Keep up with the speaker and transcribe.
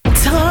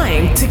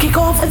time to kick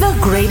off the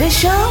greatest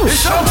show.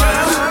 It's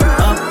showtime.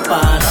 Up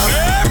on up.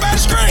 Everybody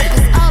scream.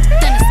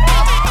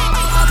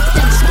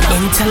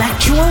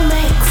 Intellectual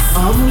mix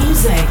of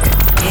music.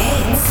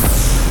 Hits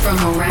from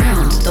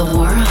around the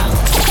world.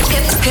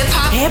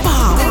 Hip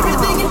hop.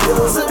 Everything you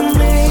do is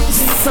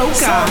amazing.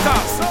 Soca.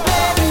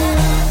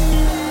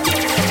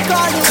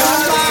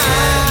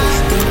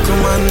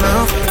 Come on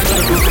now.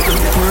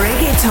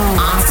 Reggaeton.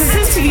 Artist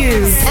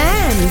interviews.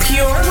 And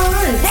pure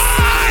runs.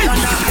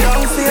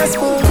 Young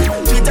Facebook,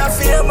 Twitter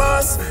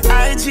famous,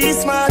 IG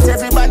smart,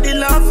 everybody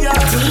love ya.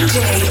 DJ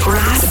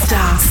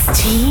Rasta.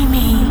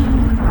 Steamy.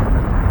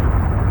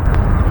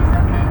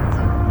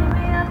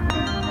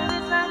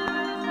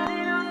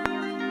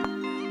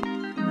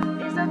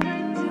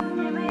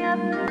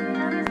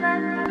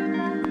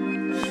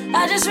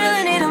 I just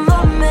really need a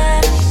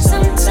moment,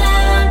 some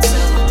time to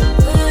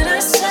put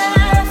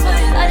aside for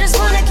you. I just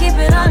wanna keep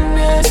it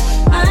honest.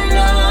 I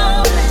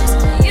know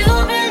that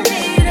you've been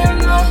needing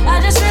more. I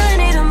just really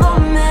need a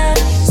moment,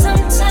 some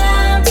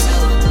time to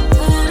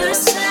put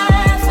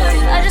aside for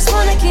you. I just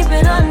wanna keep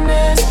it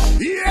honest.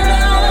 I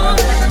know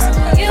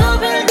that you've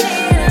been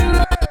needing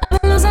more.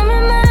 I've been losing my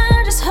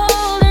mind, just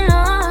holding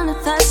on to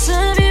thoughts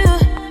of you.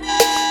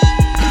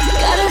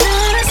 Gotta do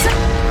this.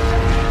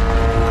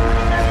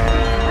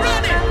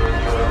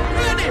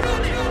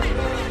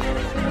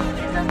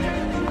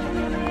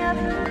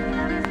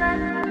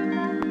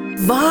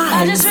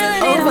 Vibes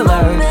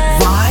overload.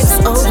 Vibes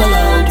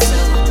overload.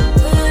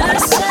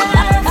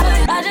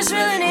 I just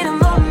really need a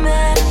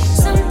moment.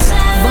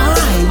 Sometimes.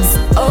 Vibes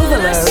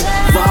overload.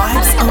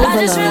 Vibes I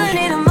just really overload.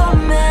 need a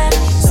moment.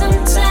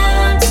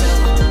 Sometimes.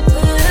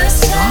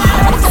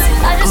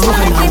 I just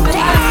wanna keep it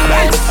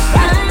honest.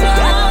 I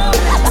know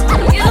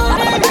you've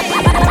been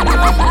needing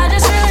more. I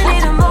just really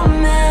need a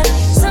moment.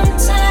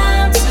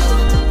 Sometimes.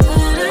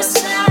 Put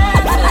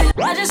aside.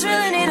 I just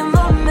really need a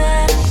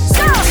moment.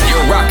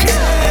 You're rocking.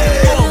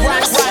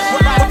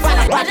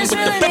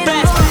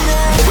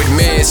 With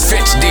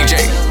Misfits DJ.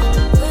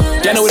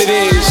 Y'all know what it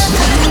is.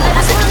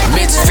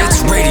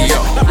 Misfits Radio.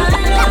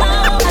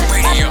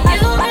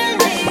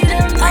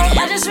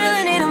 I just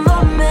really need a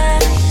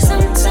moment.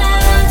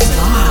 Sometimes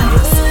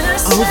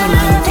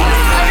Overload.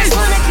 I just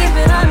wanna keep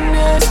it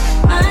honest.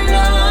 I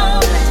know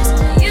that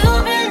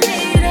you've been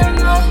needing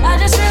more. I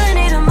just really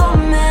need a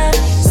moment.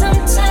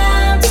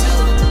 Sometimes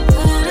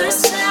put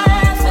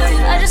aside for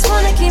you. I just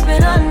wanna keep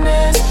it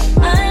honest.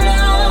 I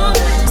know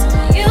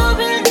that you've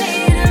been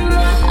needing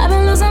more. I've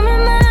been losing my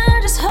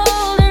mind, just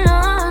holding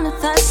on to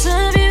thoughts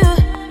of you.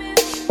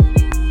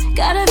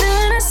 Got a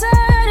feeling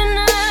inside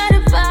tonight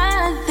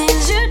about the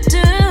things you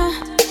do.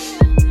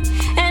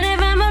 And if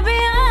I'ma be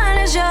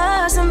honest,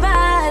 you're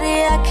somebody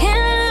I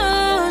can't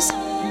lose.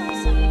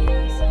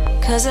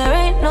 'Cause there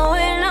ain't no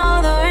way,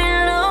 no, there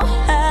ain't no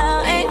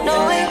how. Ain't no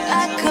way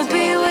I could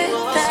be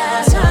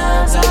without.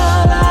 Sometimes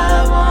all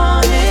I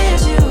want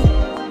is you.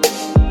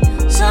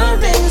 Some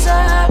things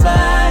our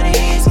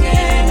bodies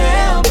can't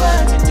help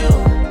but to do.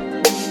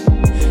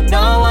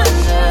 No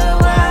wonder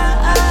why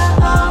I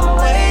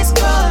always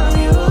call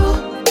you.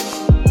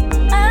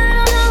 I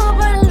don't know,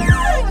 but I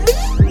like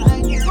it.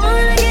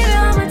 Wanna give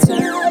you all my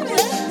time.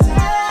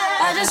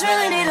 I just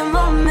really need a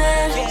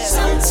moment,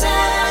 some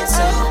time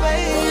to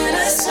put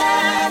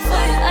aside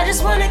for you. I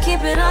just wanna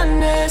keep it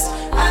honest.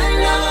 I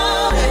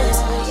know this,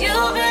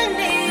 you've been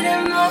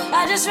needing more.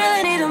 I just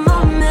really need a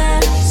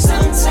moment,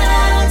 some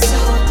time to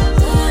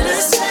put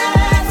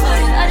aside for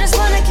you. I just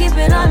wanna keep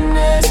it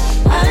honest.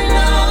 I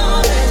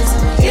know this,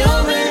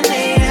 you've been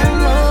needing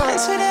more.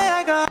 Today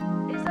I got.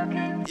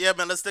 Yeah,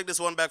 man, let's take this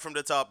one back from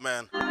the top,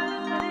 man.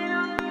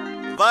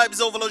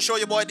 Vibes Overload, show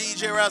your boy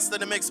DJ Rasta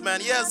in the mix,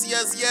 man.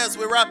 Yes,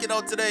 we're rocking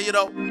out today, you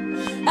know.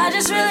 I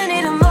just really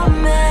need a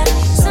moment,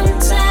 some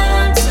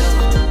time to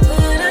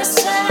put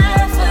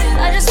aside for you.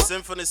 I just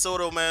Symphony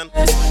Soto, man.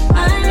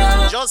 I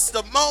know Just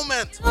a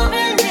moment. you've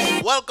been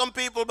needing. Welcome,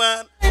 people,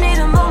 man. I need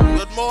a moment.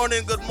 Good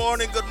morning, good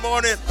morning, good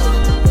morning.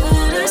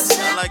 Put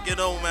aside. Like you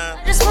know, man.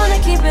 I just wanna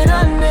keep it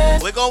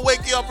honest. We're gonna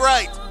wake you up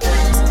right.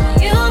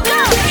 You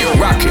got me. You're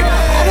rocking.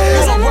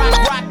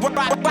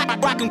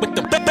 Rocking with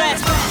the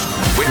best.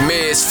 With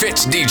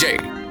Misfits DJ.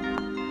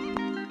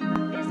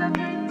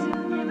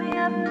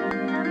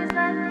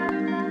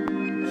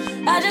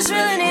 I just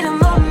really need a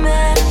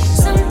moment,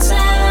 some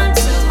time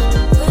to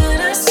put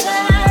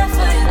aside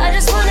for you. I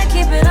just wanna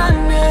keep it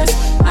honest.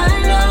 I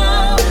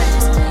know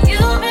that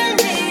you've been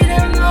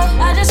needing more.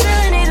 I just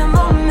really need a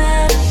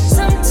moment,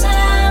 some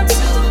time to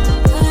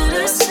put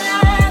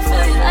aside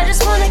for you. I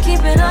just wanna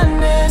keep it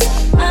honest.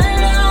 I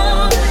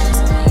know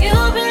that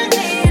you've been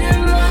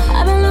needing more.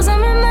 I've been losing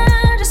my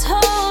mind, just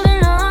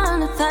holding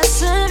on to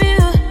thoughts of you.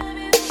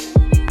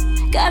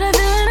 Got a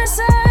feeling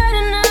inside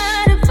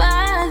tonight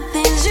about the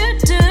things you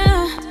do.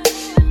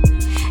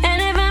 And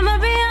if I'ma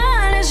be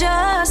honest,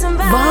 you're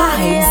somebody I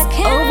Vibes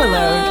can't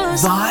overload.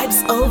 lose. Vibes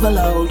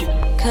overload.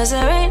 'Cause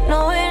there ain't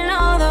no way,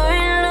 no, there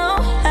ain't no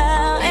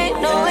how.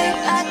 Ain't no way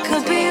I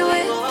could be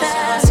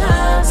without.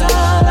 Sometimes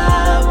all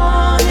I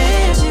want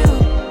is you.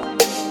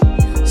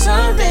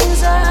 Some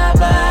things our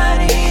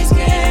bodies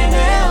can't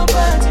help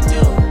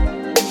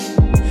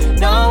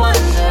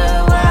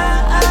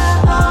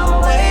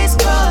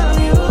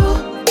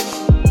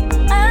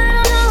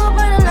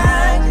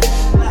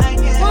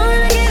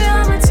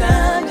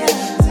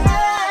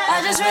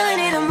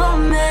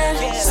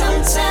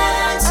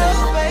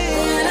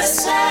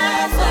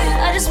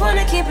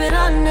wanna keep it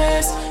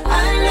honest.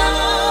 I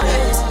know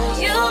this.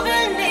 You've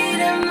been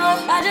needing more.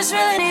 I just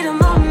really need a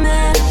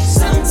moment.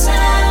 Some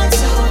time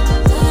to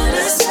put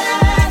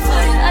aside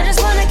for you. I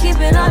just wanna keep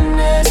it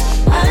honest.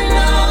 I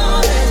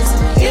know this.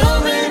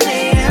 You've been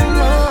needing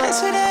more.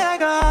 Today I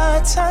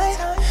got time,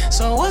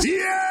 so what's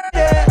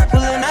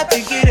pulling up to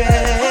get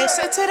it?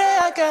 So today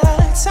I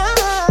got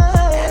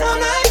time, and all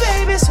night,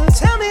 baby. So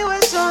tell me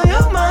what's on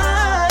your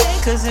mind.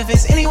 Cause if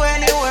it's anywhere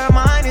near where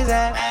mine is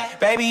at,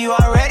 baby, you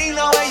already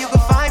know where you can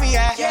find me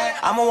at.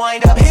 I'ma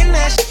wind up hitting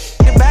that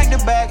shit back to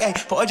back. Ay,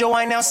 pour your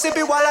wine now, sip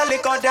it while I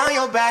lick all down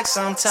your back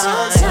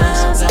sometimes.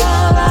 Sometimes all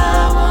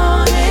I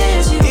want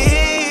is you.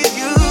 Is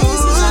you.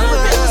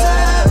 Sometimes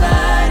our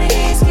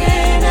bodies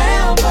can't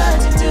help but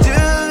to do.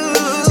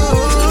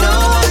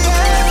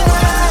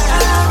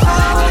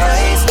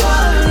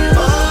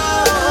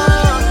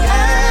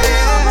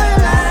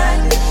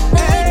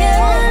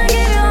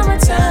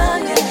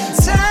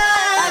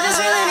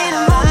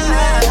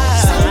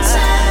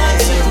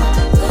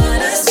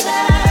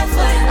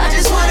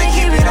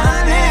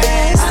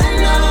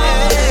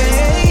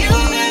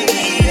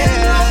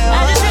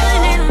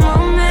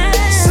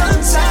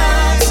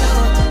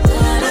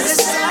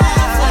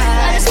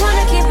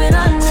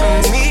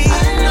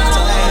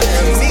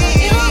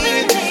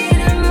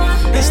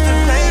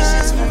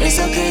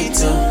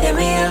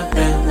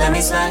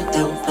 Slide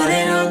through, put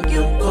it on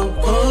you.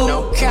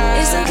 No cap.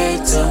 It's okay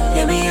to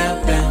hit me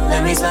up and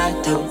let me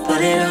slide through,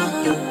 put it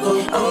on you.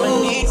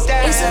 I'ma need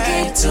that. It's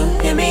okay to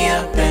hit me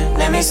up and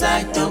let me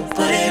slide through,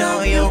 put it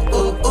on you.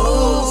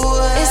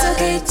 It's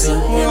okay to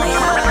hit me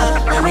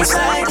up, let me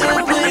slide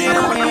through, put it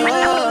on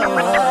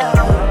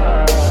you.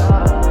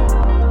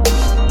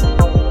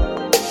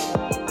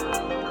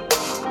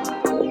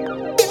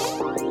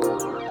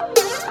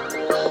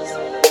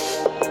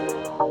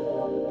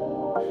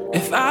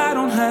 If I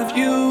don't have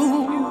you,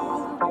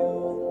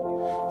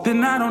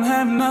 then I don't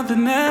have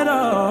nothing at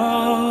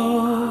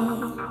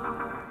all.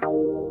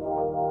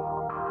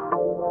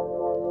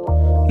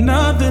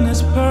 Nothing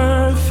is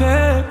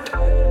perfect,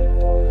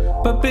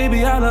 but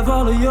baby, I love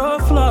all of your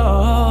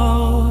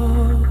flaws.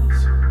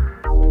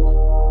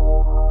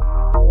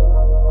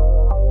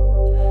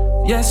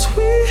 Yes,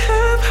 we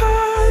have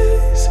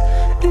highs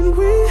and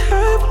we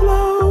have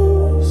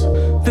lows.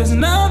 There's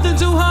nothing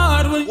too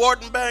hard when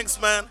Warden Banks,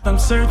 man. I'm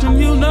certain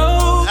you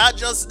know. I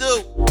just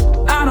do.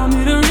 I don't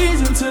need a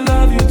reason to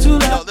love you, to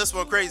love. Yo, this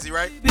one crazy,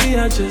 right? Baby,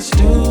 I just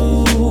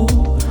do.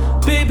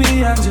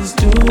 Baby, I just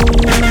do.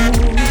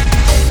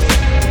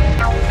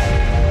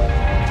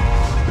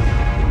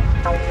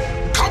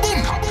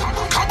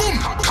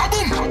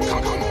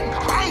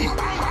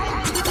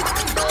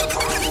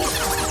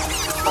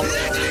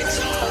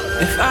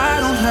 If I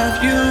don't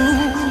have you,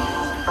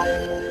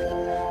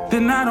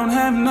 then I don't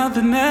have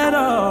nothing at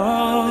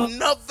all.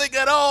 Nothing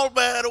at all,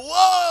 man.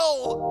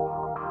 Whoa!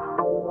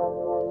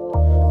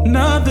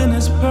 Nothing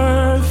is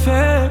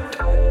perfect,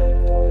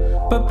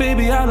 but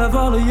baby, I love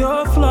all of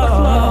your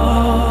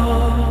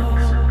flaws.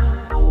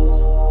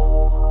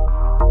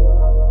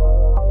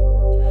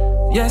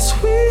 Yes,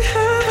 we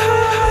have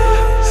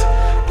highs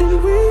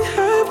and we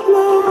have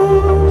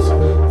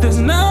lows. There's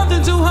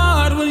nothing too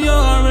hard when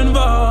you're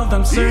involved.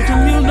 I'm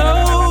certain you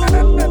know.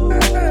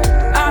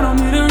 I don't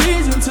need a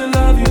reason to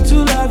love you, to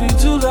love you,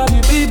 to love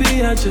you,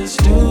 baby. I just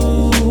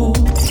do.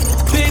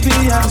 Baby,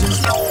 I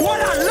just do. What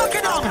I look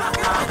it up.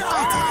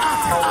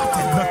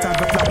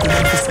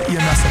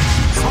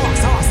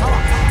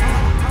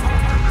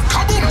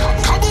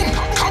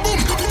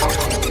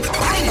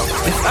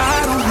 If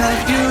I don't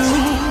have you,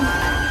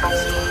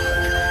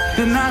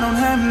 then I don't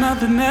have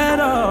nothing at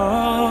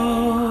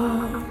all.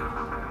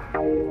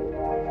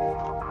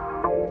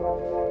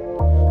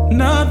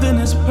 Nothing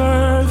is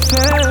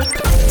perfect,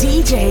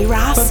 DJ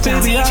Rasta. but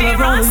baby, I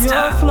love all of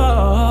your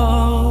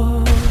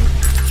flaws.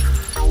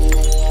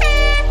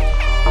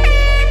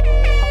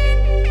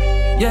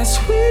 Yes,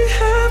 we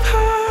have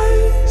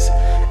highs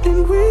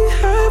and we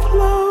have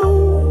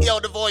lows. Yo,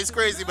 the voice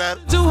crazy, man.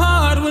 Too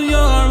hard when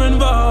you're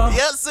involved.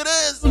 Yes, it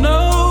is.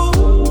 No,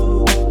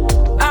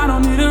 I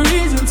don't need a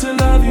reason to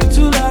love you,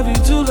 to love you,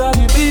 to love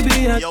you,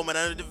 baby. Yo, man,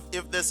 and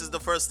if this is the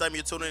first time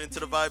you're tuning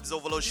into the Vibes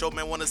Overload show,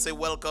 man, want to say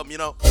welcome, you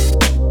know.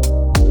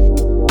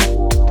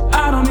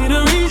 I don't need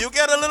a reason You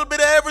get a little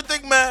bit of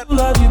everything, man. to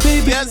love you,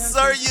 baby. Yes,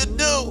 sir, you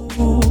do.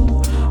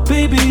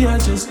 Baby, I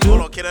just do.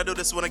 Hold on, can I do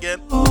this one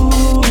again?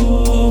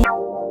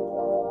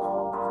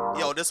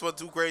 Yo, this one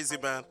too crazy,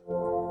 man.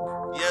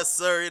 Yes,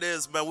 sir, it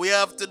is, man. We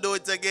have to do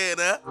it again,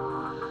 huh?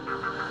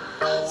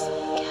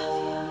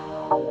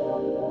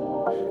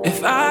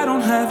 If I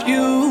don't have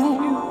you,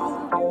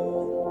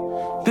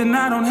 then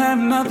I don't have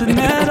nothing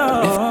at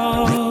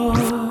all.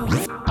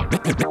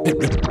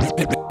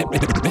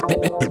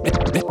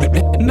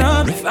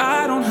 No, if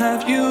I don't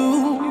have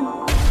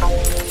you,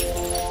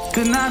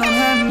 then I don't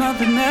have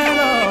nothing at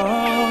all.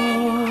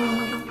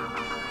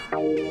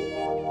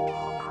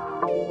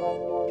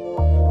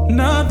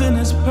 Nothing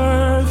is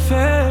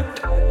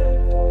perfect,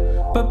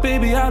 but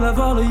baby, I love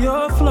all of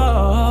your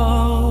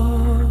flaws.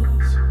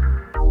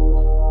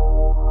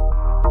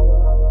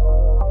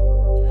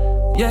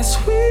 Yes,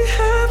 we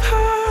have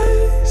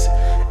highs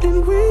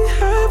and we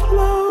have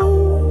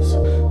lows.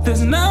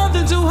 There's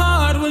nothing too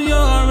hard when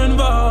you're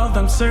involved.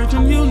 I'm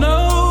certain you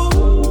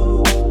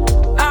know.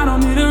 I don't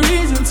need a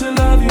reason to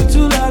love you, to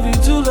love you,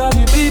 to love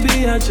you,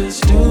 baby. I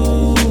just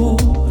do,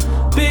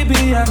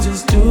 baby. I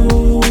just do.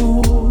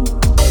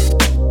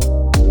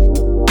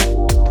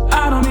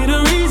 I don't need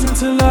a reason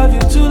to love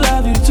you, to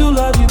love you, to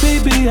love you,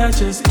 baby. I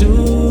just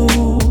do,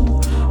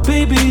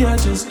 baby. I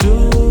just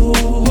do.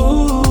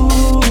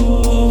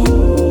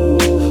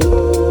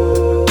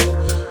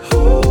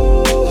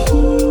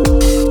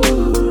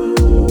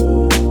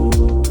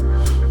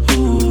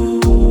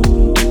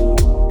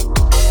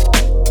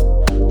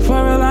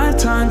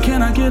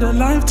 Can I get a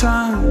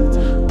lifetime?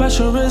 Bust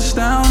your wrist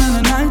down in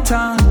the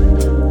nighttime.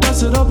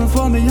 Bust it open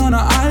for me on the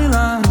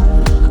island.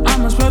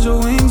 I'ma spread your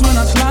wings when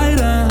I slide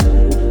in.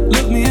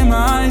 Look me in my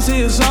eyes,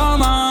 say it's all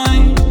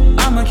mine.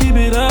 I'ma keep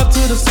it up to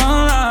the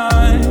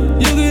sunrise.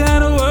 You can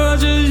have the world,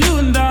 just you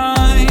and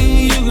I.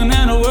 You can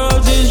have the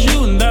world, just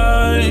you and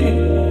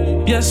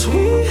I. Yes,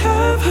 we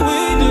have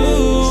high, we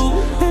do,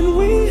 and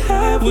we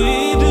have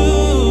we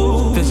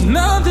do. There's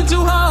nothing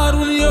too hard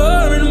when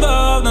you're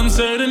involved. I'm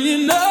certain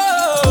you know.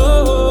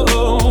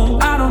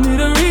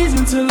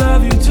 To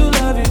love you, to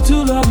love you,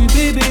 to love you,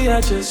 baby,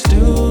 I just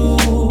do.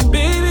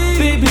 Baby,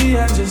 baby,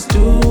 I just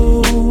do.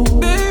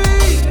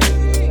 Baby,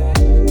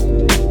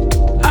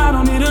 I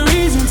don't need a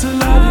reason to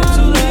love you,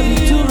 to love you,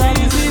 to love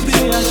you, baby,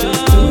 I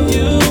just do.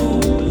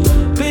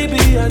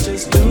 Baby, I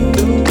just do.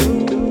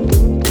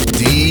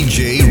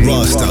 DJ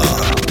Rasta,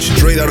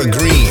 straight out of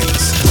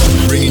Greens,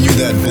 bringing you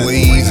that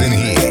blazing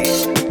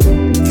heat.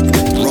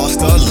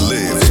 Rasta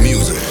lives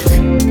music.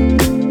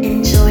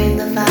 Enjoying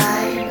the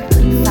vibe.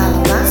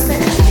 Follow Rasta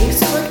at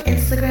Facebook,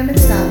 Instagram, and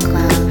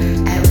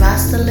SoundCloud at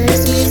Rasta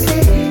Lives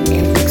Music and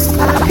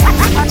Mixcloud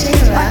at DJ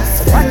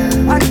Rasta.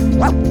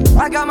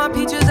 I got my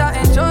peaches out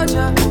in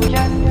Georgia. I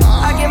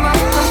get my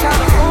from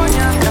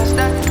California. That's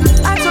that.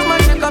 I took my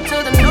chick up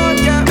to the north,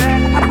 yeah.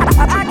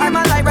 I get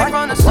my light right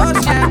from the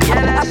source, yeah.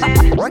 That's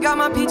it. I got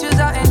my peaches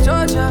out in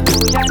Georgia.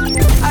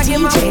 I get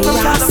my from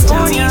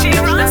California.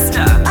 DJ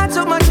Rasta. I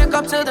took my chick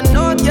up to the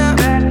north, yeah.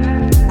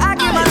 I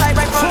get my light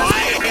right from the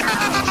source.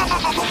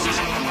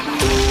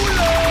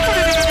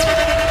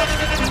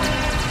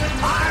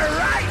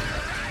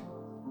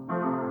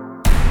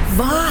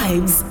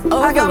 Vibes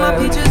Overload. I got my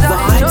peaches out in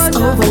Vibes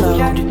Georgia.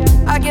 Overload.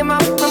 I get my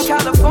from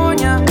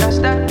California. That's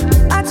that.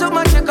 I took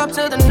my chick up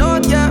to the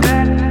north, yeah.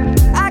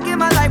 I get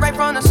my light right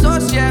from the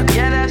source, yeah.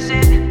 Yeah, that's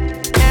it.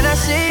 And I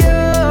see you,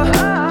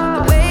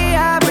 the way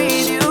I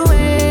breathe you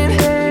in.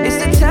 It's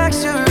the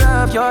texture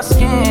of your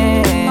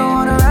skin. I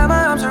wanna wrap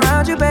my arms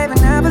around you, baby,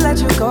 never let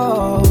you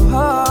go. And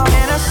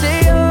I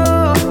see you,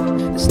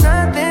 there's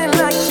nothing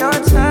like your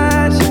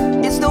touch.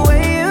 It's the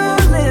way you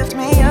lift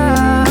me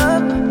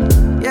up,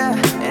 yeah.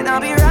 And I'll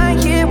be right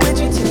here with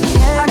you till the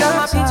end. I got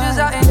my peaches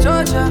out in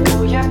Georgia.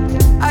 Oh yeah.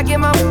 I get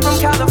my from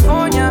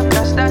California.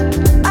 That's that.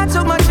 I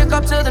took my chick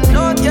up to the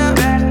north, yeah.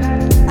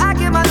 I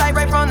get my light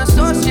right from the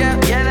source, yeah.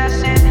 Yeah,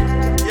 that's it.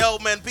 Yo,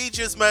 man,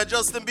 Peaches, man,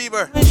 Justin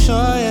Bieber. I'm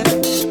sure, yeah.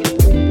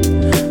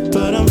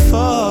 But I'm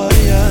for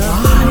ya.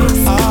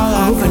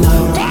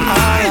 Overload. All I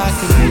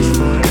can wish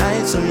for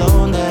nights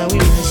alone that we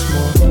miss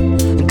more.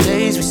 And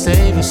days we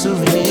save as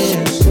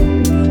souvenirs.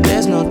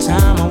 There's no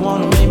time, I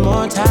wanna make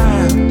more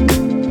time.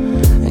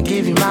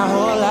 Give you my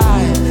whole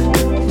life.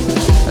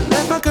 I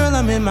left my girl,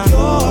 I'm in my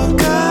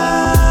Yorker.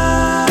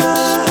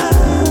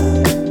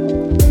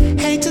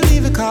 Hate to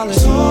leave it, call it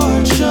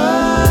torture.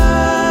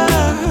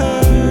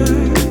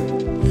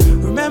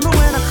 Remember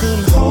when I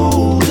couldn't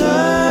hold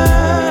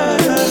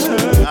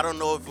her? I don't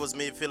know if it was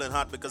me feeling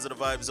hot because of the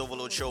Vibes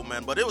Overload show,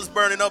 man, but it was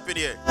burning up in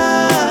here.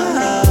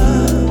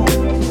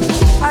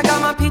 I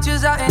got my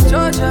peaches out in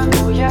Georgia.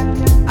 Oh yeah.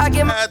 I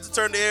had to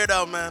turn the air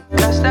down, man.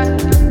 That's that.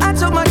 I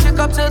took my chick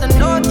up to the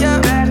north,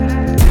 yeah.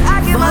 I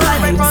get my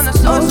light right from the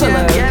source,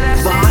 yeah. Yeah,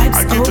 that's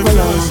I get the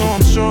feeling, so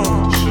I'm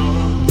sure.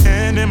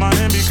 Hand in my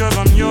hand because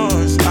I'm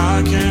yours.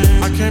 I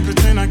can't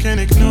pretend, I can't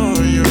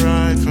ignore you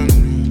right from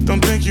me.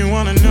 Don't think you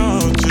wanna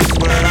know just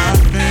where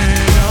I've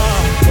been.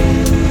 Oh,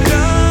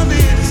 don't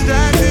be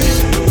distracted.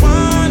 The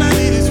one I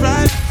need is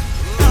right.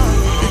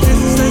 Your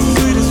kisses taste the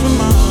sweetest for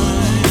mine,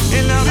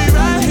 and I'll be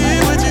right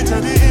here with you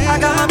till the end. I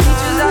got my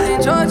peaches out in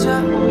Georgia.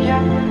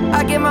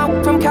 I get my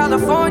from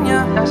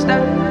California. That's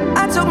that.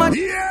 I took my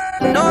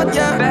north,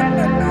 yeah.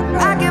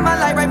 I get my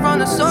light right from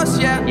the source,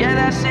 yeah. Yeah,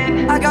 that's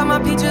it. I got my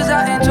peaches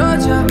out in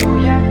Georgia.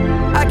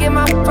 I get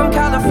my from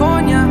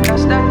California.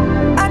 That's that.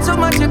 I took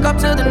my chick up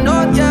to the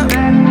north, yeah. I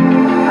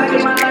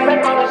get my light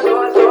right from the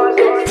source.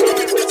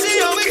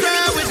 She always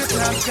ride with the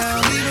top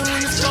down, even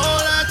when it's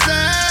cold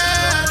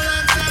outside.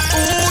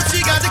 Ooh, she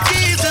got the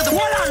keys to the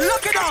Hold on,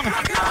 look it on.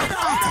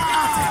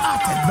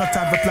 Not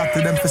have the plot to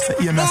them to say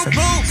you message.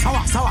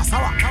 Sawa.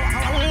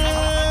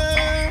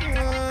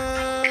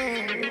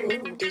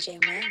 DJ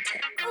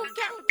Mantic.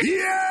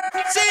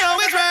 She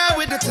always ride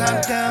with the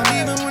top down,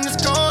 even when it's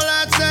cold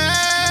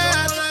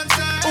outside.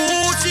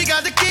 Ooh, she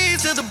got the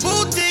keys to the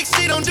boutique.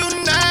 She don't do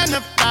 9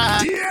 to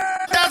 5.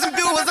 1,000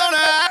 viewers on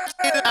her.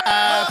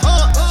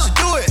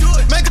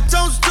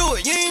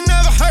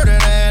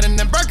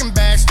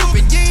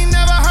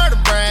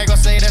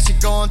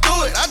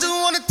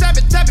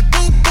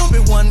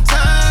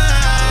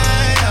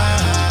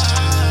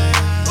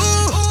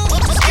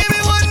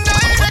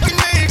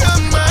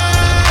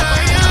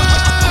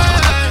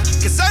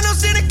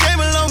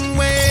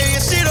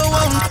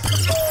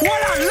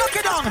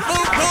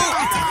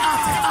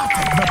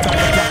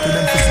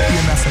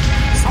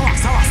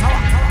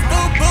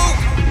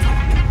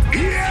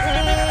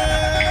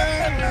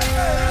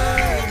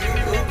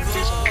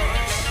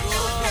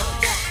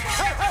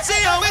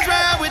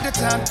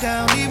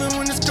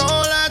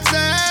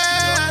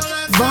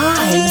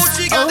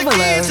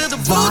 the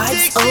Vibes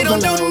boutique. She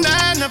don't do Overload.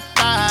 9 to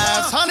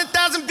 5.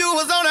 100,000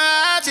 viewers on her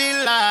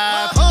IG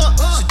live.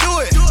 She do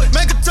it,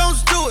 make a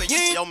toast to it. You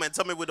ain't Yo, man,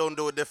 tell me we don't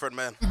do it different,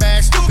 man.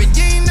 bad, stupid.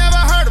 You ain't never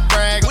heard a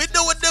brag. We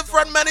do it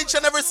different, man. Each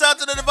and every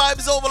Saturday, the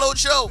Vibes Overload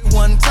show.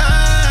 One time.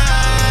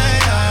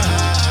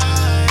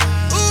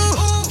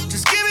 Ooh,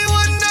 just give me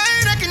one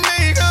night, I can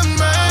make her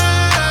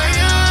mine.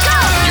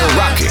 You're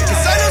rocking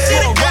Cause I know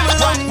she done came a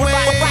long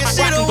way.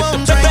 She don't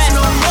want drinks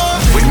no more.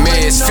 with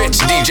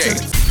Misfits DJ.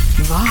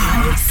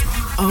 Vibes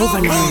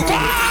Overload.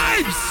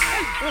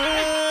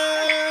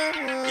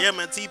 Yeah,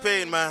 man,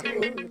 T-Pain, man.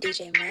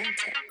 DJ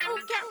Manta.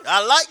 I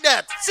like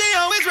that. She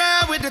always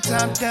ride with the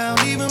top down,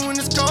 even when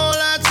it's cold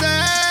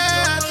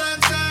outside.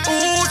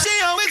 Ooh, she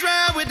always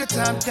ride with the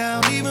top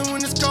down, even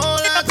when it's cold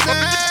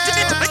outside.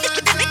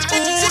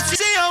 Ooh,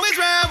 she always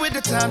ride with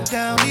the top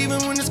down, even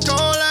when it's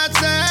cold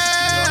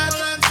outside.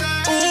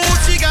 Ooh,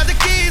 she got the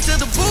keys to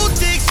the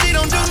boutique. She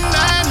don't do 9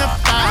 to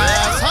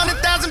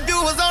 5. 100,000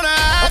 viewers on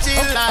her IG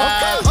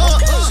live.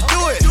 She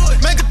do it,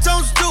 make a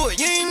toast to it.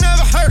 You ain't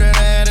never heard of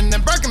that. And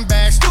then Birkin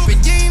bag, stupid.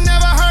 You ain't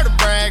never heard a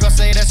brag or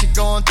say that she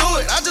going through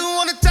it. I just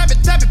wanna tap it,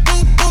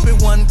 boop, boop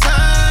it one time.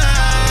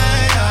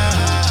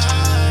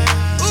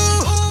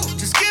 Ooh,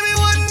 just give me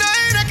one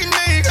night, I can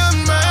make her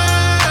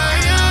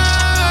mine.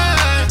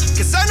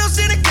 Cause I know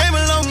she done came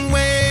a long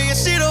way, and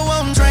she don't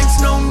want drinks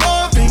no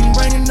more. Been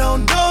bringing no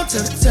dough to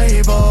the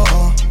table.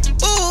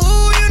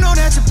 Ooh, you know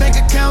that your bank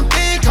account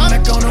big. Come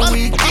back on the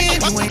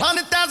weekend. You ain't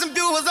 100,000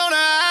 viewers on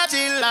her IG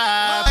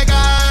live. Like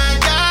I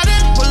got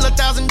it, pull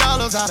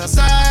 $1,000 out of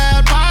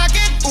side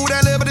pocket. Ooh,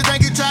 that little bit of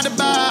drink you tried to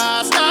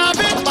buy, stop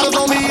it. Bottles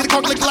on me, the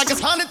cork look like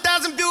it's 100,000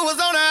 viewers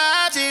on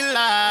her IG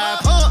live.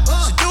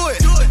 She do it,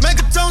 make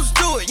a toast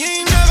to it. You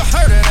ain't never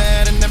heard of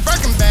that. And then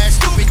Birkin bag,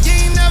 stupid. You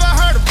ain't never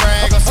heard a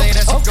brag or say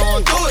that she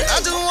going through it. I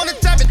just wanna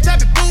tap it,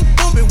 boop,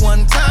 boop it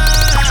one time.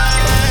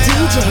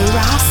 DJ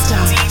Rasta.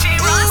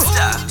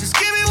 Just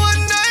give me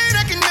one night,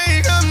 I can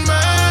make her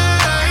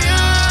mine.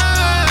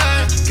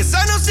 Cause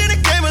I know she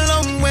done came a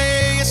long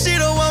way, and she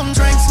don't want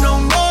drinks no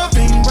more.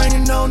 Been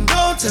bringing no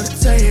dough to the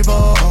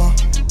table.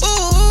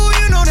 Ooh,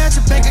 you know that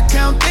your bank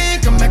account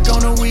big. Come back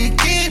on the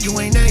weekend, you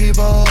ain't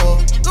able.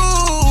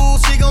 Ooh,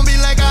 she gon' be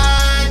like,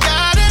 I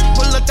got it.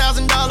 Pull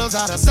 $1,000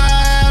 out of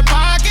side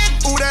pocket.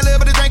 Ooh, that little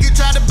bit of drink you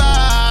tried to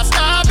buy,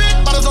 stop it.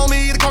 Bottles on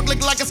me, the cork look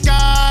like a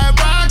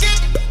skyrocket.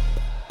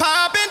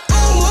 Poppin',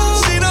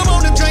 ooh, she don't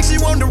want the drink, she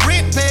want the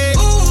rent paid.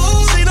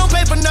 Ooh, she don't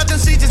pay for nothing,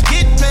 she just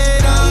get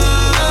paid.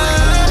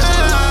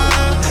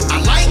 I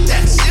like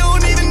that, she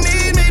don't even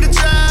need me to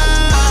try.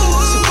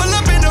 She pull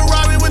up in the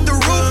Rari with the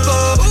roof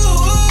up.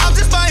 I'm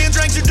just buying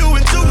drinks, you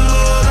doing too much.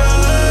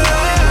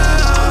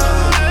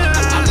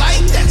 I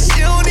like that,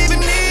 she don't even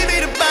need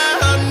me to buy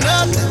her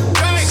nothing.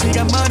 She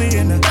got money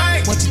in her,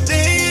 what you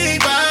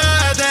think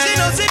about that? She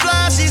know she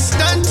fly, she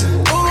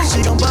stuntin'. Ooh,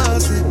 she gon'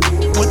 buzz it,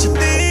 what you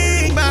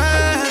think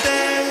about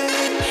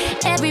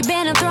that? Every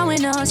band I'm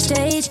throwing on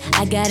stage,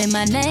 I got in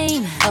my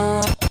name.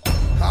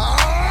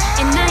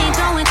 And I ain't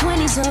throwing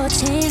 20s or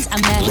 10s.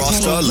 I'm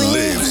Rasta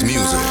lives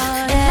music.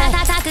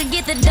 I could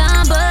get the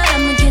dime, but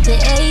I'ma get the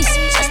ace.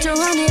 Just to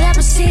run it up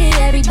and see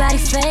everybody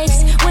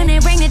face. When they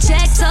bring the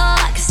checks, I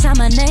can sign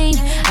my name.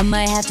 I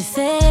might have to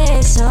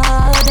face. Then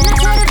I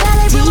tell the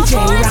ballet DJ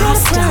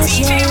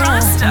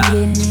Rasta. I'm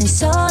getting it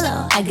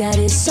solo, I got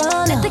it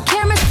solo. Let the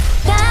cameras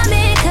got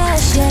me,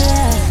 cause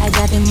I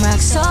got them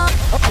rocks all,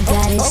 I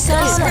got it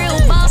solo. Real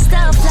boss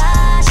style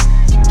flash.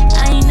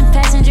 I ain't the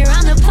passenger,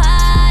 I'm the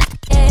pilot.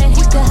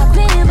 You could hop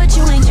in, but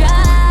you ain't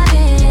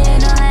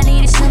driving. All I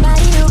need is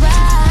somebody to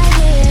ride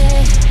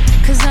it.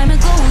 Cause I'ma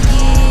go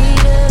get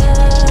her.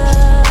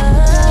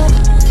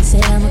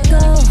 Say I'ma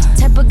go.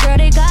 Type of girl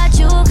they got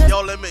you. Cause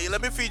Yo, let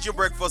me feed you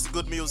breakfast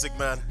good music,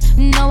 man.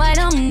 no, I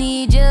don't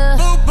need you.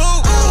 Boo,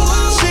 boo.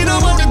 She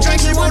don't want the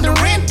drink, she want the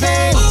rent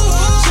paid.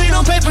 She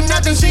don't pay for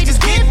nothing, she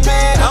just get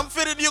paid. I'm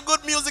feeding you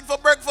good music for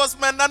breakfast,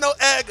 man. Not no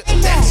egg.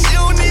 She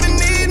don't even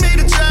need me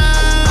to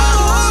try. So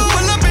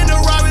pull up in the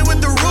Rari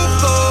with the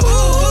roof up.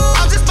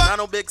 I'm just Not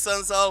no big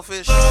sun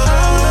selfish. I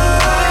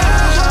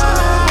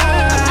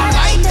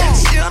like that.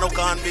 She Not no don't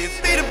corned beef.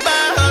 need me to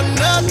buy her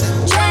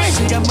nothing.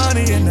 She got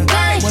money in her.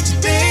 What you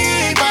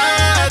think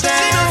about that?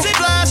 She know she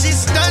fly, she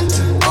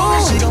stuntin'.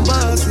 She gon'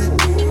 buzz it.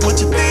 What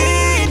you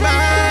think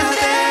about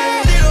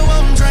that? She don't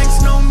want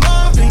drinks no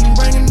more. Been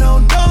bringing no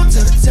dough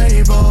to the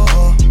table.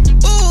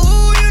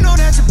 Ooh, you know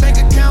that your bank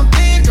account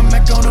big. Come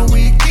back on the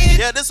weekend.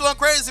 Yeah, this one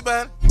crazy,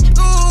 man.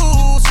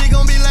 Ooh, she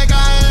gon' be like,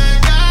 I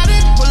got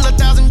it. Pull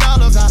 $1,000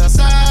 out of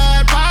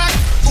side pocket.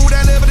 Ooh,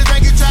 that little bit of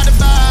drink you tried to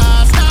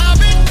buy,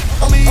 stop it.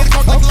 On me, the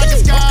cork look like a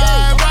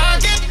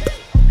skyrocket.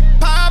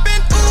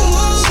 Poppin',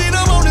 ooh, she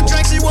don't want the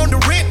drink, she want the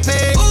rent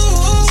paid.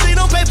 Ooh, she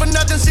don't pay for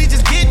nothing, she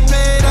just get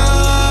paid.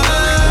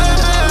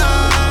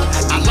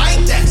 I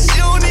like that, she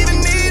don't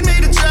even need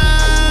me to try.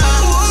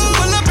 She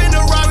pull up in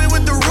the Rari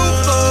with the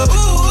roof up.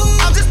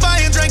 I'm just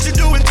buying drinks, you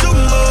doing too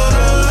much.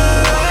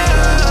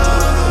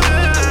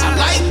 I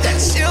like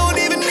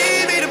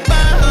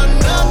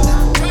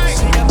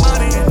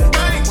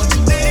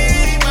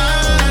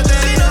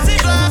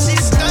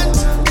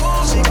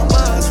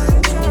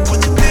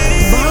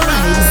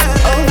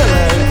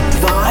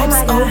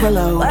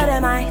Overload. What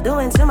am I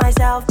doing to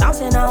myself?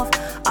 Bouncing off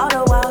all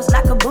the walls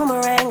like a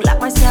boomerang.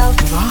 Lock myself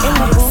in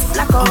the booth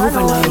like a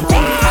runaway.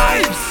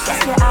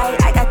 Yes,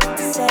 I got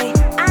to say.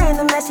 I ain't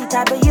the messy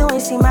type, but you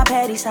ain't seen my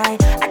petty side.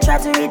 I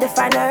tried to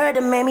redefine the hurt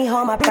that made me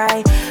hold my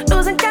pride.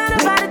 Losing count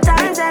of all the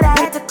times that I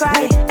had to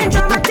cry and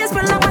draw my tears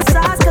below my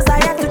sauce, cause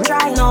I had to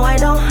try. No, I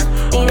don't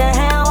need a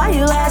hand, why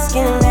you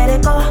asking? Let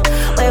it go.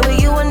 Where were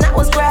you when I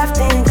was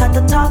grafting? Cut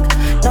the talk,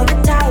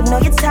 know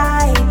your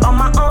type. On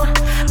my own,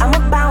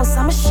 I'ma bounce,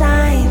 I'ma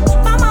shine.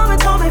 My mama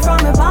told me from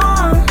the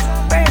bomb,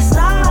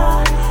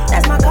 Rasta,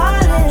 that's my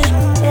calling.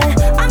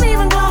 Yeah, I'm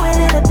even glowing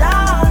in the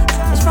dark.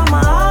 It's from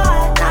my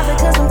heart, not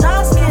because I'm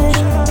dark skinned.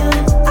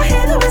 Yeah. I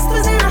hear the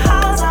whispers in the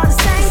house, all the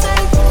same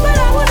thing, but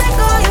I won't let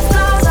go of your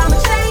flaws, I'ma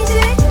change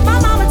it. My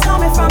mama told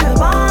me from the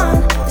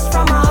bomb, it's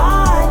from my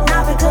heart,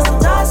 not because I'm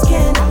dark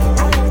skinned.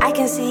 I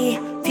can see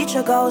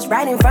future goes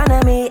right in front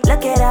of me.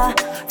 Look at her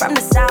from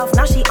the south,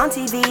 now she on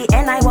TV,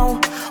 and I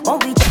won't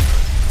be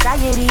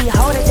anxiety.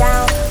 Hold it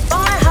down,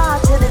 going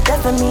hard to the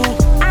death of me.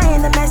 I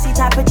ain't the messy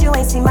type, but you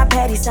ain't seen my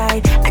petty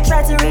side. I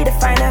tried to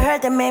redefine the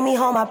hurt that made me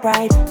hold my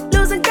pride.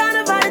 Losing count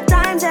of all the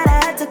times that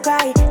I had to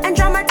cry and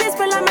dry my tears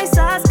below my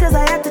sauce, cause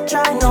I had to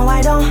try. No,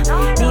 I don't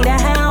need a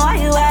hand, why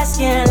you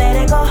asking? Let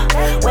it go.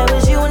 Where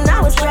was you when I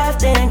was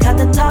drafting? Cut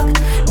the talk,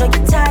 know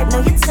your type.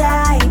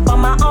 On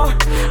my own,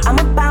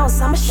 I'ma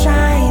bounce, I'ma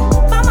shine.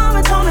 My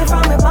mama told me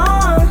from the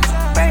bomb,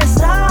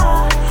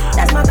 Rasta,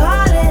 that's my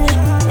calling.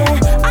 Yeah,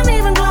 I'm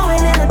even glowing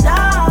in the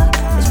dark.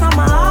 It's from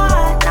my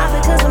heart, not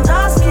because I'm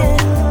dark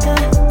skinned.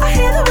 Yeah. I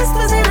hear the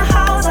whispers in the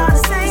house, all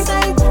the same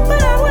thing,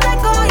 but I won't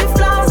let go of your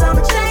flaws,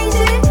 I'ma change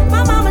it.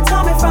 My mama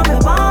told me from the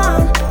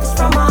bond, it's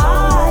from my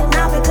heart,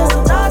 not because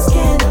I'm dark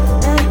skinned.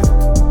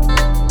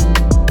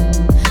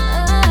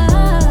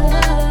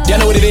 Y'all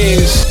know what it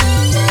is.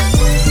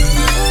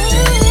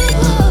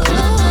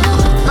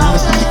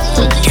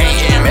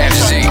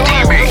 KMFC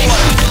TV.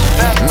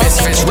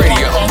 Misfits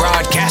Radio,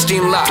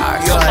 broadcasting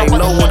live. Y'all ain't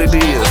know what it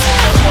is.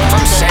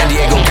 From San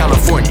Diego,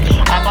 California.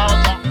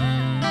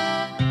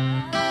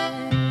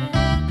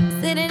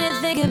 Sitting and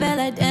thinking about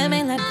that damn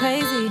ain't like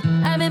crazy.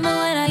 I remember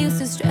when I used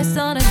to stress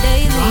on a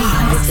daily.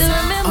 I still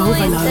remember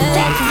when you said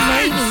that you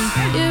made me.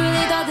 You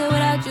really thought that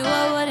without you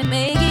I wouldn't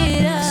make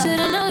it up.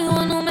 Should've known you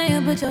want no man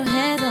who put your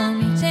hands on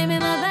me. Shaming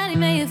my body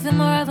made you feel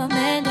more of a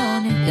man,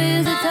 don't it? You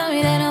used to tell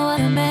me that no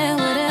other man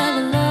would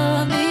ever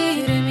love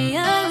me. Treated me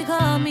ugly,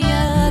 called me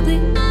ugly.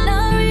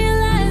 Now I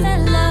realize that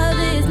love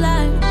is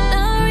life.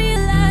 Now I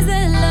realize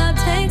that love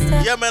takes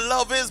time. Yeah, man,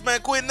 love is, man,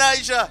 Queen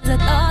Naija. I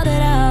thought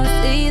that I would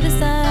see the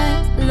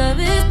signs. Love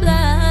is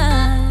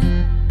blind.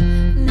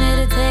 Need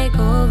to take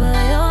over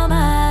your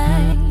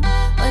mind.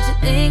 What you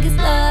think is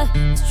love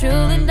is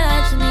truly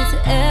not. You need to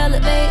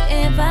elevate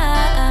and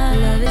find.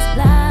 Love is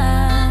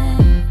blind.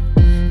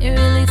 It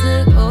really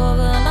took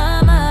over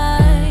my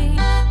mind.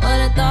 What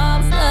I thought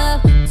was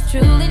love is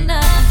truly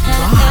not. I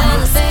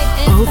had to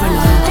elevate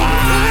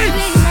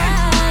and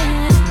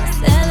find.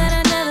 Said that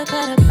I never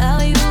thought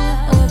about you.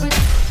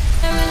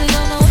 I really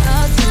don't know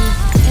how to.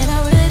 And I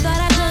really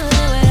thought I could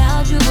live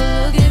without you. But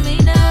look at me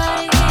now,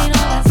 I ain't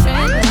all my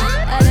strength.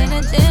 I in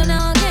the gym,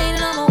 now I'm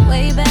gaining on my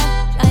way back.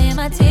 Drying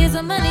my tears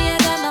of money, I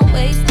got my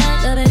waist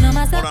down. Loving on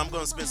myself. Hold on, I'm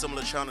gonna spin some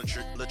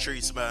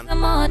Latrice, man.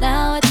 Come on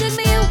now, it took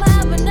me a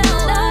while, but now I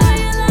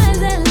realize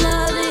that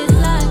love is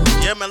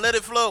life. Yeah, man, let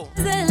it flow.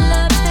 That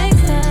love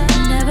takes time.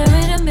 Never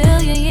in a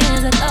million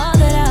years I thought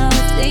that I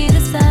would see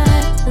the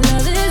signs.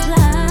 Love is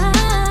life.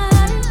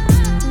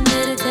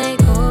 Did it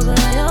take over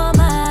your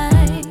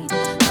mind?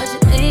 What you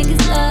think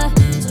is love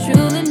is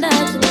truly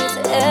not. You need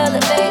to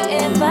elevate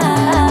and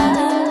find.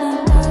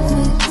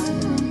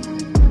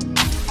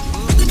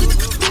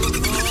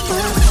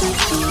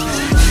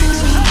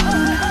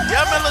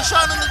 Yeah, man,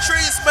 LaShawn and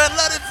Latrice, man,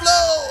 let it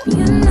flow.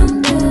 You know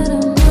that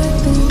I'm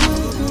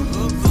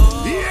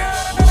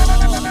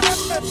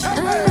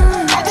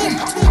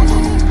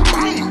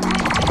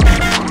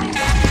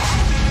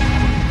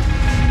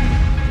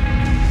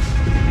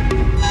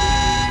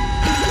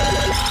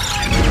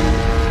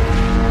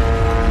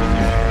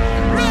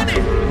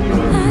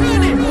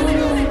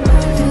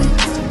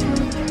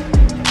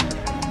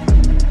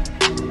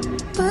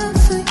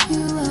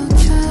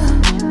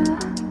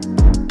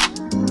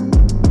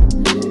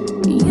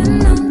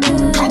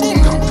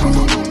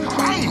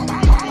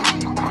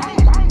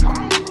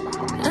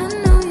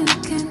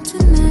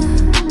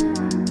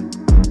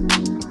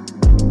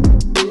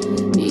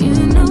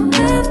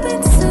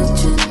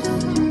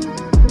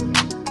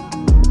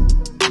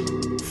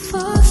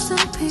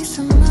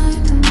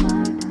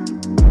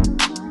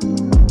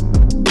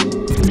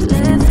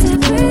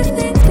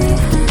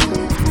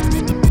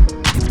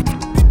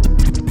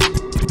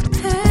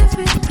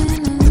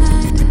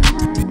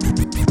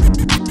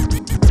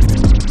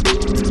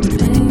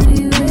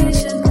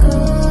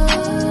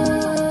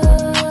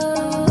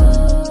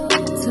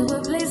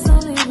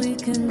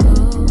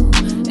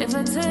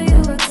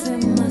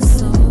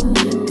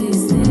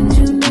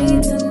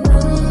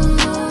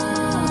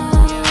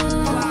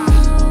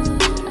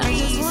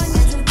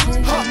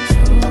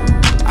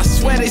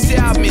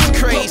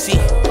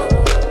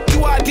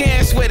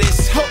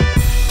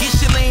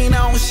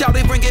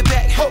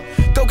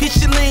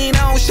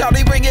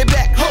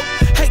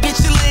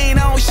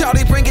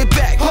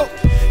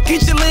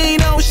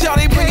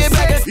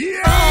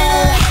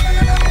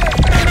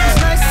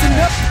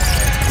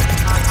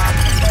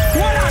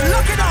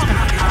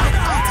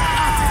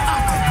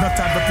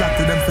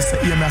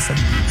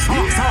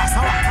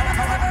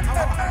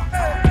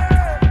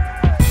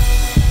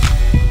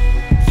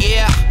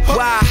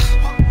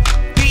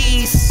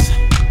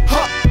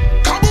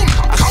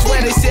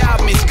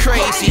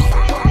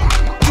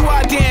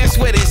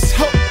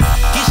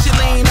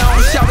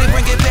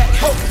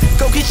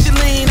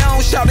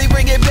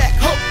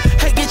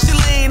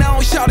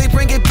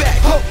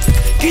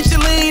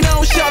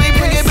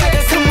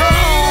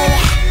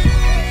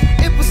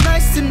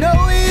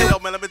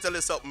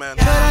this up, man.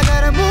 But I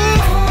gotta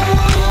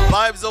move.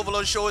 Vibes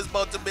Overload show is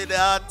about to be the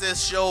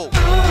hottest show.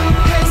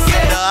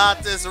 The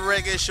hottest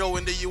reggae show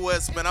in the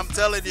US, man. I'm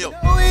telling you.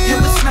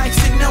 It was nice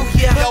to know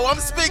ya. Yo, I'm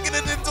speaking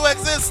it into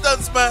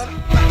existence, man.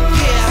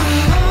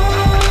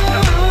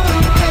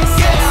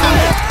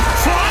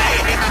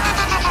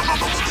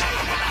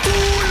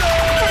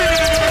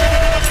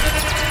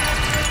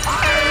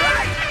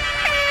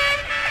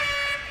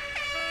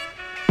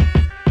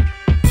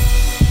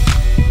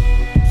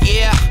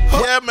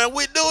 Yeah, man,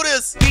 we do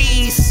this.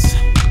 Peace.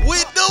 We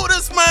do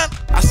this, man.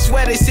 I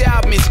swear this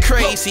album is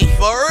crazy.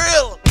 For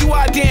real. Do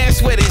I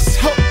dance with this?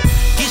 Ho.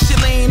 Get your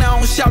lean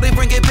on, shout it,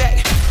 bring it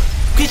back.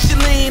 Get your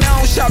lean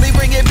on, shout it,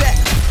 bring it back.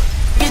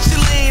 Get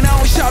your lean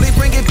on, shout it,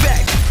 bring it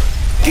back.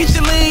 Get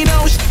your lean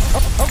on.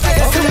 Okay,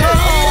 come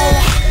on.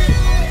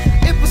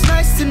 It was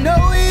nice to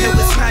know you. It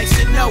was nice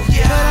to know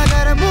you. But I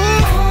gotta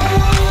move.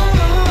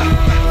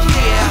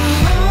 Yeah.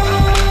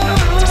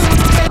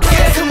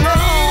 Come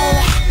on.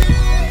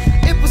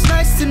 It was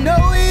nice to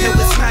know you. It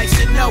was nice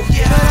to know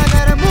you. But I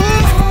gotta move.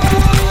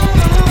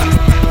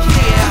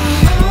 Yeah.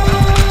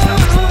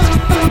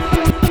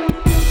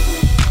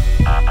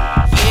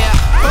 Yeah.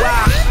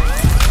 Wow.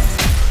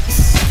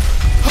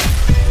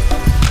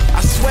 I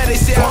swear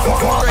this album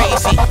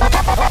crazy.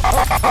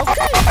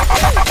 Okay.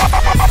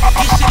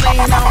 Get your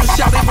lean on,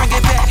 shout it, bring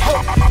it back.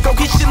 Go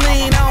get your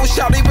lean on,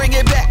 shout it, bring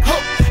it back.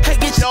 Hey,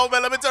 get your. Yo,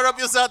 man, let me turn up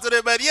your sound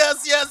today, man.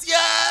 Yes, yes,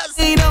 yes.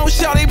 Lean on,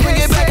 shout it, bring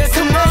it back.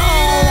 Come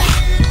on.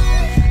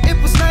 It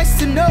was nice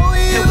to know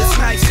you. It was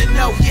nice to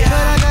know you. But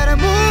I gotta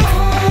move.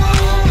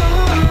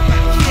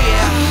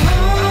 Yeah.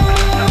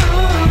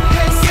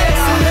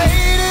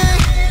 Lady,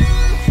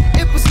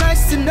 it was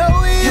nice to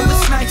know you. It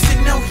was nice to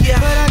know you.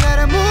 But I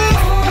gotta move.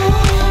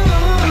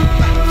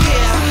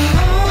 Yeah.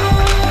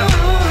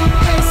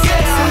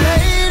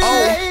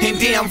 Oh, and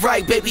damn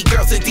right, baby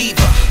girl's a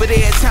diva. But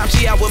every time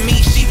she out with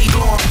me, she be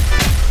blowing.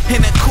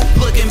 In a coupe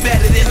looking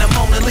better than the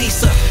Mona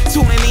Lisa.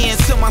 Tuning in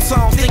to my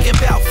songs, thinking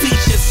about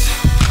features.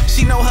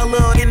 She know her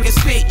little in the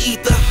spit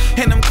ether.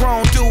 And them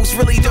grown dudes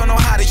really don't know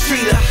how to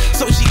treat her.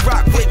 So she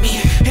rock with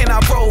me, and I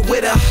roll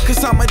with her.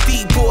 Cause I'm a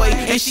D-boy,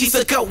 and she's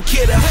a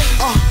go-getter.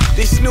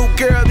 This new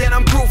girl that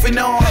I'm grooving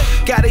on.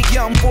 Got a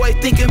young boy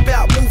thinking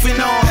about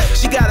moving on.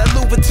 She got a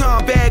Louis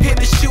Vuitton bag and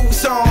the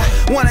shoes on.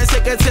 Wanna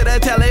take her to the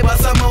telly, but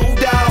I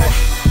moved out.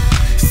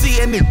 See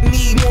a nigga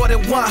need more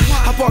than one.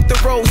 I walk the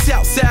roads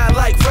outside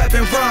like Rap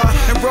and Run.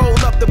 And roll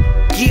up the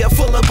gear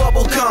full of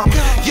bubble gum.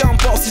 Young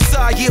boss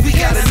inside, yeah, we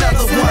got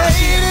another one.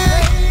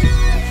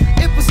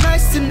 It was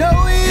nice to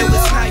know you. It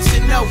was nice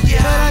to know you.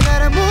 But I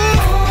gotta move.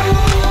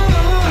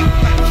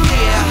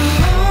 Yeah.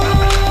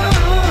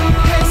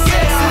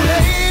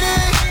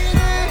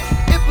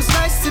 It was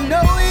nice to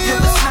know you. It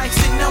was nice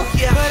to know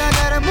you. But I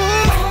gotta move.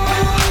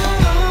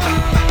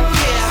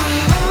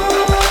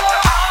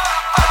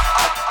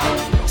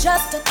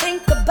 Just to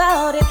think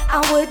about it, I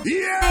would do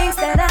things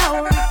that I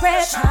would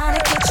regret. Trying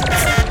to get you to.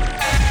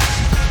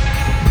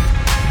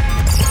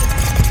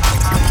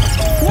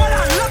 What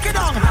I'm looking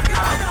on.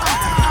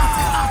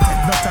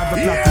 Not have the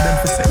plot to them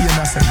to say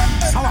innocent.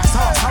 Sour.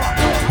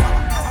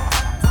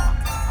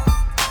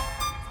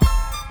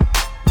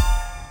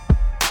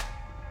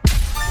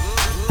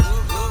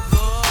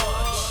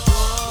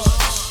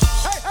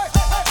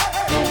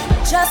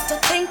 Just to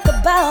think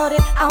about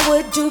it, I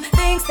would do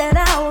things that I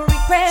would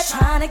regret.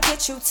 Trying to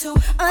get you to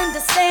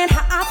understand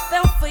how I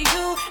felt for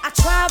you. I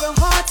tried real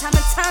hard time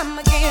and time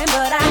again,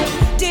 but I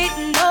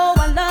didn't know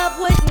our love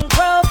wouldn't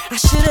grow. I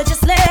should've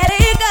just let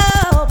it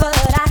go, but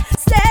I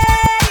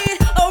stayed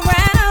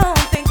around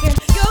thinking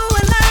you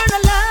would learn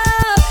to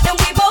love. And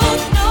we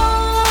both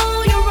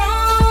know you're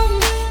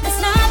wrong.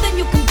 There's nothing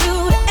you can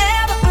do to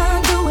ever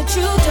undo what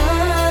you've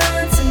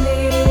done to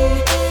me.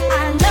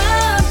 I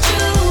loved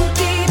you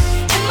deep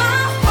in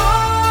my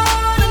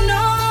heart. I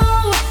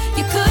know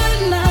you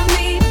couldn't love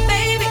me,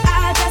 baby.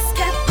 I just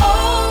kept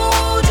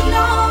holding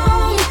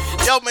on.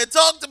 Yo, man,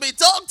 talk to me.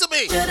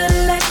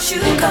 Should've let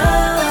you go.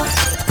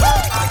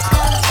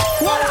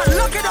 What I'm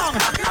looking on.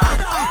 Not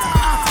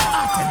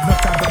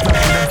have the plot to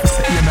them to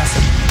say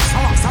innocent.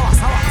 Sour.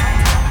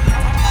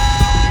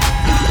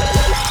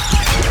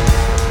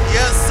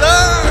 Yes,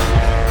 sir.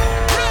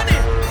 Ready.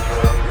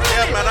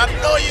 Yeah, man, I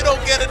know you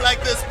don't get it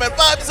like this, man.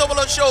 Vibes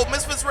Overload Show,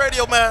 Misfits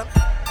Radio, man.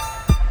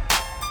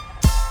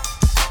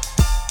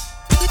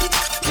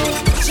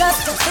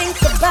 Just to think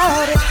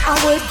about it, I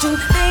would do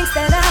things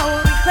that I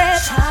would regret.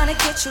 Trying to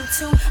get you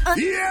to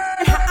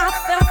understand how I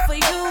felt for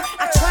you.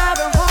 I tried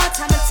real hard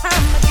time and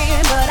time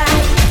again, but I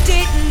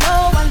didn't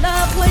know our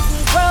love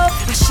wouldn't grow.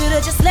 I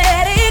should've just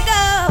let it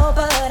go,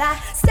 but I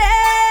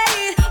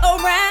stayed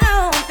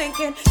around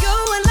thinking you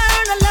would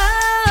learn to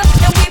love.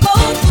 And we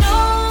both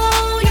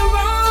know you're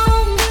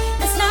wrong.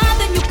 There's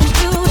nothing you can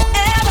do to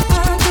ever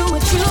undo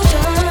what you've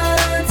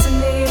done to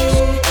me.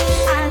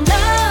 I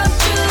loved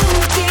you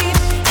deep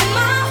in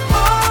my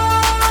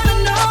heart. I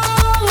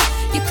know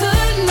you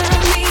couldn't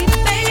love me,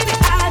 baby.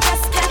 I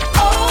just kept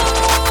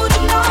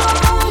holding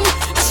on.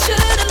 I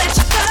should've let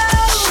you go.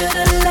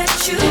 Should've let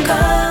you go.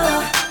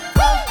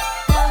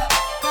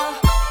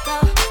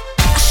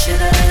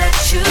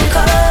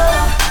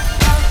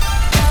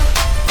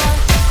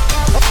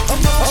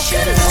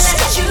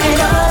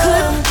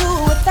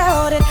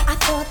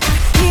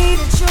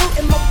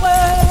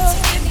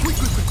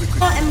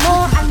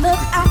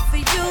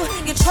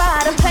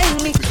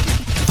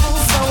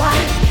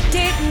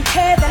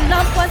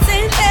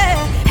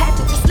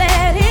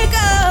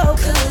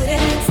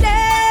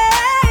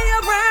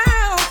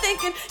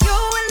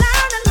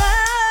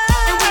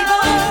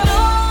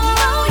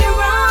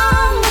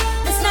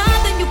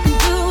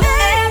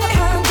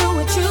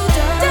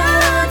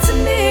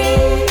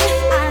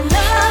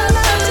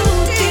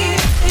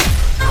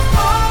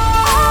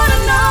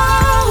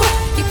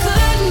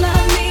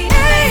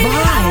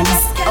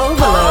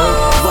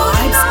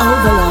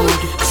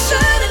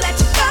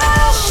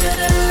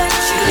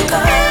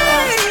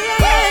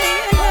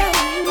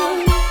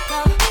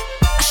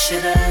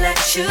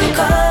 let you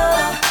go.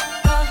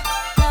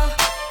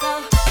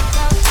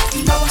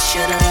 No, I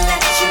should've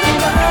let you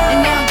go.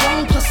 And now I'm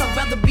grown, plus I'd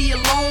rather be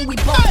alone. We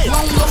both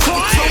grown, look at the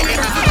tone, and we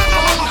alone.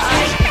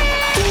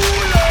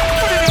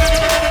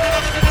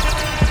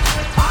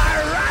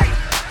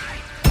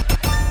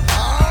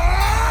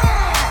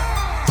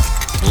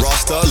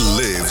 Rasta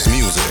lives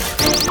music.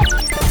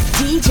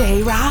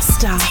 DJ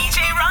Rasta. DJ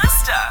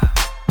Rasta.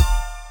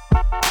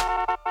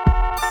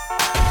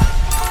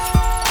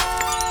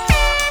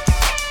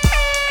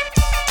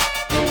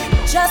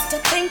 Just to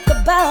think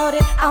about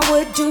it, I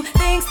would do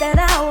things that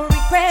I would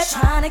regret.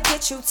 Trying to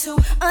get you to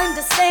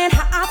understand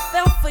how I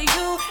felt for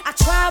you. I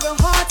tried real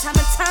hard time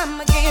and time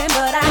again,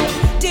 but I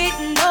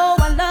didn't know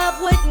our love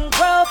wouldn't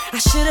grow. I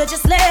should've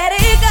just let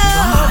it go.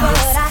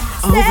 But I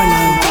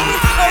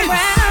stayed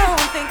around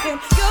thinking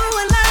you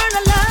would learn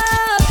to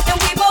love. And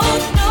we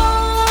both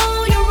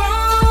know you're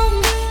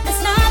wrong.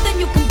 There's nothing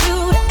you can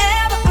do to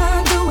ever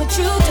undo what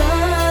you've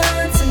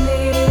done to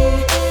me.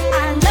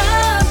 I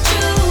loved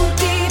you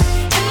deep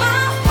in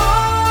my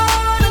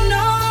heart. I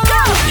know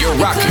You're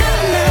rocking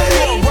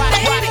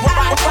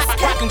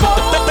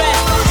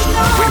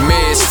with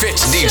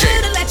Misfits DJ.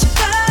 Should've let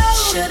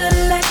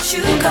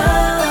you go.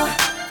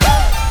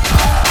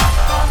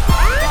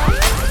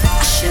 I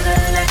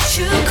should've let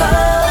you go.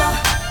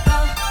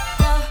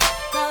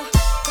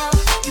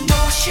 You know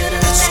I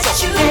should've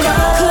let you go.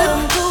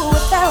 Couldn't do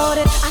without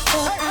it. I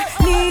thought I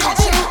needed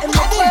you in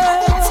my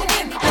world.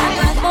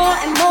 More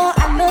and more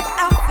I look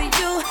out for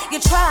you. You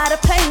try to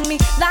play me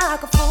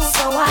like a fool,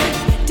 so I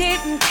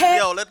didn't care.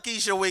 Yo, let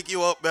Keisha wake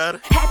you up,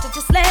 man. Had to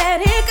just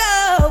let it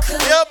go.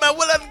 Yeah, man,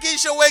 we'll let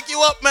Keisha wake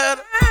you up, man.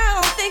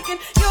 I'm thinking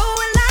you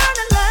will learn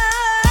to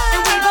love.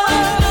 And we both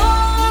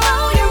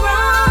know you're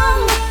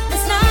wrong.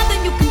 There's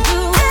nothing you can do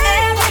to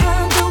ever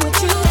undo what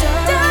you've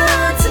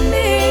done to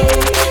me.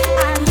 I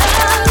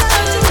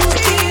love you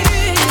deep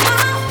in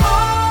my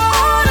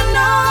heart. I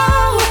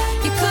know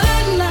you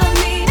couldn't love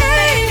me,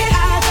 baby. I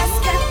just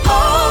kept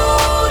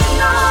holding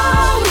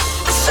on. I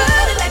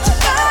should've let you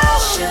go.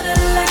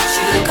 Should've let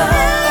you go.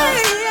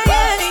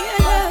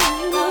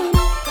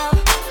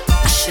 I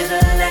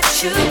should've let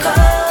you go.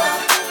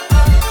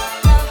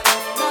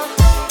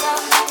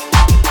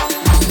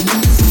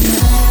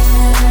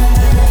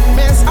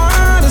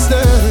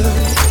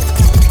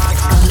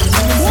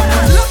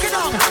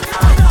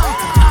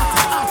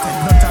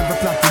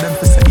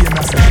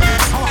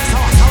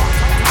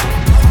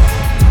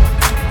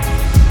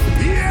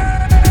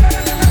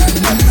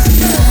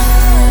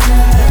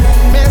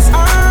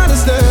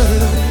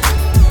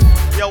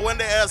 When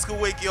they ask who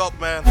wake you up,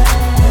 man.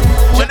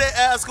 When they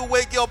ask who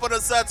wake you up on a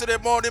Saturday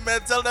morning,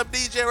 man, tell them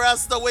DJ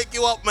Rasta wake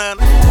you up, man.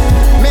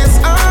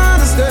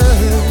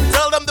 Misunderstood.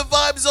 Tell them the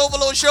Vibes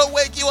Overload show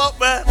wake you up,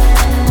 man.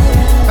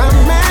 A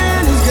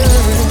man is good.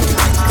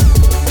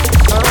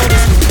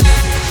 Understood.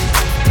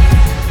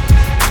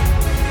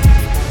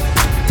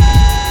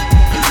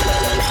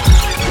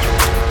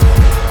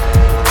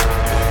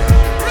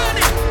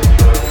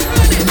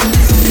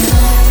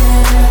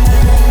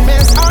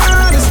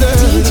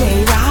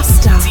 DJ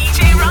Rasta.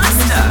 DJ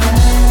Rasta.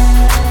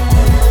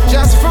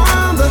 Just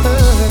from the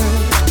hood.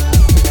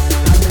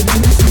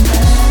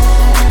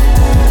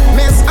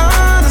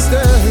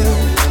 Misunderstood.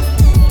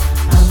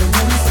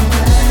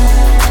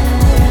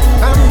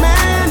 A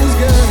man is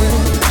good.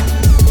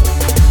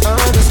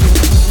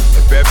 Understood.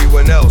 If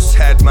everyone else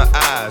had my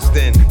eyes,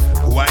 then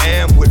who I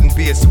am wouldn't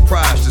be a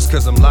surprise. Just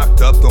cause I'm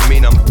locked up don't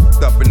mean I'm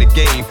up in the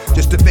game.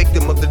 Just a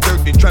victim of the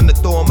dirt they trying to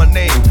throw on my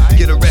name.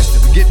 Get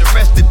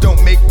arrested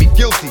don't make me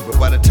guilty. But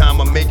by the time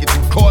I make it to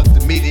court,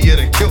 the media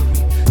done killed me.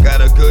 Got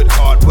a good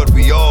heart, but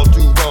we all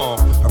do wrong.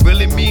 I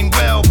really mean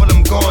well, but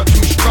I'm going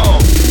too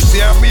strong. You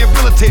say I'm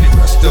rehabilitated,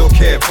 but I still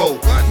can't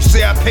vote. You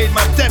say I paid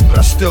my debt, but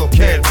I still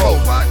can't vote.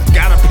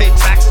 Gotta pay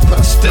taxes, but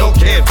I still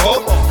can't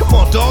vote. Come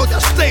on, dog,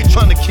 y'all stay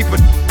trying to keep it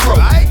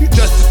broke. You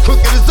just as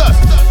crooked as us,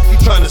 you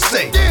trying to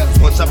say.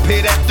 Once I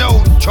pay that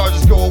dough, the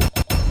charges go away.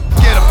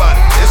 Forget about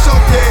it, it's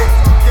okay.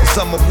 Cause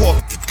I'ma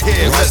walk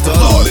here, let the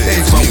Lord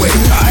pave my way,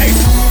 alright?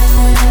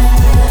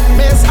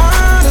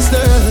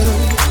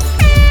 Misunderstood.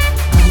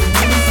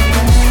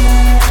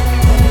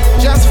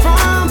 Just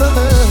from the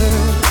hood.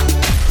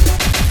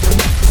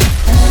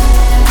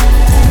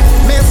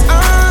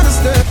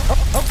 Misunderstood.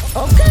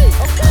 Okay.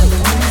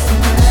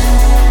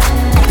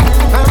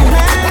 A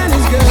man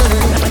is good.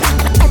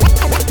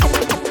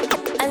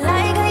 I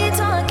like how you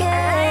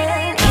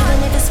talking.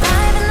 Even if it's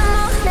 5 in the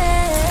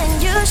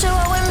morning, you show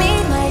up with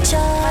me, my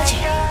charge.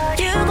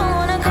 You gon'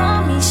 wanna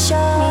call me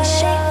short.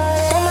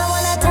 Then I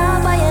wanna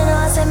talk, but you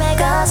know se me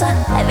casa.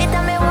 Every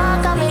time I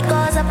walk, I make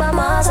cosa pa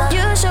masa.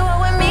 You show up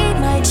with me,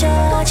 my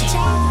charge.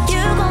 You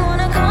gon'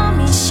 wanna call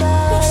me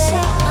short.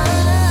 I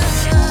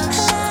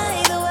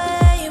like the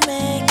way you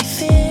make me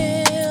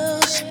feel.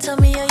 Tell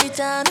me, are you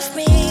down with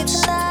me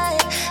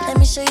tonight? Let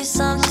me show you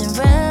something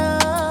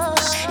real.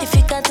 If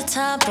you got the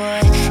time,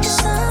 boy,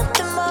 it's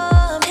something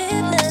more. I'm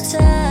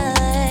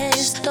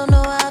hypnotized. Don't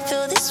know why I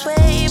feel this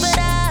way, but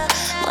I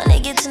wanna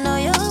get to know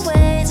your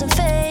ways and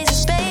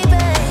phases, baby.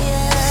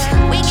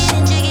 Yeah. We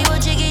getting jiggy, we'll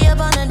jiggy up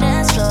on the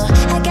dance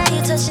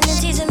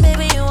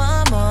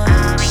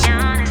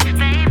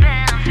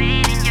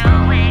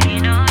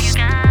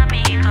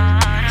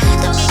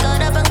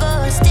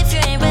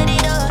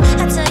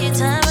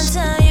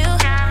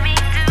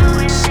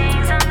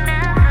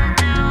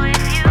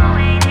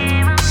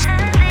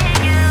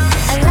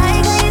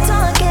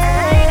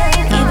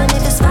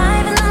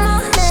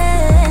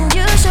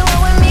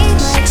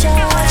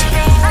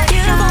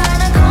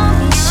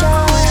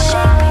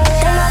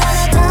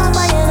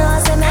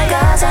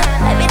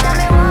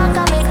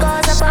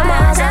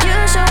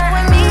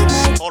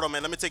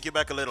take you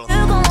back a little.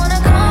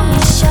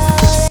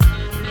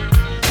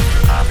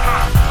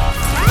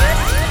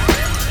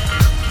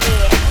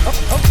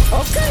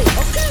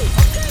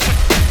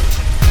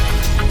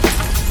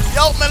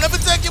 Yo, man, let me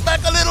take you back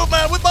a little,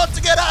 man. We're about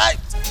to get hyped.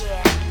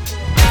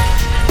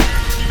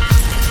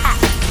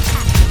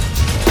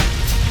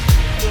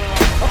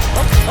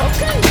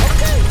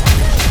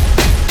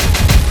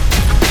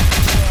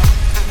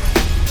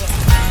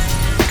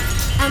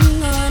 I'm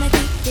gonna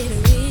keep it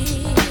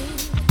real.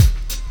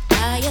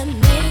 How you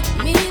make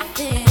me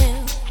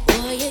feel,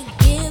 boy, you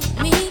give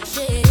me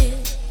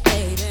chills,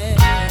 baby.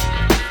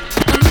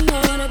 I'm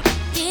gonna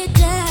get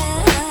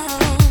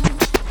down.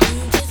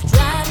 You just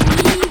drive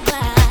me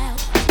wild.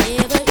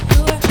 Never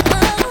you're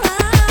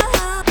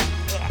around.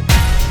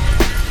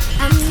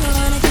 I'm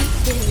gonna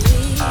keep it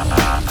real.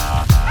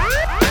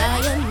 How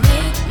you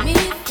make me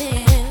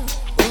feel,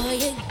 boy,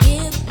 you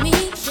give me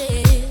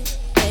chills,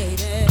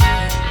 baby.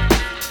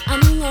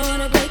 I'm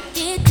gonna break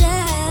it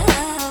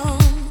down.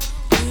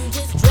 You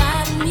just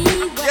drive me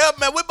wild. Yeah,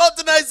 man, we're about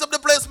to nice up the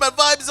place, man.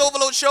 Vibes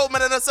Overload show,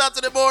 man, on a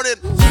Saturday morning.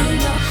 You know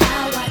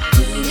how I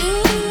do.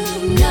 You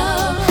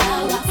know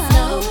how I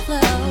flow.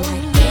 I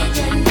get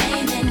your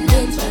name and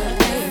number,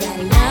 baby.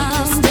 Like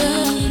a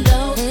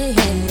steelo,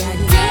 and I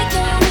dig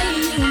the way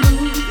you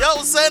move. Yo,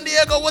 San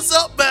Diego, what's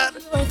up, man?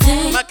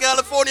 My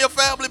California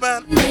family,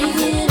 man. Bring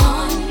it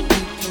on, you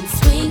can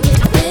swing it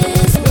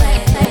this way.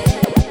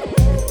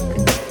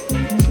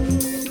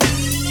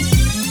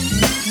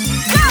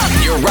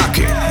 You're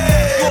rocking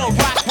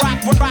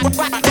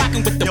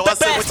Yo, I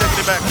said we're taking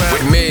it back, man.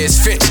 with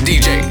Misfits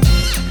DJ.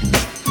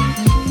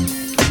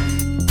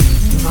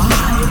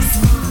 Vibes.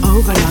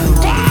 Ovaload.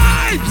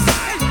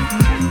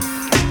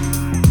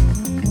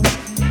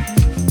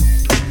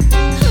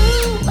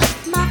 What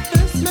my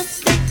first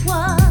mistake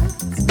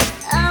was,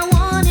 I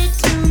wanted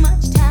too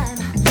much time.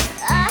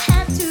 I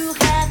had to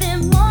have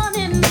him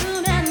morning,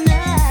 noon, and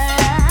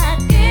night.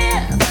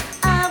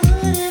 If I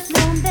would have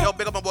known Yo, that,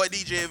 big up my boy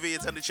DJ V.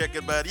 It's time to check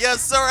it, man.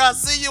 Yes, sir, I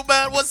see you,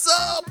 man. What's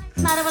up?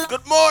 might have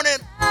Good morning.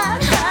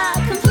 I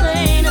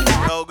complain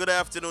about. Yo, good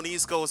afternoon,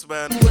 East Coast,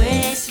 man.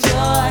 Waste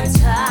your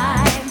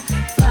time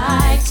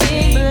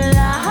fighting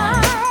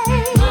blind.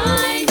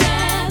 Mind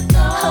that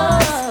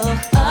thought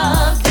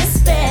of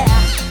despair.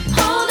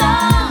 Hold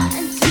on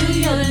to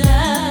your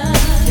love.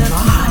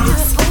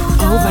 Vibes.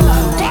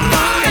 Ovaload.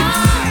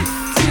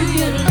 To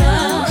your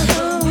love,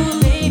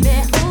 baby.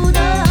 Hold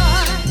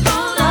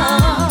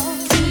on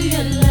to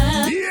your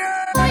love.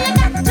 Oh, you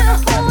got to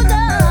hold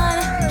on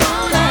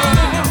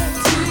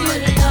to your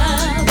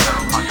love.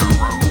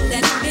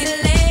 Let me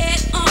lay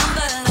it on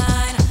the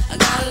line. I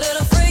got a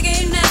little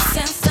freakiness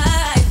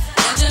inside.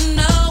 Don't you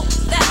know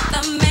that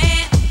the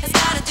man has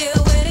got to deal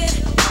with it?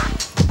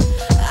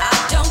 I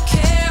don't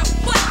care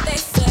what they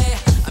say.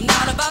 I'm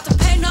not about to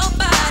pay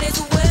nobody's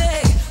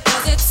way.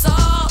 'Cause it's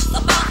all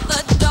about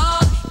the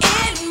dog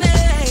in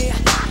me.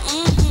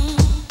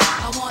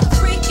 I want a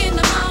freak in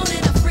the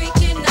morning, a freak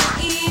in the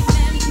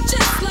evening,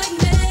 just like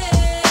me.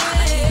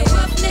 I need a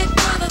roughneck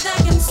brother that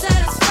can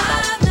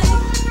satisfy me,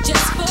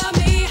 just for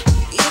me.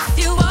 If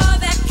you are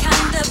that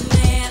kind of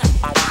man,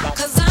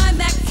 'cause I'm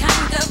that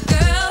kind of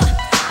girl.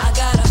 I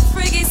got a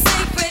freaky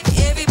secret,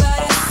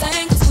 everybody's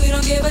saying, 'cause we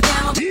don't give a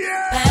damn about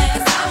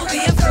things. I will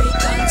be a freak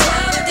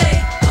until the day,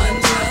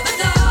 until the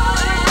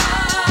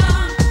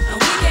dawn. And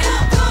we can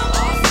go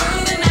all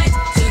through the night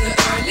to the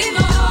early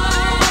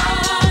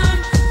morn.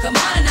 Come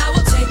on and I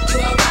will take you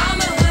around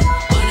the hood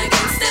on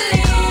against the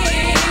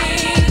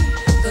lean.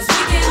 'Cause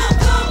we can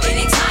go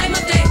any time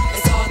of day,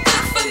 it's all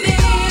good for me.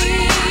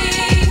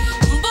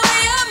 Boy,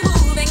 you're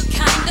moving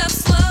kind of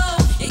slow.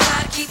 You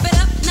gotta keep it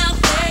up now,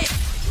 babe.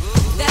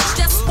 That's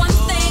just one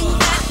thing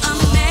that a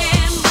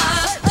man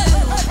must do.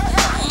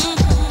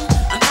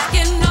 I'm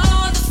packing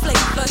all the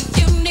flavor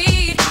you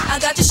need. I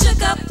got you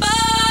shook up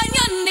on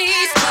your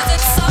knees. 'Cause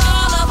it's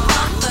all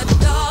about the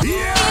dog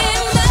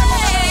in me.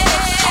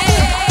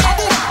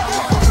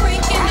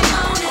 Freak in the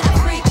morning, a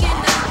freak in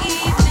the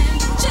evening,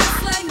 just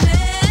like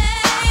me.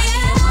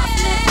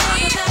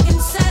 That can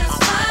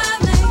satisfy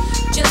me,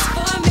 just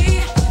for me.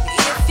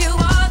 If you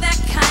are that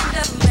kind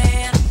of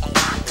man,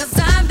 'cause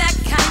I'm that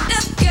kind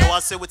of Yo, girl. I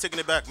said we're taking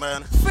it back, man.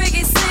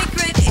 Freaky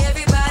secret,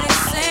 everybody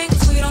sings.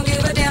 We don't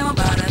give a damn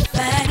about a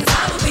thing. 'Cause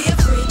I will be a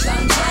freak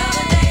until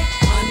the day,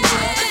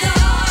 until the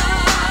dawn.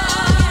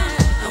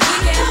 And we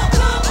can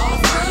go all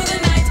through the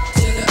night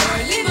to the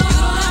early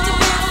morn.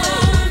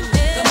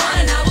 Come on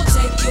and I will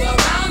take you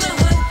around the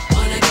hood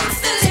on against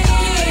the lean.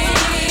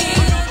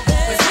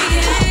 'Cause we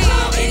can go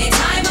any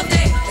time of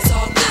day, it's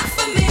all good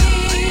for me.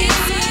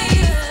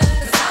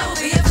 'Cause I will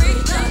be a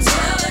freak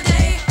until the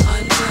day,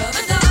 until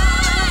the dawn.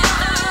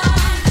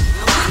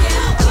 And we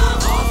can go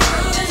all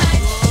through the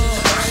night to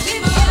the early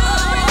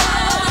morn.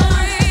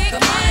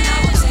 Come on and I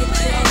will take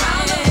you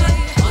around the hood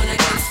on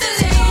against the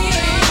lean.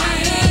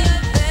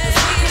 'Cause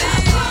we can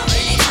go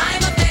any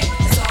time of day,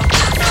 it's all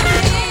good for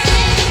me.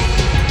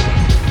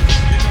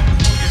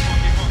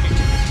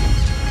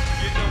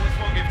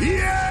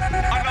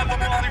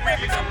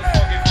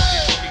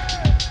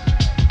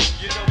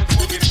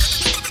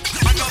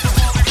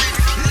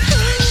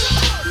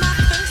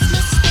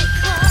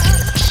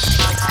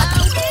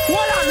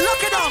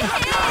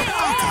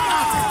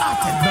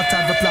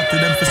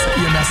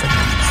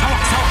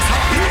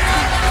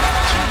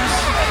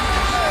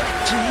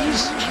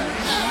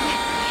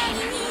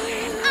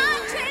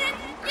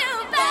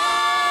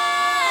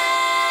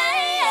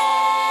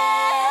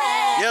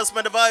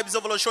 Vibes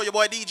Overload Show, your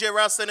boy DJ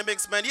Rasta in the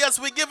mix, man. Yes,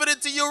 we giving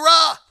it to you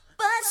raw.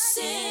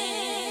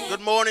 Good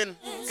morning,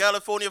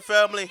 California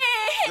family.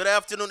 Good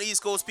afternoon,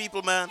 East Coast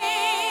people, man.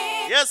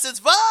 Yes,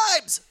 it's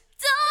Vibes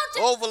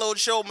Overload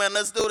Show, man.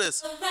 Let's do this.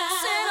 Sit around,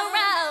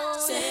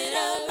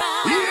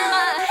 my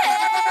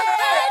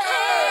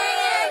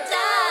head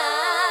down,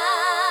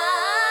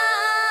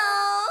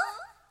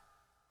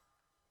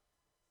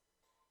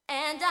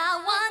 and I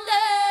wonder.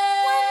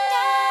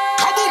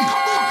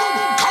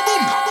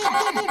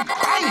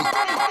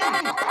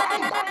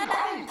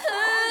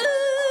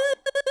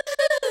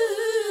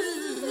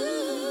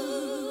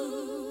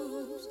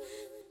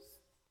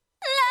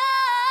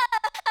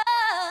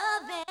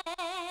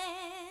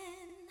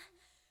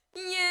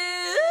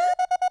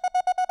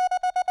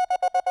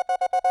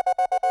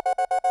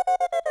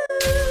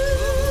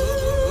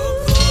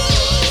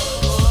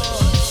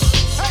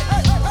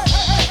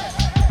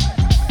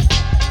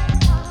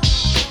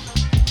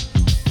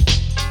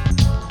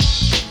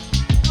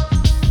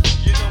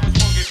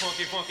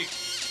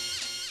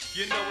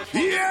 You know it's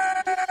funky.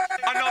 Yeah!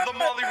 Another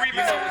Molly remix.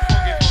 You know it's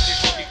funky, funky,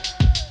 funky.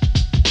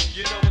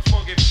 You know it's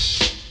funky.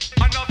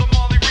 Another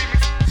Molly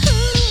remix.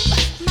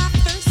 My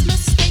first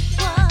mistake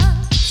was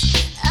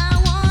I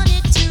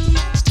wanted too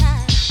much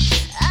time.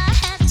 I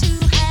had to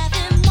have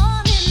him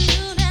morning,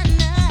 noon, and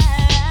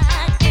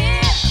night.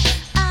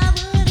 If I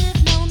would have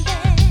known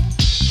then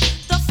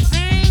the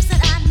things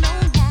that I know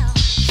now,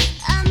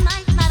 I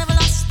might not have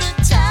lost the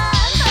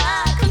time I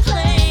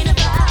complain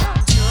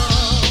about.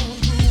 Don't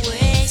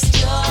waste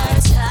your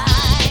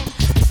time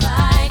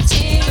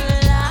fighting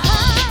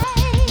life.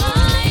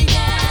 Mind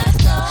as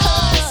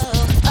thoughts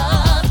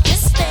of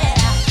despair.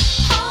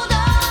 Hold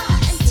on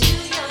to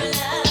your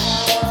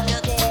love.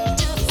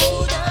 To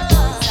hold on.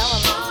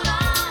 Hold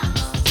on.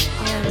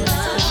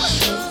 Oh,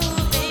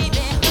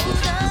 baby,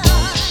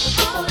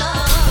 hold on.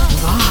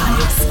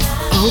 Vibes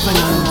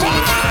Overload.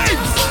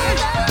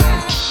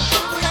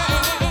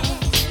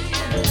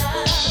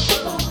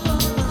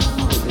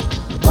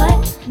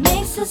 What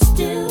makes us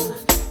do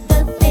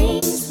the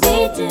things we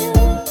do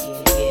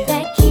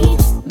that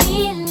keeps me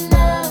in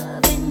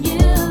love and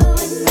you?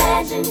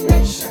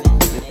 Imagination.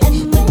 And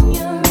when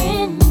you're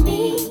in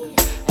me,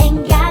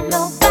 ain't got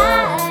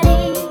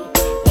nobody.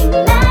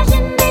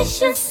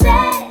 Imagination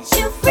sets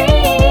you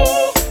free,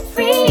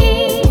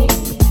 free.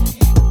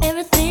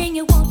 Everything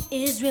you want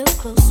is real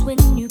close when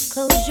you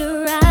close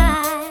your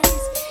eyes.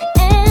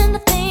 And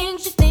the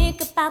things you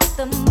think about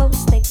the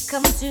most, they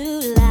come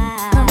to life.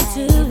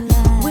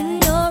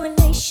 When your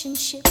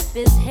relationship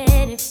is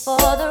headed for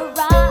the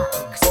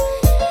rocks,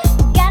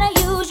 gotta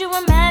use your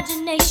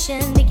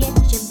imagination to get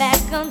you back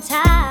on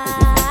time.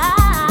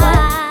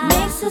 What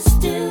makes us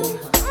do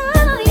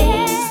the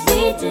things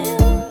we do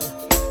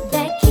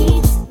that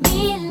keeps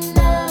me in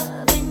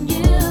love and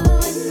you?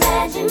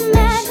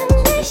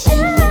 Imagination.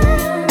 And when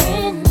you're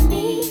in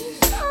me,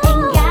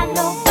 ain't got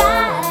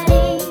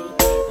nobody.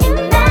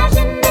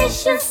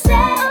 Imagination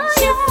sets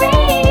you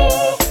free,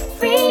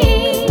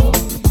 free.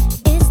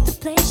 It's the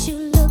place you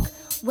look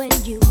when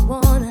you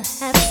wanna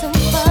have some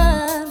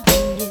fun.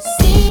 When you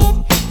see it,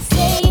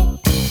 say it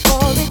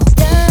before it's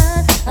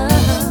done.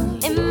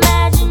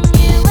 Imagine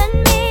you and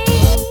me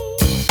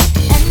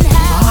and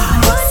how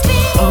it would be.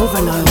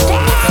 Overload.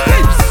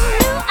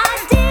 New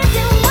ideas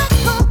and what's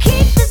gonna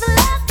keep this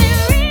love in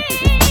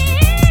reach.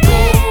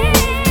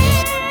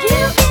 You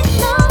get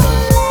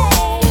lonely,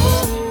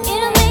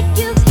 it'll make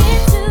you get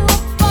to a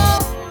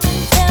phone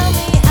and tell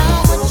me how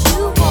much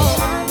you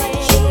want me.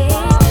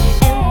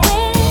 And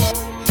when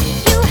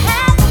you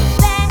have a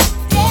bad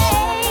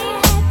day,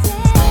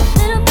 a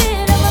little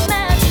bit of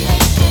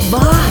imagination.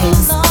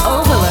 Vibes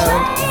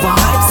Overload.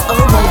 Vibes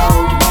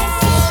Overload.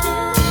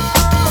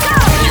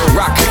 You're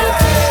rocking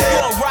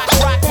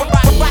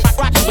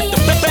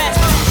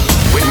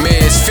with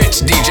Miss Fitz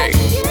DJ.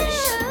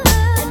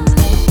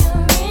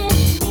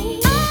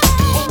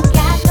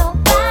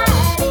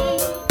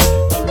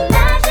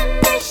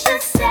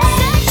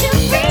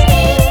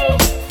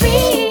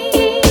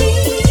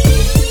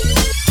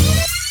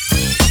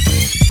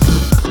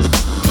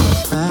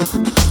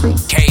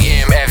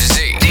 KMFZ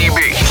DB.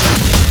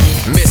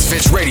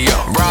 Misfits Radio,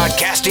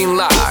 broadcasting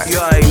live. You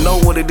already know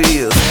what it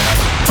is.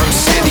 From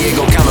San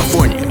Diego,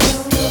 California.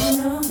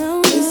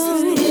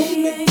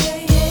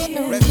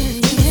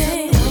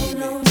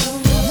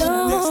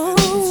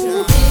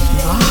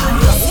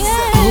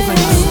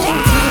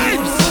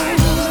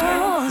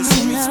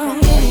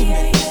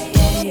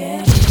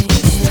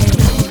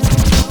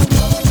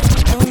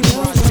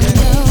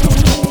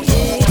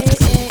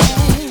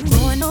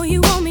 Oh, I know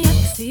you want me, I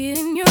can see it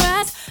in your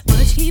eyes, but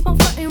you keep on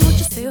flirting with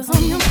your sales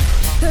on your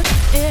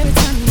every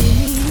time you leave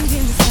me, you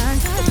give me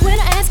signs. When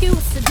I ask you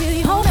what's the deal,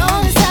 you hold it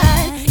all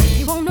inside. If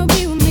you wanna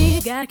be with me,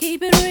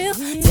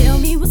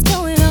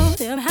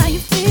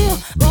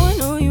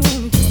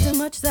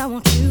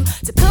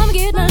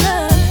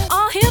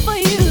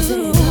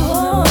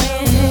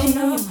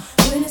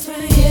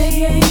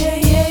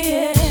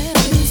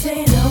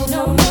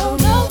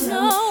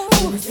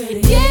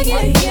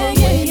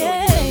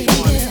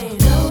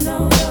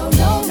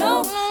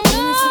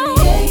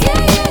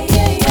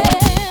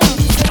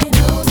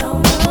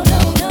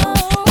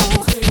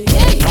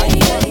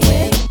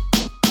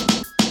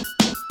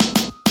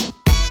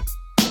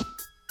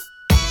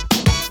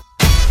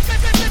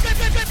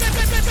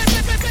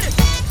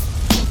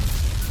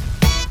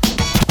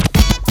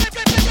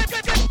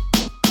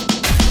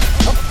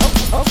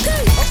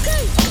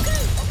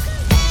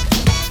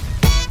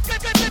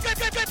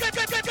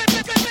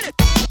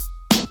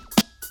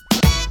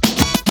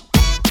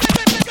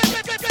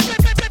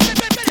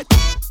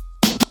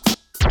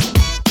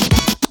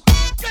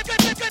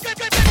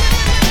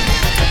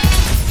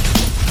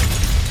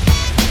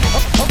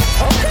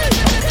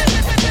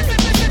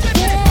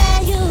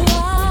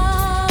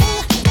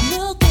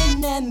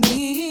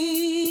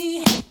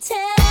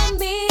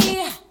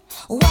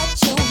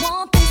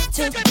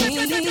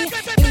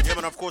 Yeah,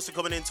 man, of course, we're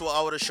coming into an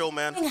hour of the show,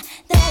 man. We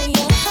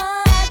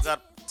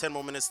got 10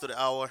 more minutes to the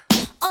hour.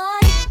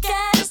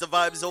 It's the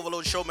Vibes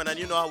Overload show, man, and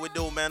you know how we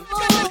do, man.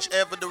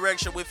 Whichever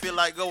direction we feel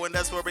like going,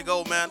 that's where we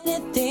go, man.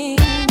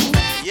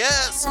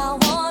 Yes! I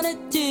wanna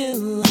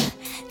do,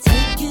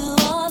 take you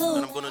all the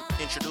And I'm gonna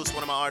introduce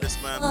one of my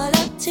artists, man.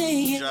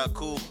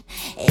 Jaku,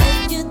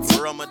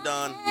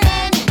 Ramadan.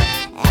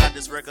 Got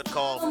this record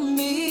called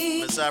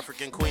Miss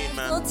African Queen,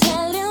 man.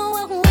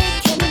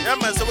 Yeah,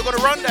 man, so we're gonna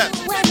run that.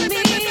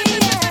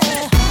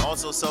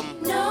 Also some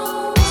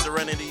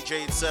Serenity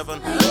Jade 7.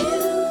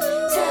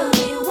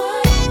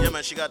 Yeah,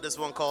 man, she got this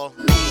one called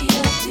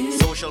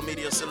Social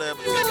Media Celeb.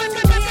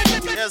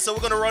 Yeah, so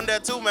we're gonna run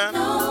that too, man.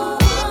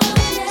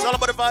 It's all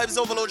about the Vibes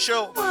Overload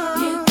show.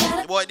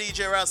 Your boy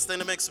DJ Rasta in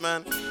the mix,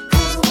 man. Could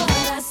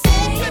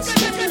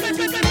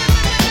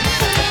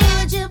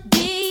you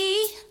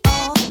be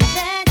all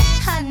that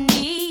I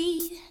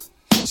need?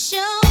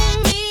 Show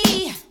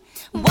me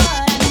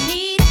what I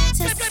need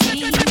to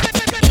see.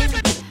 If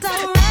it's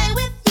alright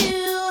with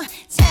you,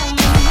 tell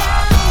me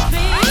now,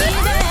 baby.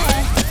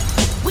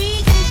 We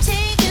can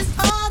take this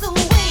all the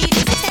way.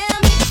 Just tell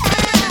me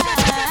how.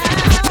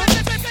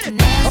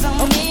 There's so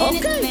many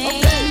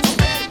things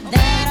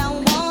that I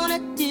wanna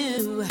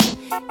do.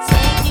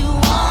 Take you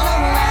all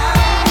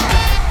around.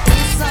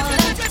 It's all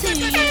up to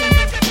you.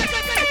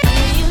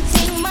 Will you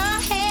take my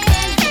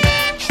hand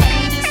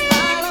and just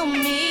follow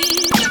me?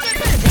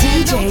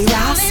 DJ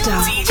Rasta.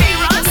 DJ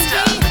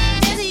Rasta.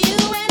 Just you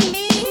and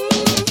me.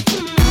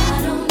 I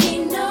don't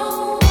need no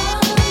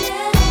one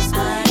else. I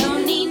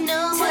don't need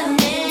no one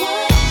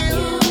else.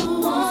 You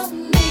want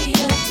me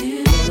to do?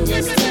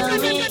 Just tell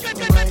me what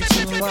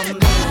you want me to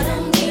do. I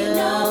don't need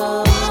no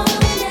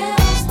one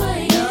else but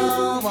you.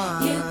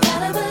 You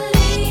gotta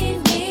believe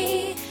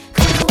me,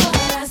 'cause what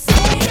I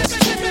say is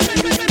true.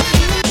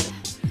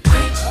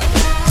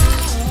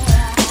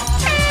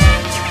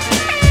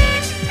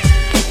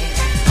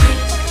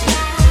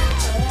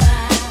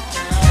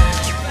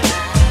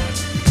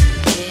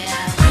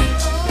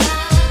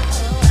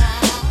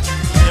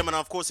 Yeah, man,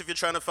 of course, if you're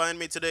trying to find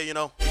me today, you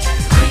know,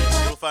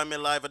 you'll find me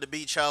live at the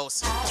Beach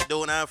House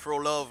doing Afro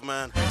Love,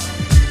 man.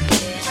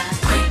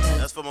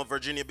 That's for my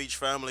Virginia Beach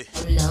family.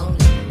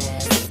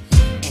 Loneliness,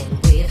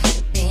 and we've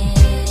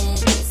been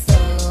through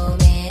so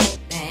many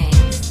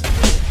things.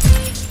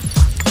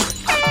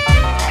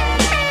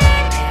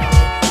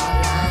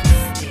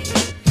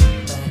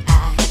 I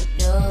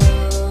know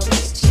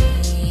he's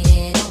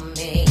cheating on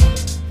me.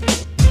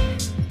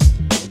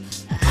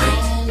 I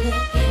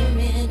look him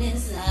in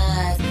his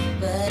eyes,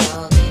 but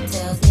all he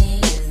tells me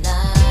is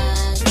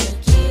lies to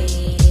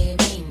keep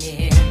me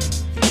near.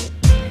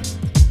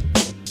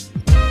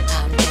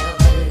 I'm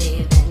never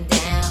leaving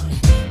down,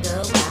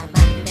 though I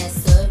might mess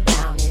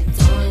around. It's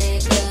only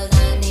 'cause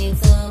I need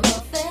some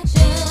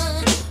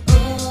affection.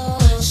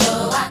 Oh, so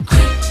I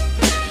creep,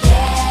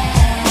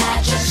 yeah,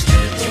 I just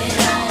keep it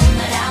on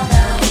the down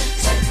low.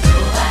 So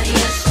nobody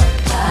is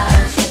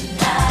supposed to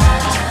know.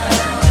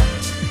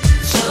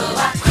 So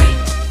I creep,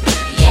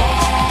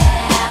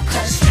 yeah,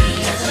 'cause he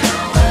doesn't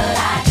know what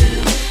I do,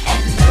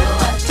 and no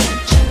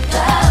attention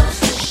goes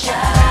to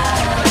show.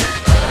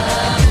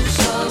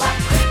 So I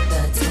creep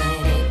the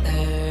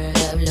 23rd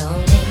of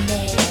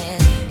loneliness,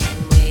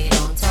 and we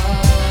don't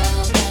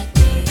talk like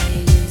we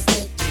used to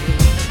do.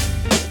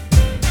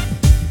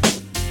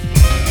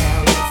 Now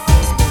it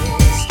feels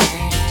pretty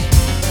strange,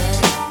 but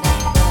I'm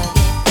not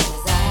bugging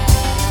 'cause I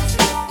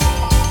still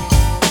feel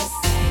the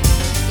same.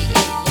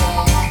 Yeah.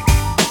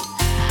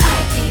 I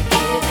keep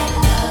giving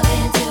love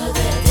until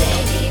the day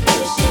he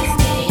pushes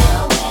me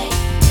away.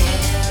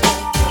 Till I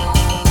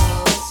go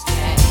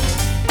astray.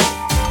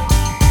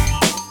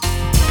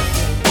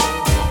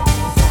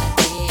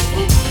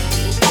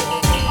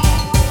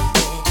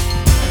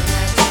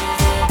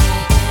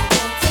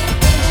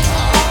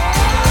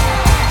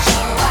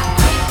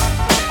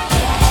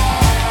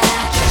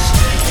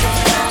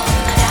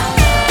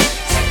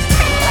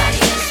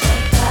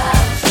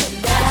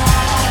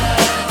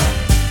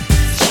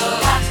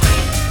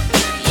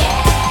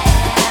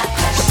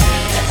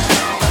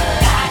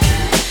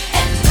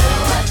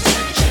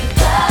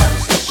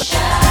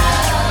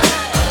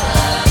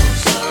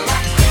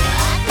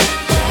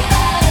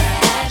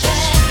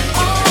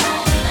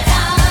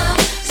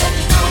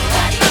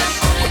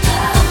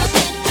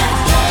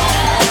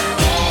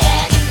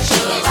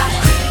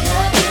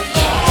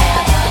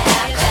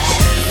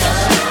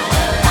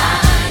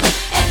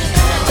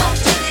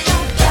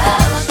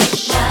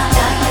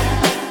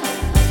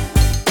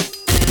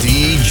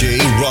 DJ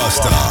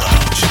Rasta,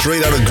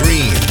 straight out of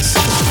Greens,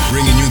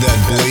 bringing you that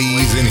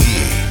blazing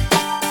heat.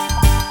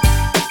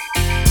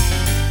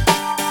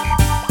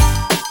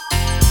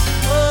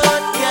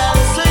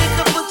 So you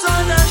can put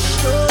on a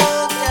show,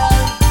 girl.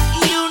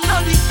 You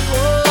know the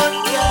code,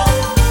 girl.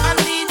 I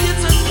need you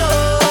to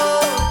know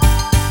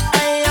I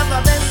have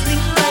a best thing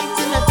right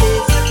in the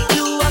face.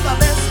 You have a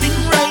best thing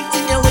right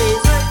in your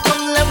ways.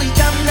 Come, let me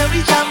jam, let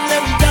me jam,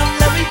 let me jam,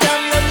 let me jam,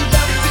 let me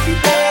jam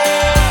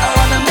today. I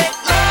wanna make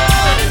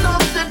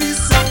love to this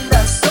song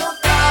that's so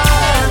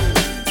calm.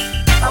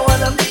 I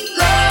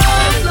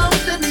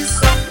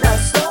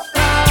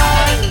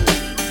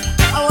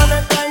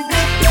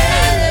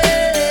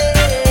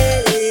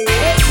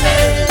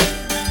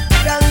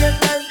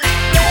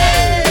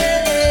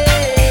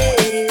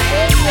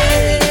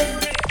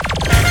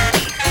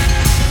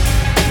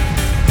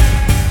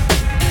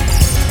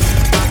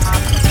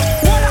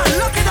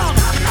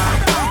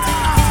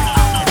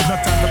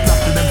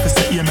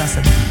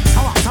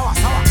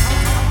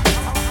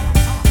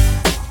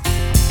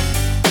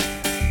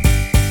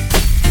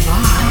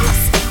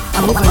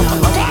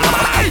Ovaload.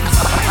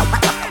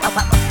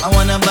 I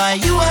wanna buy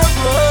you a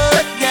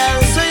road,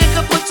 girl, so you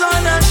can put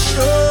on a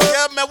show.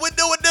 Yeah, man, we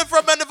do it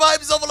different, man. The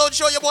Vibes Overload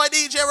show. Your boy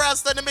DJ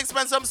Rasta in the mix,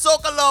 man. Some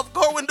soca love,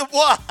 going the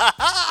boy.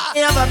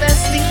 You have a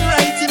best thing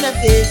right in the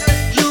face.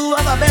 You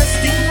have a best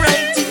thing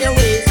right in your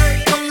waist.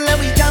 Come, let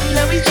me jam,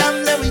 let me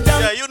jam, let me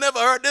jam. Yeah, you never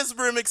heard this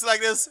remix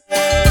like this.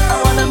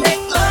 I wanna make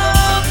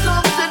love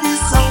to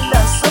this song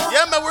that's so.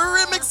 Yeah, man,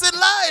 we're remixing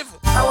live.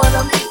 I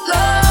wanna make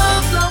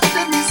love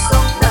to this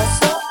song that's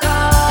so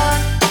hard.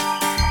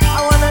 I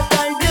wanna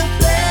dive your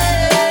place.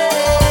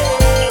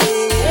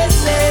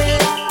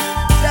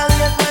 Girl,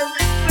 let me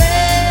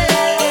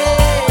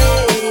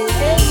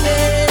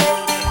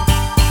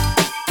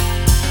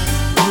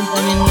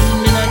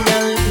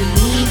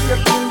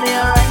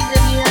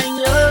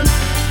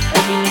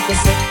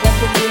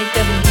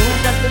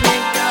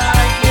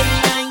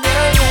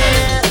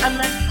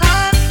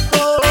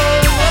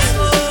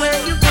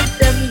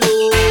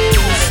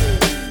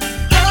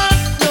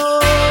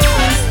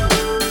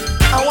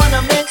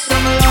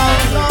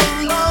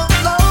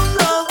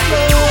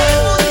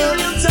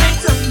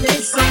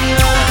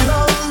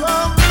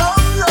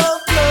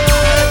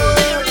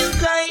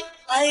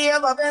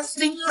best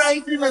thing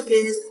right in my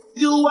face.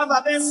 You have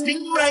a best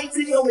thing right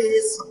in your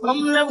waist.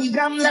 Come, let me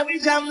jam, let me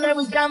jam, let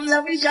me jam,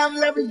 let me jam,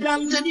 let me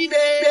jam to the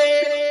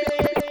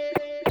bed.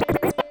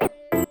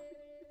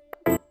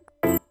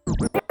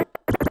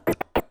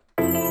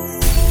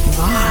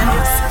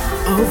 Vibes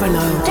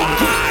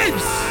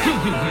Overload.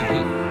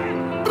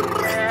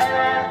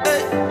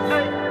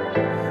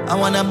 I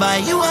wanna buy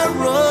you a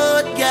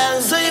road,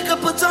 girl, so you can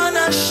put on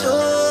a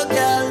show,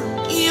 girl.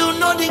 You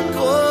know the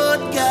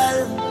code,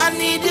 girl. I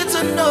need you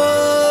to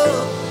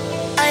know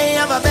I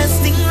have a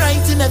best thing right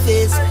in the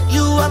face.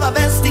 You have a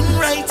best thing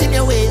right in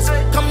your waist.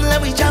 Come,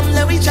 let me jam,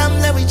 let me jam,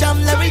 let me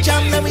jam, let me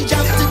jam, let me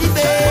jam to the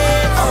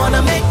bed. I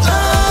wanna make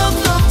love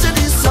to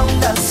this song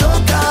that's so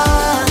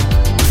good.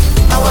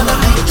 I wanna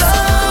make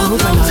love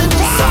to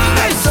this song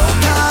that's so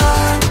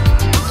good.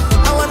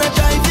 I wanna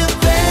drive you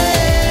crazy.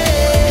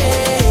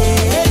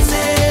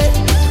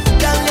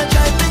 Girl, you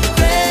drive me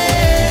crazy.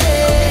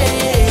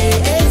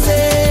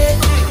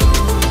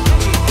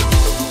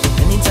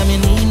 Anytime you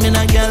need me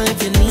now, girl,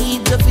 if you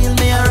need to feel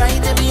me, I'll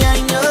ride it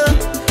behind you.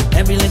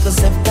 Every little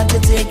step that you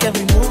take,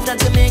 every move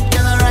that you make,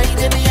 girl, I'll ride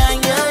it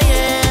behind you,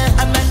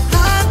 yeah. And my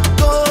heart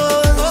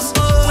goes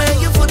where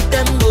your foot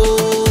them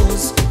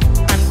goes.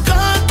 And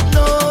God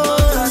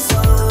knows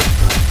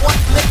what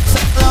makes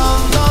us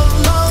love, love,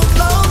 love,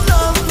 love,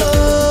 love,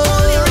 love.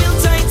 Hold you real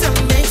tight and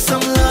make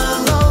some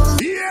love,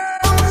 love,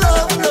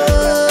 love,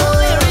 love.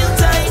 Hold you real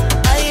tight.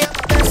 I have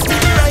a best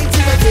thing right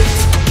in your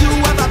face. You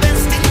have a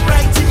best thing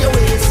right in your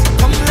waist.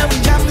 Come, let me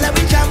jam, let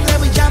me jam, let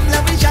me jam,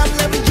 let me jam,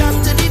 let me jam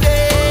to the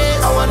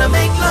base. I wanna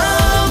make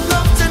love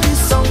to this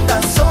song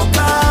that's so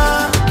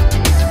bad.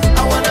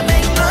 I wanna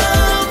make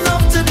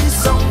love to this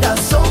song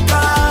that's so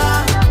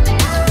bad.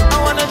 I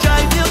wanna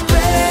drive you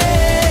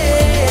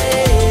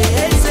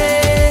crazy.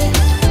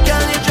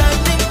 Girl, you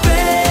drive me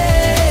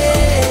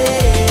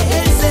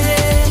crazy.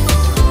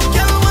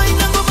 Girl, why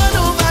not go mad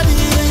over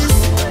this?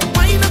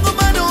 Why not go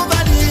mad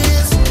over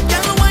this?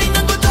 Girl, why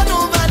not go turn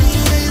over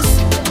this?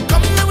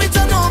 Come, let me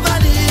turn over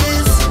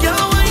this.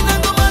 Girl, why not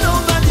go mad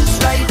over this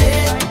right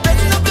there?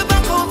 Bend up your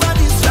back over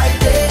this right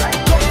there.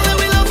 Come, let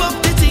me love up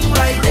the thing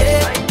right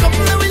there. Come,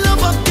 let me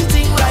love up the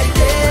thing right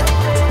there.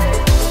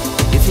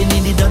 If you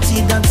need the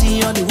dirty,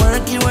 dirty, or the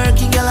worky,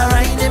 worky, girl, I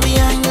ride it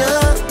behind you.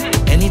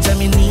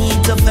 Anytime you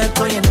need to fret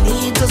or you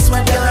need to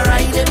sweat, girl, I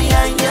ride it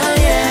behind you,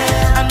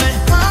 yeah. And my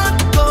heart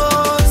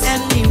goes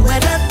anywhere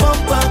that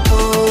bumper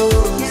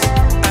goes.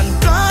 And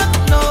God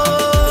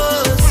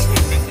knows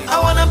I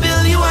wanna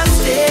build you a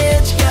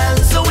stage, girl,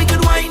 so we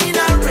could wine in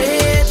a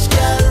rage,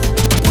 girl.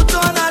 Put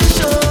on a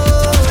show,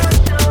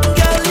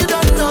 girl, you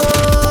don't know.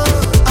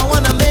 I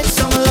wanna make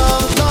some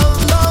love, love,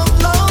 love,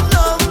 love,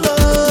 love,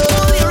 love.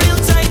 Hold you real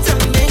tight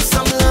and make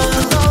some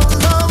love, love,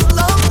 love,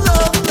 love,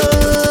 love,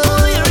 love.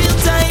 Hold you real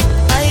tight.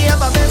 I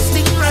have a best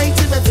thing right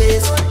in my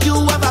face. You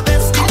have a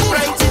best thing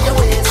right in your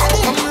waist.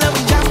 Come, let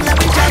me jam, let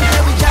me jam,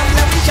 let me jam,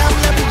 let me jam,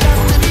 let me jam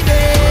to the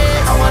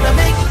base. I wanna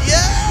make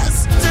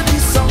Yes! to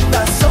this song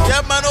that's so.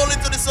 Yeah, man, only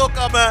to the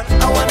soca, man.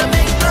 I wanna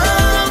make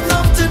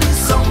love to this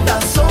song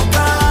that's so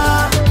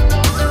bad.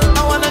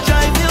 I wanna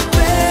drive you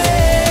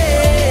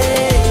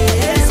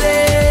crazy.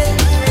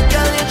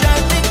 Girl, you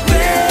drive me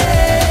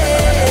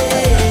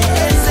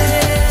crazy.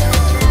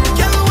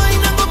 Girl, why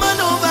not go mad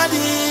over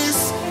this?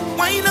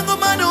 Why not go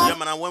mad over Yeah,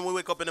 man, and when we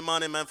wake up in the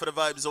morning, man, for the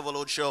Vibes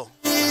Overload show,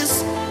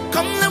 this?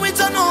 Come, let me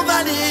turn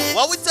over this.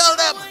 what we tell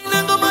them? Why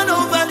not go mad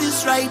over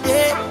this right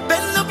there?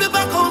 Bend up your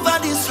back over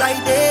this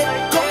right there.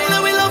 Come,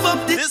 let me love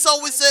up this. This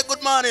how we say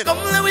good morning. Come,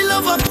 let me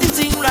love up this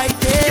thing right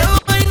there.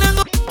 Why not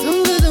go?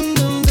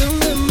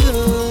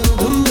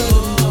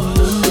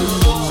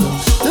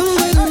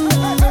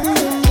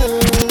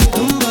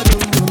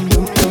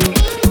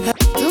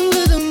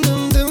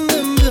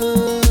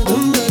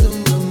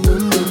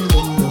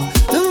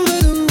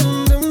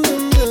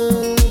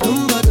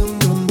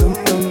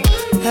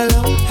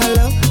 Hello,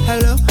 hello,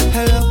 hello,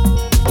 hello.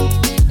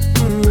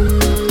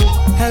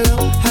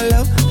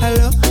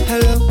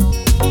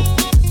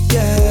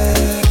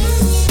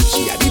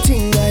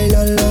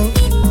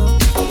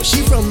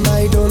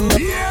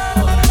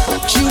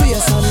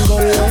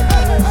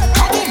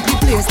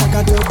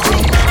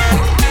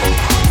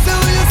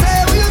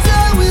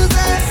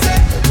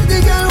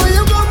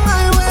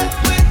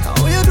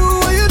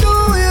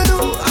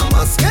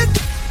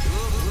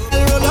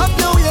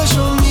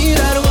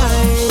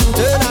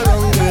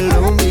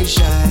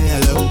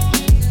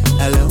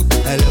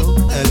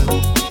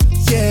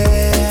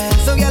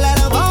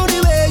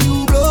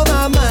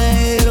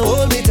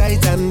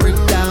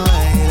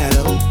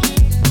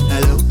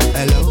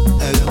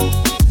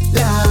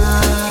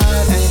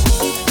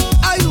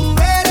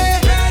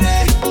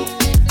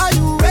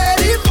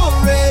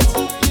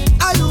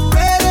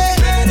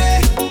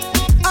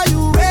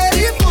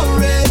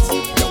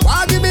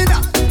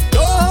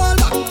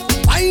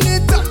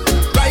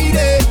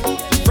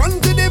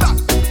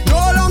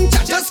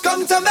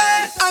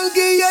 I'll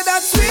give you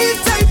that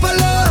sweet type of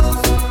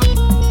love.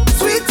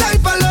 Sweet type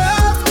of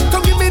love.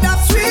 Come give me that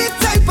sweet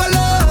type of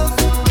love.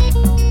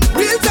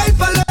 Real type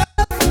of love.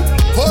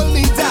 Hold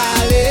me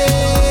darling,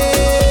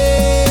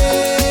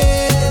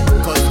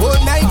 'cause whole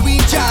night we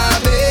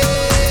jamming.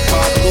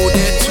 Pablo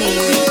de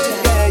Tui.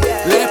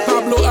 Les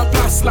Pablo a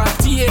place là,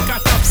 tiye ka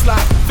taps là.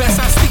 Fais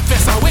ça stick,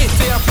 fais ça ouais,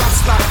 t'es a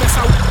place là. Fais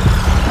ça.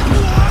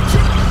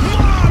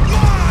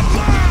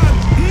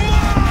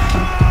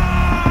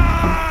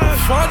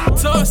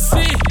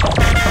 Fantasy.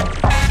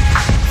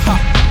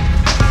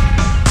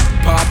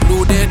 Pablo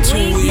de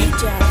Tui.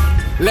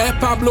 Les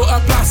Pablo a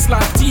place là,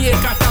 tiye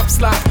ka taps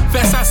là.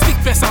 Fais ça stick,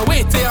 fais ça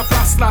ouais, t'es a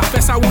place là.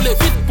 Fais ça roule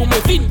vite pour me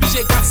vin, puis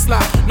j'ai gas là.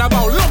 N'a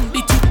pas l'homme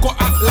dit tout ko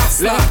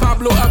atlas là. Les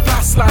Pablo a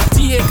place là,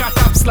 tiye ka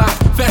taps là.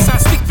 Fais ça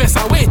stick, fais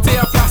ça ouais, t'es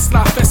a place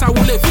là. Fais ça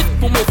roule vite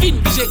pour me vin,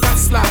 puis j'ai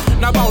gas là.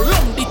 N'a pas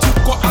l'homme dit tout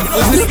ko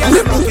atlas.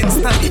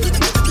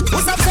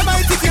 What's up,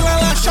 somebody? Tiki la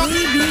la shot.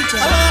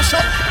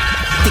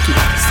 Tiki.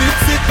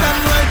 Sit and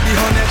ride the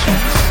honey.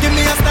 Give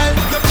me a style,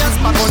 you just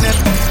back on it.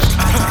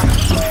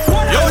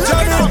 Yo,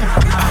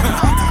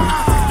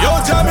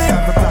 Jamie.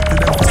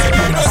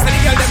 You know, say the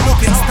girl them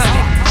looking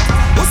stunning.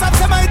 What's up,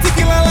 somebody?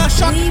 Tiki la la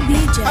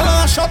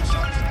shot.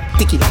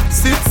 Tiki.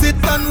 Sit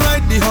and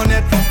ride the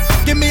honey.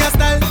 Give me a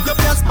style, you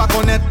just back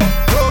on it.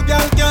 No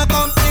girl can't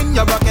come in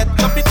your rocket.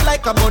 Chop it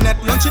like a bonnet,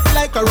 launch it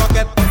like a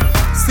rocket.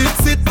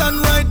 Sit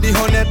and ride the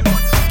honey.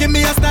 Give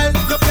me a style,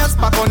 you just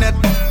back on it.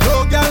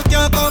 No girl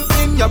can't come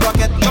in your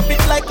rocket. Chop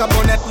it like a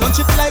bonnet, launch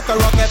it like a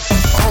rocket.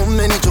 How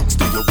many jokes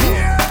do you want,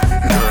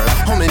 girl?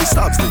 How many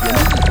stops do you need,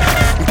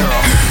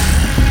 girl?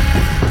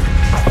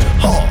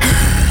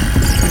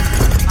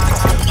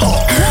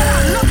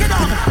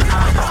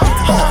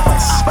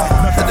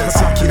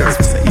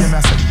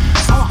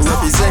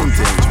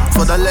 Representing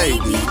for the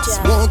ladies.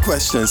 One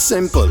question,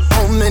 simple.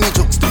 How many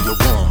jokes do you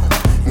want,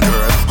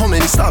 girl? How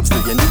many stops do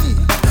you need,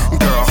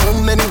 girl? How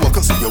many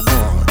walkers do you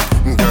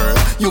want, girl?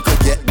 You could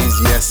get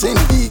these, yes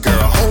indeed,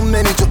 girl. How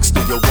many jokes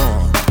do you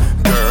want,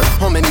 girl?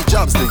 How many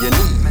jobs do you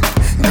need,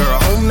 girl?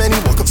 How many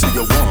walkers do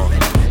you want,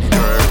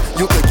 girl?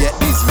 You could get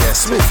these,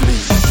 yes swiftly.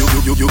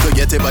 You could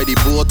get it by the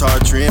boat or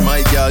train,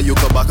 my girl. You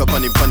could back up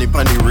on the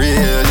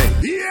railing.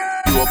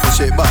 You will push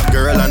it back,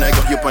 girl, and I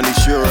got you on the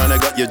shore, and I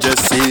got you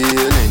just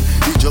sailing.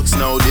 The jokes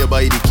now there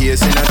by the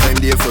case, in a time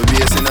there for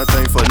base, in a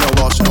time for no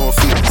wash, no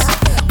face.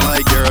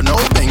 My girl, no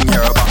bang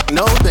your back,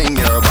 no bang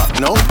your back,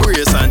 no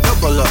brace, and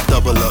double up,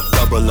 double up,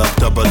 double up,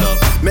 double up.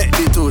 Make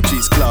the two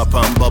cheese clap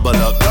and bubble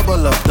up,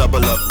 double up,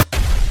 double up,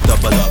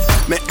 double up.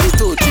 Make the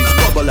two cheese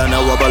bubble and a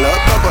wobble up,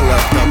 double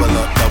up, double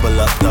up, double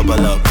up,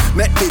 double up.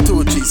 Make the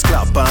two cheese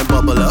clap and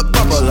bubble up,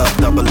 double up,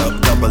 double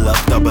up, double up,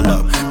 double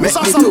up. Make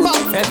the two.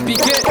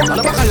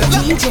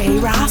 DJ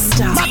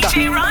Rasta.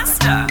 DJ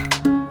Rasta.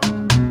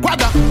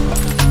 Guarda,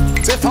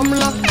 c'est femme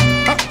là.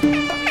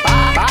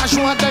 Pas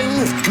jouer d'un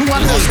nous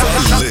allons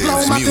chaque là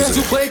au matin.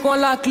 Tu crois qu'on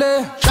la clé?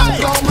 Chaque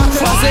là au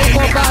matin. C'est qu'on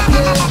va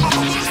clé.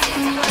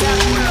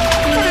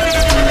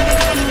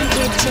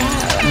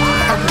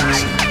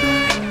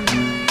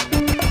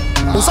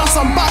 On s'en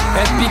sent pas.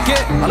 Être piqué.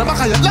 On a pas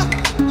qu'à y être là.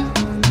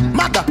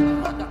 Mada.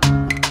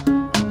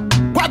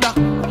 Guarda,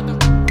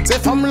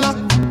 c'est femme là.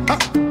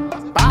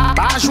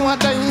 Pas jouer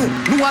d'un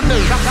nous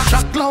allons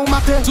chaque là au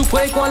matin. Tu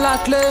crois qu'on la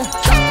clé?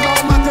 Chaque là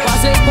au matin.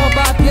 C'est qu'on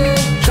va clé.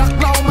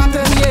 Chaque là au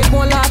matin. Tu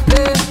qu'on la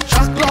clé?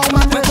 Chaque là au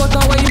matin. Mais quand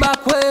on va y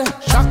bacouer.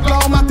 Chaque là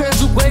au matin.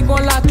 Tu crois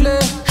qu'on la clé?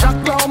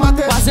 Chaque là au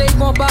matin. C'est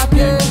qu'on va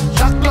clé.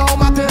 Chaque là au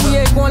matin. Tu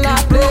qu'on la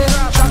clé?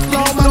 Chaque là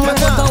au matin. Mais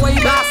quand on va y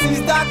bacouer.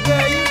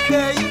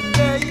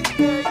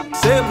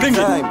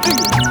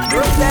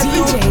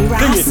 DJ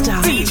Rasta.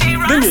 DJ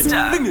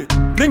Rasta.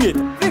 Bring it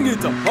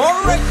up.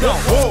 Alright now.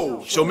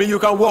 Whoa. Show me you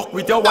can walk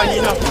with your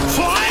wine up.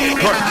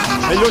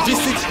 And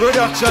logistics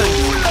production.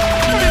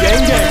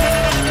 Gang.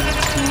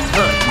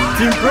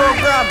 Team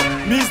program.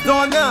 Miss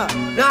Donna.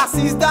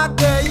 Narcisse that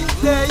day.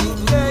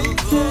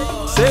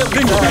 Say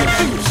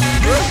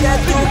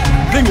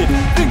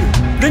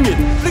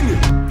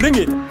bring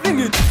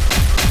it.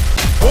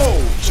 Whoa.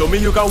 Show me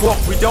you can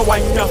walk with your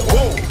wine up.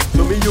 Whoa.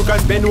 Show me you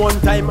can bend one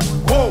time.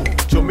 Whoa.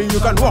 Show me you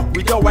can walk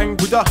with your wine.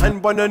 Put your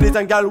hand on it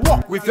and girl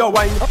walk with your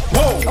wine.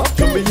 Whoa.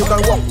 Show me you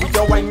can walk with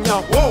your wine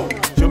now. Whoa.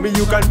 Show me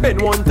you can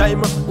bend one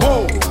time.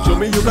 Whoa. Show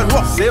me you can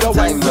walk with your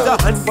wine. Put your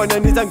hand on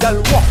it and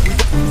girl walk with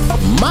your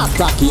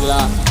Master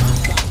Killer.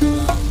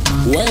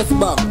 West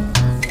Bank.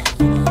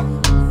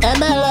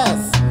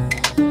 MLS.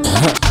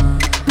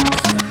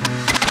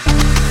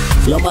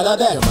 Your mother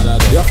there,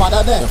 your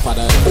father there. Open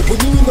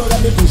the window,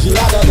 let me push it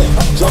ladder there.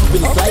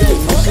 Jumping,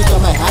 sliding, no shit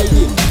on my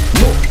hiding.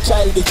 No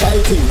child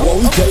thing, what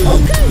we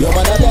telling. Your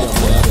mother there,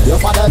 your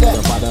father there.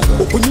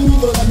 Open the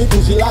window, let me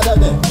push it ladder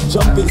there.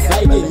 Jumping,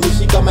 sliding, no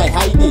shit on my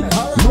hiding.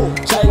 No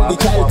child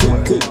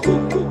thing.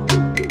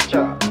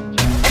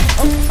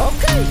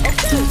 Okay.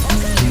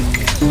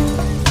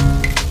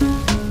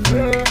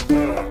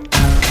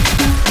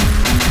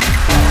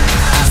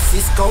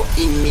 Cisco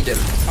in middle.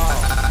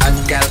 And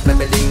girl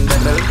pebbling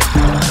middle.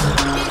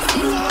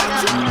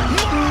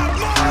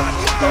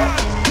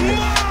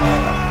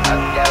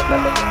 And girl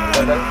pebbling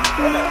middle.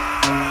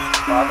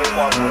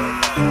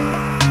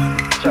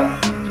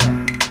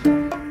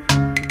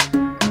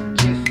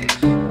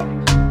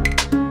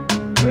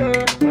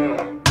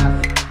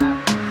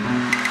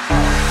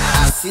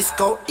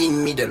 Cisco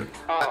in middle.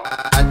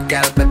 Hot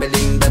gal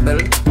pebble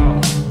bubble.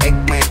 Ek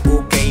my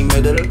okay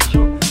middle.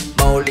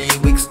 Bowly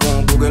wicks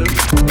on Google.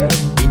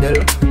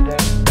 Middle,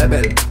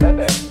 bubble.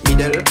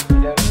 Middle,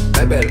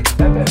 bubble.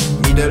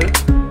 Middle,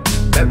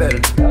 bubble.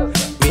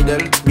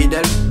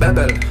 Middle,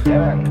 bubble.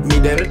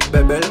 Middle,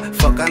 bubble.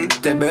 Fuck and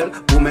table.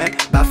 Woman,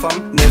 bafam,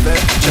 never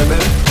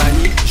trouble.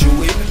 Annie,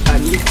 jouer,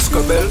 Annie,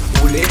 scrabble.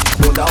 Rouler,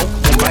 go down,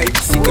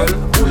 bicycle.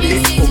 Rouler,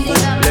 coco,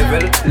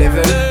 level.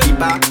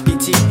 Ipa,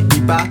 pity,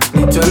 Ipa,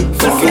 little,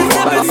 fucking,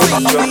 body,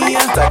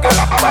 jump, tackle,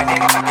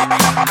 whining.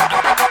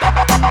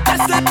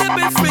 That's the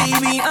best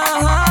baby,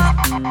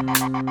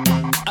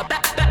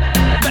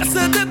 That's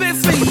the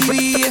best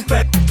baby.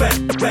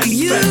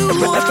 You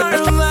are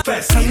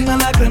That's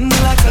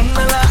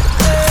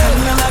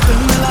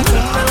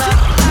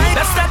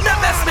the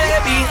best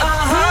baby,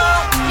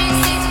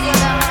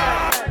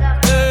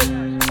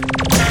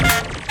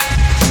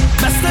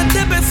 That's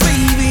the best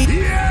baby.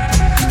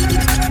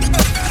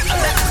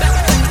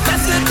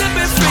 That's the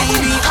best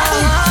baby,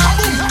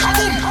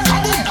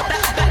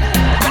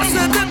 That's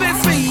the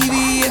best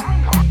baby.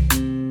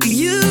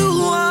 You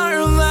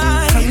are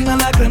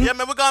mine. Yeah,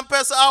 man, we're gonna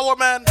pass the hour,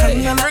 man.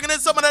 Bringing in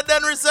some of that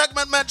Denry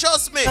segment, man.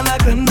 Trust me. Yeah,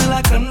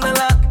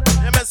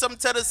 man, some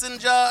Teddyson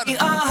John.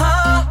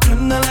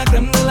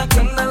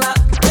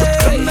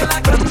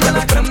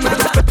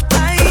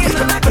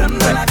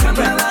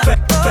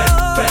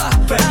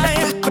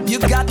 You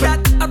got that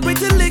a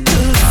pretty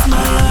little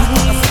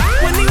smile.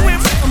 When you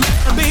went from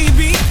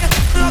baby,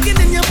 logging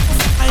in your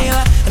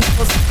profile, and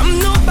I'm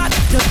nobody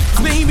else,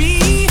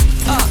 baby.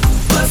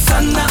 Plus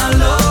I'm not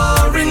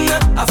alluring,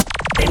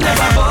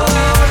 never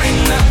boring,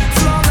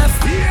 flawless,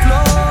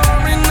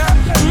 flooring.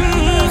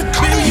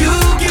 Baby, you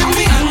give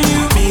me a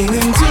new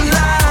meaning to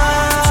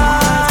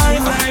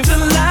life, to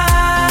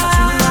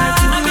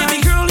life. Baby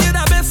girl, you're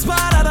the best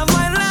part out of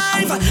my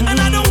life, and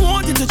I don't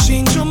want you to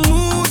change your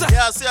mood.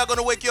 Yeah, I see I'm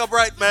gonna wake you up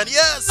right, man.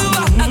 Yes.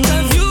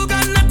 You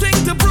got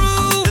nothing to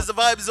prove. This is the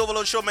Vibes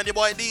Overload Show, man. Your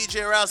boy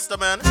DJ Rasta,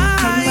 man.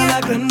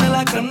 Creme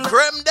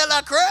de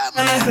la creme.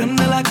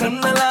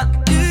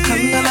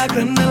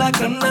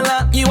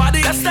 You are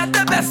the best at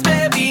the best,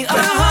 baby.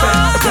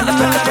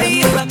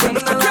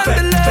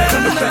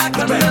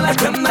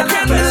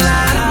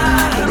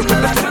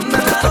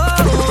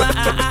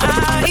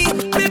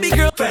 Baby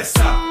girl,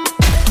 Festa.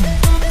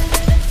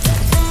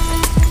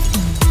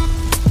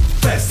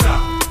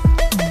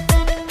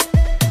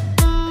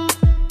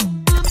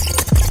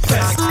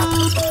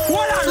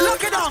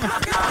 Look it on.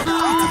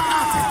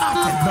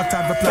 Not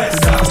have the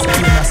platinum.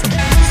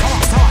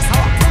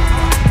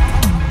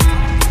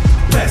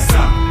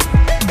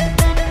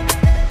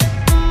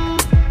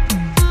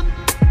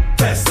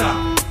 Festa.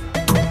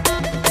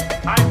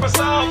 I'm for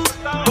sound,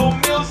 no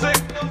music.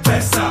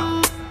 Festa.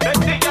 Let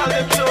the girl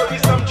them show you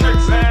some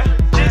tricks, man.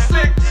 G6.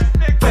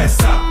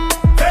 Festa.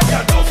 Festa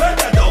do,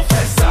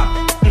 Festa.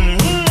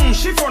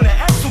 She from the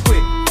X to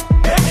quick.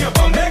 Make your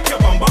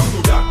bum bum to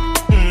that.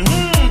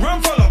 Run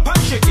full up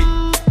and shake it.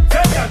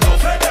 Festa do,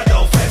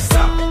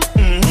 Festa.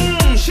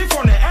 She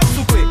from the X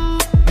to quick.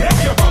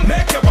 Make your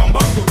bum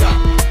bum to that.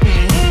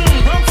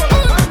 Run full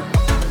up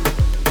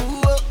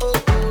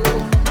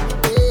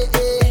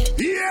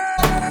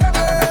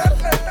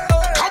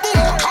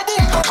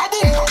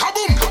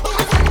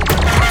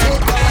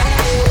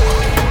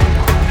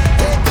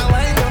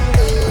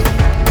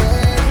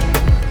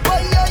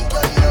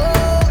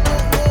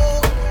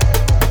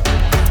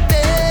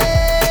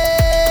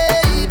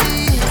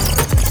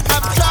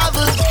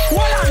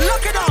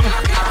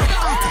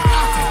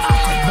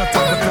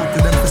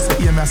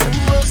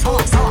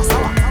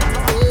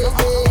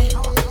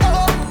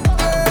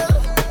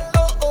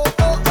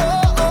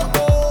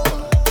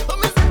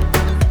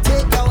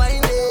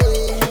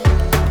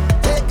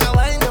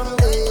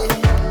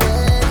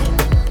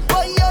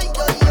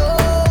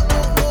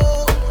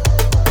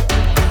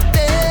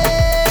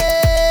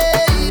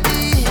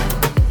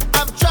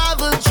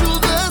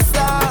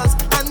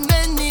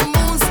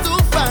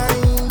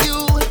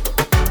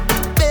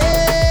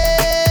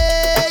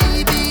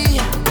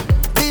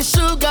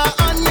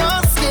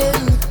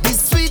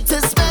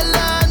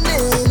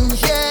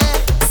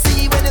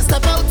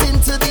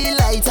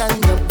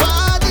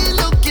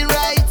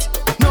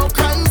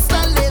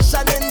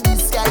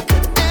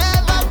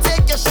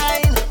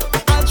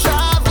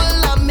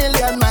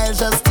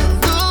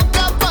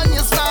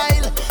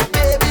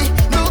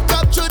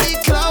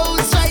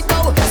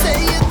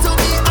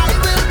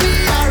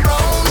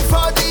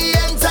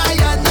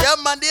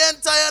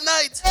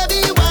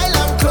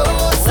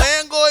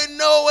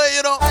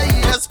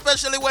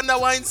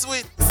and wine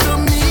sweet. To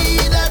me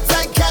that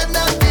I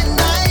cannot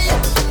deny.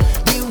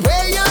 The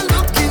way you're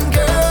looking,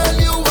 girl,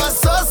 you are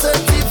so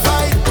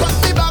certified. Put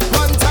me back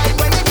one time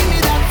when you give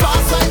me that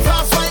fast wine.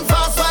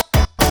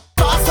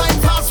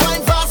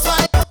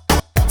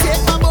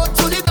 Take my boat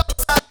to the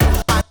docks and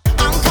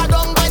anchor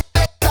down by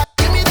the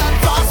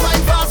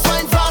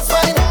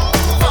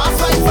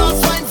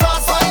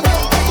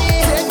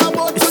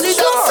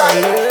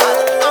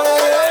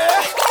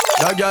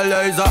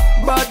girl is a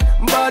bad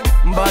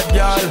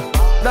girl.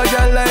 The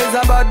girl is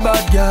a bad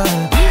girl.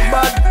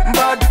 Bad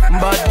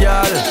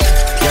girl.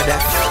 Yeah,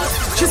 that.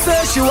 She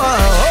says she wanna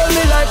hold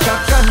me like a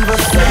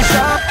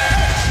conversation.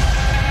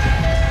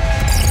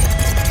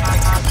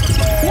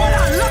 Hold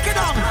on, look it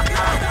up.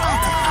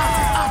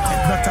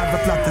 Not have the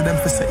plot to them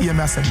for say, yeah,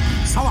 me I said,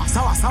 sour.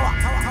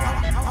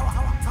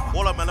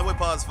 Hold on, man, let me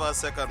pause for a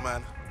second,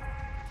 man.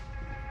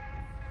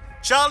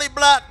 Charlie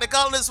Black, they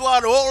call this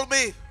one Hold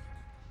Me.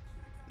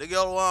 The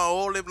girl want to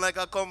hold him like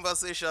a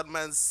conversation,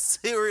 man.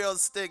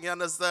 Serious thing, you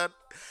understand?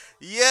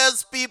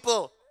 Yes,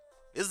 people.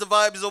 It's the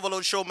Vibes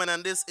Overload show, man,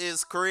 and this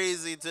is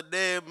crazy.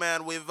 Today,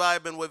 man, we're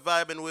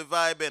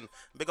vibing.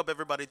 Big up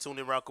everybody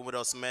tuning, rocking with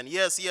us, man.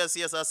 Yes,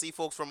 I see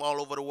folks from all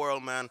over the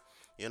world, man.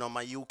 You know,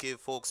 my UK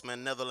folks,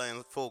 man,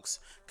 Netherlands folks,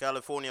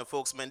 California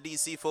folks, man,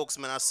 DC folks,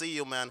 man, I see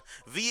you, man.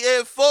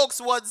 VA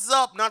folks, what's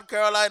up? North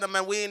Carolina,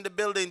 man, we in the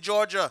building,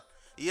 Georgia.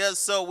 Yes,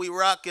 sir, we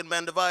rocking,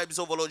 man, the Vibes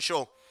Overload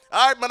show.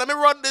 All right, man, let me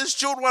run this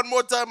tune one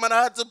more time, man.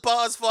 I had to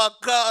pause for a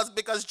cause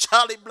because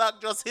Charlie Black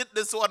just hit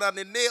this one on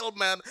the nail,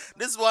 man.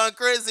 This one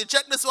crazy.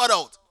 Check this one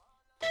out.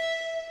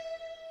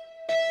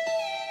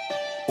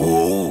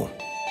 Oh,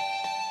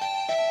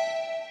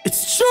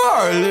 it's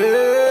Charlie.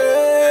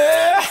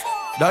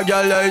 The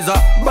girl is a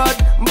bad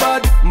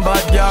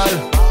girl.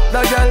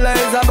 The girl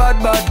is a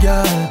bad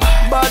girl.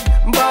 Bad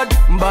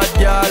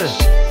girl.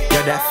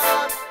 Yeah, that.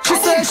 She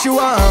says she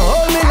wanna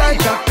hold me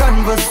like a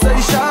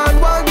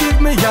conversation. Want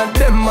give me a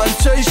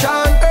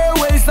demonstration. Her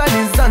waistline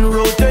is on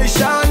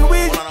rotation.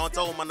 We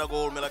tell woman to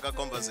hold me like a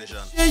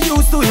conversation. She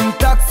used to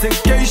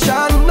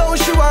intoxication. Now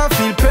she want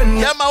feel pain.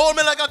 Yeah, man, hold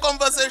me like a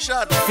conversation.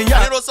 And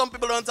you know some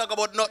people don't talk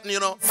about nothing, you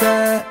know.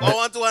 I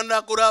want to and I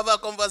could have a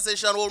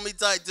conversation. Hold me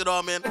tight, you know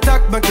what I mean?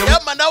 Yeah,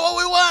 man, that's what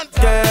we want.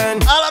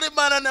 All of the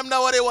man and them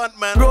know what they want,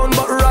 man. Grown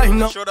but right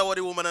now. Show that what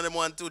the woman and them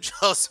want to.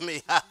 Trust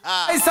me.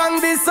 I sang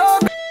this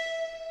song.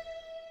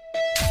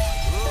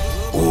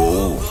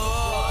 Oh,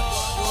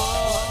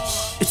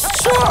 it's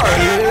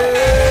Charlie.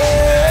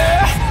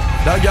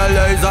 The girl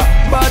is a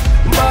bad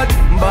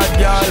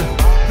girl.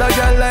 The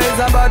girl is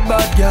a bad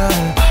girl.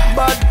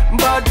 Bad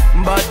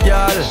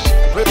girl.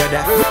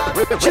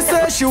 She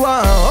says she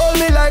wanna hold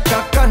me like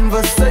a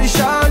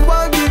conversation.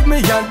 Want give me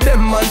a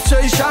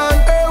demonstration.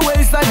 Her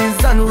waistline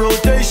is on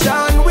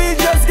rotation. We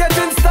just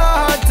getting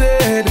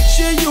started.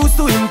 She used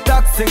to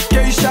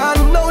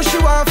intoxication. Now she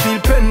want feel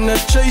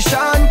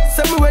penetration.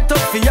 Say me wait up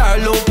for your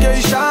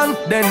location.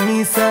 Then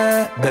me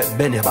say,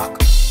 bend your back.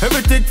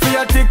 Every tick for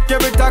your tick,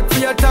 every tack for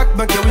your tack.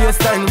 Make your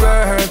waistline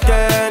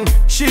working.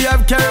 She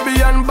have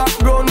Caribbean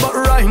background, but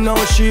right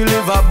now she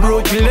live at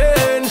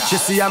Brooklyn. She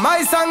see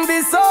my song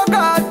be so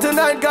good,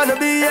 tonight gonna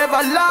be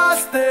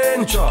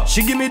everlasting.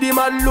 She give me the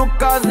mad look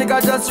cause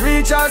nigga just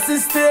reach her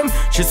system.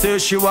 She say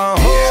she want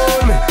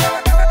hold me.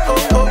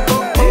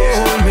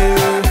 Hold me.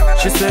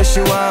 She say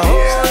she want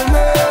hold me.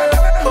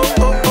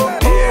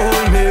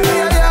 Hold me.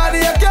 Yeah,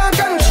 you can't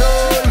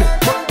control me,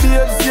 but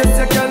babes, yes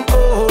you can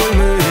hold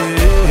me.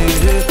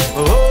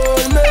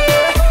 Hold me.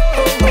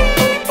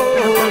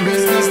 Hold me.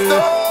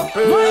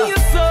 Why you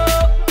so?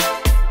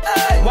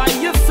 Why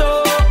you so?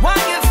 Why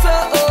you so?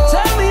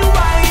 Tell me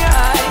why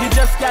you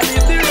just can't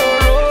leave the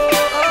road.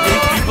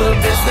 Leave people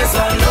business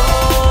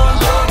alone.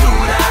 Don't do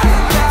that.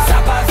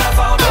 Sapas have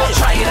out, don't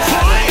try that.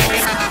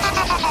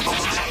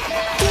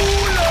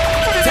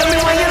 Tell me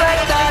why you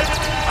like that.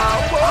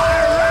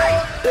 Alright.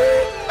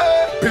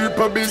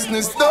 People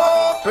business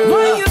though.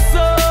 Why you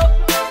so?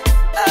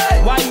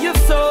 Why you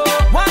so?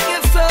 Why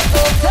you so?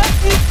 Tell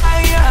me why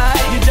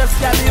you just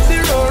can't leave the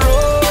road.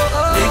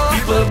 Leave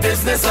people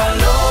business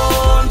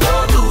alone.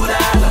 Don't do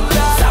that.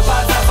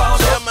 Sapas have out.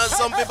 Yeah, man,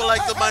 some people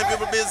like to mind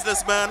people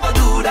business, man. Don't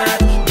do that.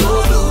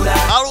 Don't do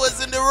that. Always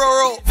in the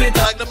rural.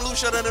 Like them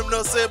Lucian and them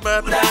no say,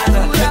 man.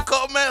 They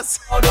come mess.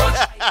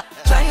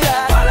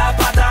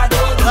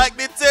 Like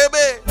the TB.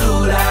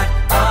 Do that.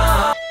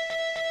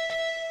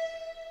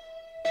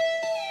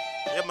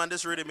 Yeah, man,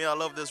 this rhythm, I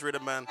love this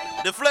rhythm, man.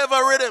 The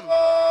flavor rhythm.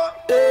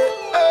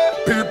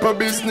 People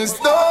business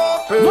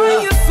though.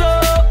 Why you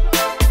so?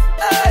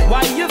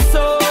 Why you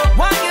so?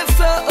 Why you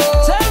so?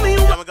 Tell me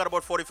Yeah, we got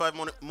about 45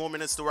 more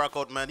minutes to rock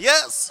out, man.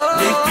 Yes.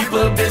 Leave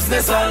people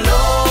business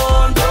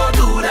alone. Don't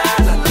do that.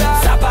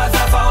 Sapas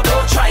have out,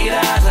 don't try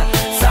that.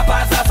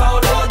 Sapas have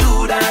out, don't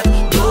do that.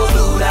 Don't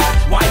do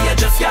that. Why you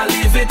just can't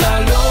leave it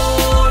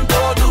alone?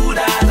 Don't do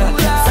that.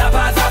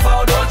 Sapas have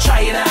out, don't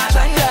try that.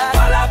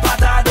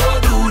 Palapata,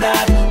 don't do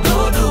that.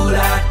 Don't do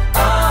that.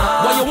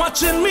 What you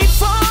watching me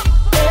for?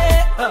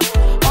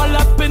 All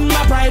up in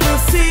my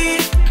privacy.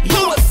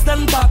 You was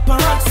done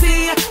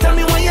paparazzi. Tell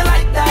me why you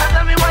like that.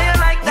 Tell me why you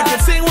like that. You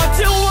can say what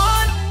you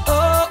want.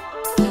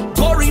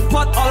 Go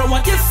report all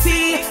what you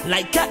see.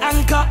 Like an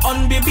anchor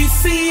on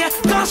BBC.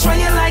 Gosh, why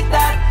you like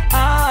that?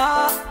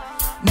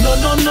 No,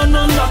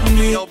 not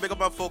me. Yo, big up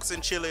my folks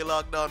in Chile,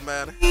 lockdown,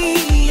 man.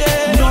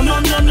 Yeah. No,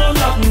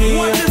 not me.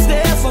 What is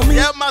there for me?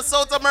 Yeah, my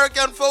South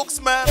American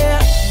folks, man.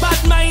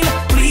 Bad mind,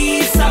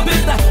 please stop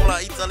it. Hold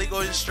on, Mentally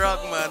going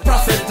strong, man.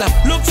 Profit.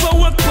 Look for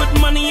work, put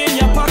money in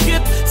your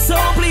pocket. So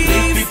please,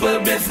 leave people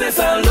business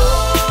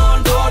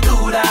alone. Don't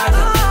do that.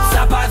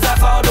 Zappa,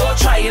 don't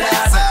try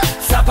that.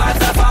 Zappa,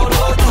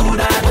 don't do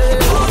that.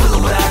 Don't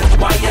do that.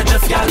 Why you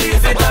just can't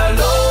leave it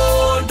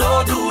alone?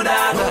 Don't do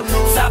that.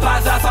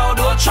 Zappa,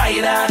 don't try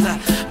that.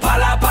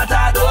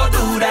 Palapata, don't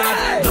do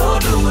that. Don't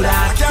do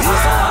that.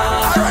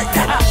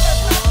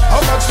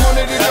 How much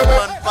money did you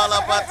make?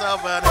 Palapata,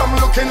 man. I'm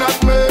looking at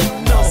me.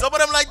 Some of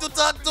them like to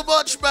talk too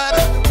much, man.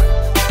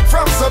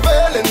 From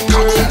surveilling me.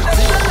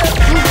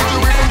 Did you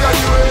even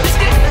graduate?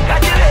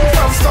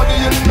 From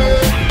studying me.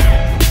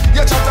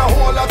 You chat a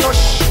whole lot of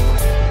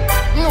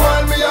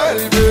while me I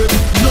help it.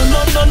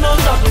 No,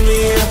 not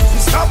me.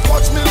 Stop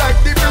watch me like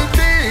the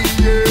building,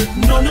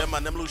 yeah. No. Them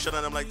and them Lucian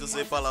and them like to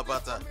say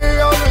palapata. He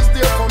always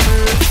there for me.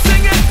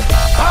 Sing it.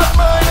 Hard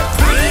mind,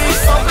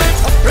 please stop it.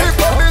 Break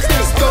for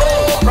business, no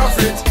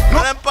profit.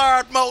 And them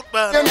part mouth,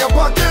 man. In your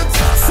pockets.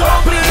 So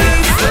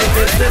please, leave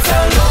business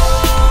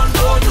alone.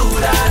 Don't do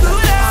that.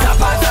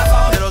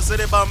 They don't say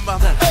the bam bam.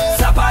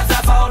 Zappa,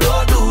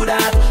 don't do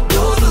that.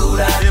 Don't do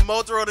that. They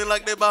mouth running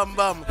like the bam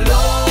bam.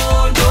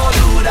 Don't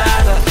do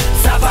that.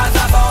 Zappa,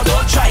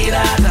 don't try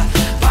that.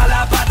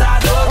 Palapata,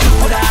 don't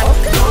do that.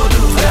 Don't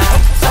do that.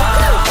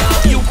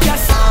 You can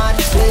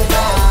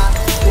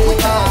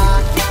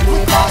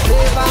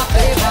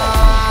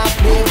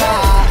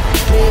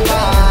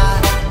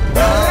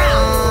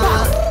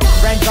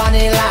French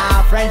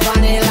vanilla, French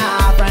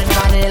vanilla, French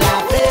vanilla,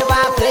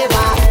 flavor,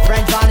 flavor,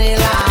 French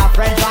vanilla,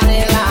 French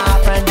vanilla,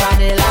 French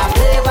vanilla,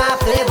 flavor,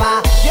 flavor.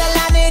 Girl,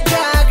 I need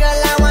your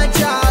girl, I want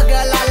your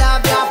girl, I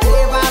love your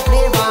flavor,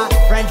 flavor,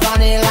 French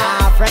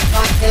vanilla, French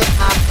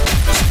vanilla.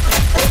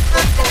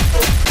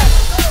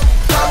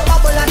 Come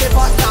bubble on the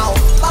pot now,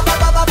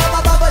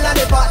 bubble on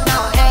the pot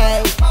now,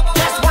 hey.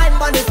 Just wine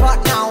on the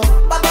pot now,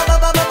 bubble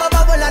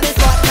on the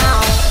pot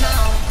now.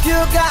 You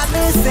got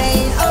me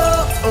saying,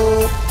 oh,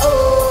 oh, oh.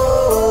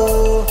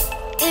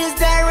 Is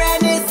there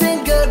any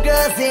single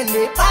girls in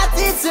the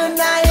party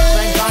tonight?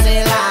 French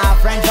vanilla,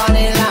 French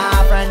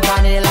vanilla, French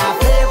vanilla,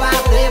 flavor,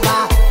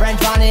 flavor.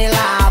 French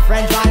vanilla,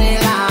 French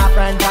vanilla,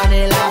 French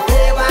vanilla,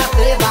 flavor,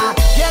 flavor.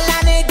 Girl,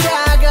 I need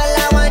your girl,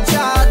 I want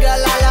your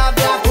girl, I love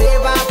your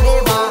flavor,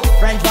 flavor.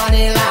 French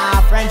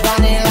vanilla, French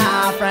vanilla,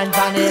 French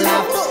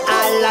vanilla.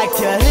 I like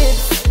your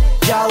lips,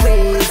 your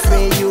waist,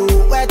 where you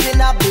wetting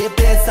up the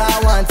place I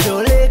want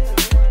to lick.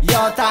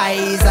 Your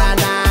thighs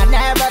and I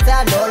never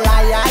tell no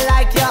lie. I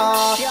like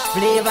your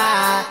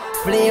flavor,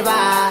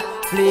 flavor,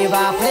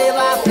 flavor,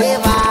 flavor,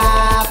 flavor,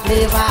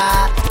 flavor,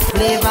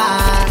 flavor.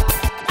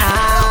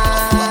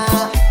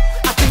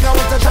 I think I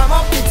want to jam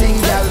up the thing,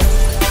 girl,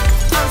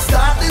 and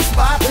start this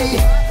party.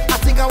 I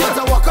think I want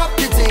to walk up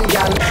the thing,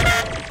 girl.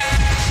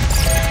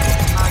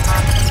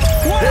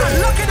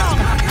 Look it up,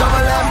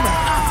 double M,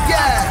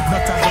 yeah.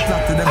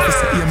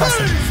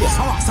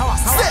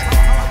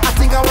 I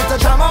think I want to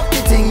jam up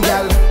the thing,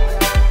 girl,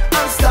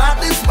 and start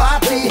this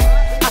party.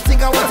 I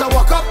think I want to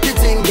walk up the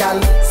thing, girl.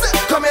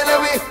 Come here,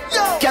 Louie.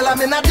 Girl,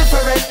 I'm in a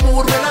different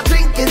mood when I'm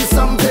drinking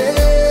something,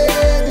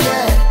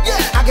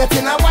 yeah. I get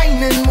in a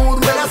whining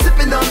mood when I'm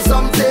sipping on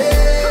something,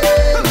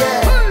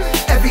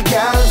 yeah. Every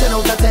girl, 10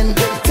 out of 10,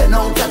 10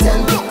 out of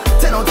 10,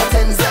 10 out of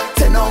 10,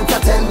 10 out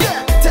of 10,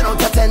 10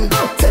 out of 10,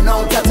 10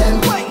 out of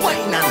 10.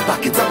 Wine and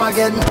back it up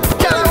again.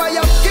 Girl, why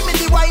you give me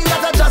the wine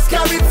that I just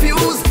can't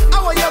refuse?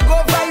 I want you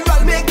go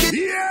viral, make it.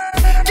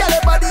 Girl,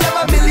 your body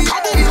have a million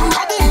views.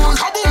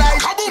 Like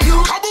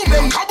you,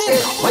 baby.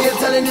 Why you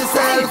telling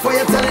yourself? Why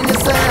you telling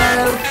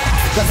yourself?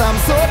 Cause I'm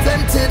so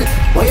tempted.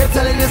 Why you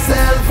telling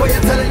yourself? Why you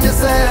telling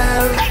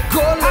yourself?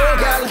 Go low,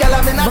 girl. Girl,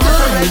 I'm in a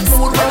different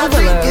mood when I'm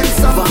drinking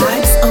something.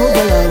 Vibes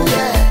overload.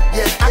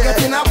 Yeah. I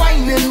get in a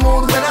whining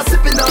mood when I'm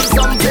sipping on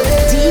something.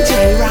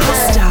 DJ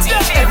Rasta.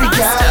 Every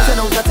girl, 10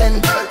 out of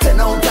 10, 10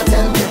 out of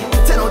 10,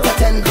 10 out of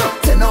 10,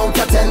 10 out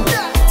of 10,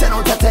 10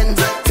 out of 10,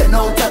 10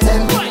 out of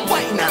 10.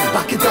 Wine and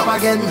back it up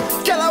again.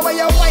 Girl, why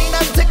you wine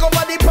and take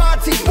over the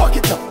party? Walk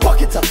it up,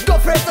 walk it up. Go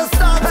for it to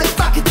start it.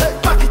 Back it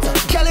up, back it up.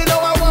 Girl, you know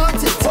I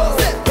want it.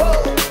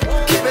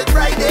 Keep it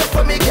right there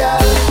for me,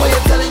 girl. What you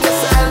telling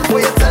yourself?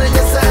 What you telling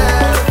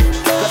yourself?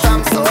 Cause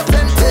I'm so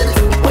tempted.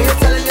 What you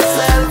telling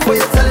yourself? What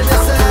you telling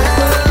yourself?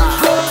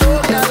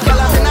 Girl,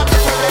 I'm in a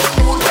different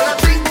mood when I'm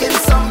drinking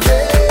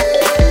something.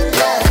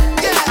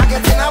 Yeah. I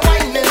get in a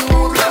whining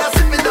mood when I'm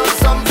sipping on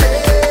something.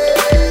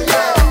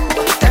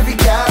 Yeah. Every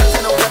girl,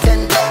 10 out of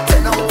 10,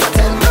 10 out of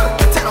 10,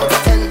 10 out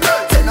of 10,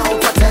 10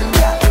 out of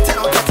 10,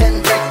 10 out of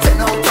 10,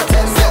 10 out of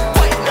 10.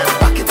 Wine and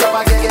back it up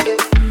again.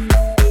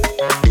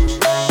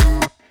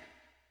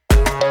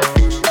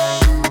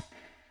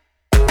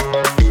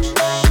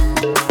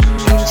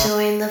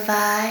 Enjoying the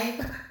vibe?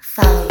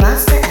 Follow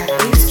Rasta at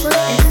Facebook,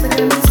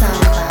 Instagram, and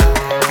SoundCloud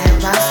at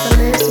Rasta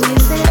Lives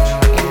Music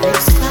and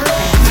Mixcloud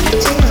at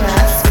DJ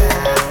Rasta.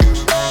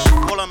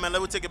 Hold on, man.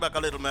 Let me take it back a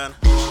little, man.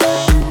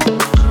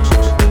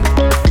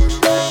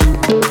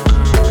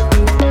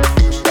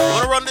 I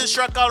wanna run this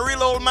track called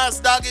Real Old Mass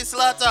Doggy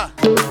Slaughter.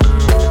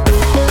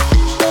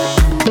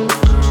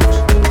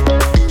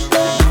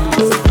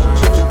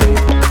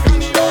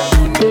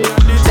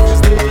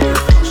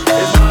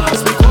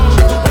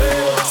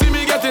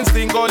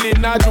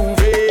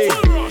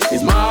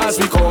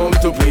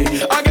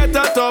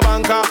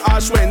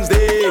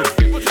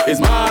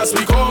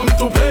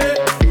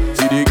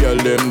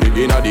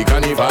 inna the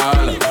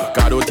carnival.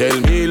 God don't tell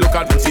me, look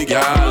at pretty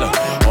girl.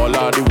 All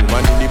of the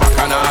woman in the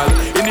bacchanal,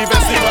 in the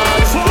festival.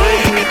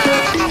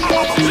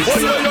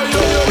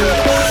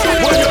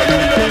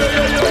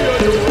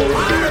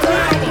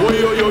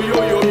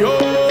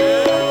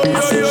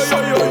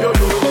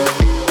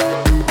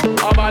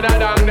 I'm madder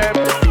than them.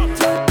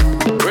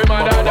 We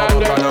madder than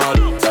them.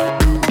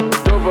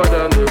 Tougher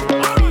than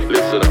them.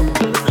 Listen up.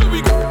 Here we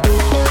go.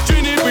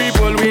 Trini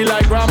people, we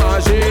like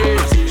Ramaje.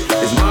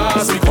 It's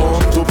mass we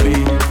come to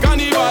play.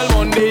 Carnival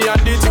Monday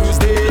and the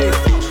Tuesday.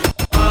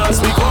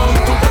 Mass we come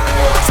to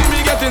play. See me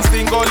getting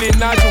stingle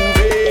in a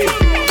Juve.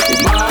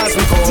 It's mass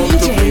we come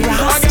to play.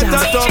 I get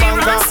a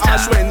Tobanka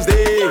Ash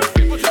Wednesday.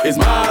 It's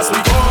mass we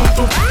come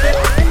to play.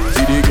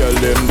 See the girl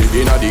them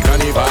living at the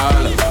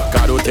carnival.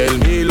 God don't tell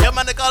me. Yeah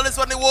man, they call this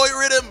one the war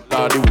rhythm.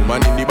 The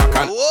woman in the back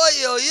and Oi.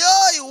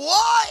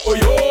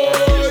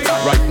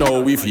 Right now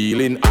we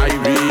feeling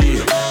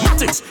irate.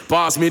 Matix,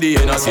 pass me the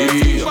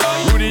energy.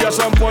 Rudy a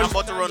shampoo. I'm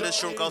about to run this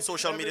show called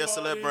Social Media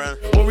Celeb, brand.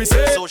 What we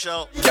say?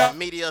 Social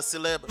Media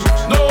Celeb.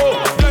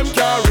 No, them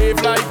can't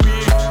rave like we.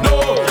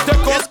 No,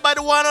 yes, by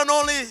the one and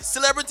only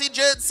Celebrity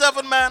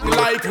J7, man.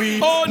 Like we.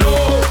 Oh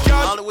no,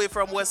 all the way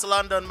from West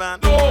London, man.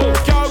 No,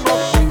 can't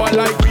rock bumper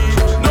like we.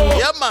 No,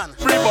 yeah, man.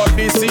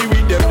 Everybody see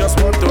we them just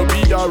want to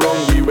be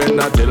around we when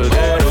I tell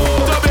them.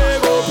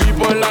 Tobago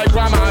people like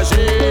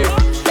Ramaje.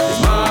 It's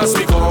mass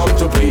we come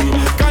to play.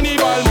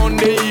 Carnival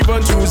Monday,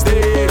 even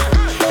Tuesday.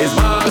 It's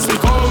mass we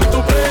come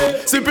to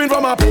play. Sipping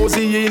from a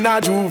posy in a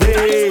Juve.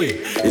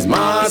 It's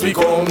mass we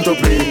come to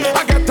play.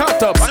 I get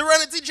tapped up.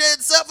 Serenity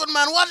J7,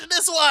 man. Watch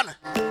this one.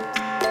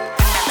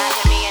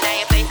 Imagine me and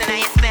your place and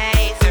your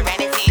space.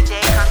 Serenity J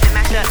comes to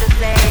mash up the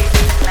place.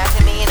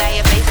 Imagine me and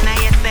your place and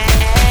your space.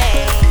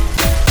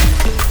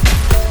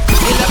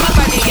 You love my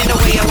body in the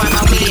way I want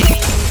my weed.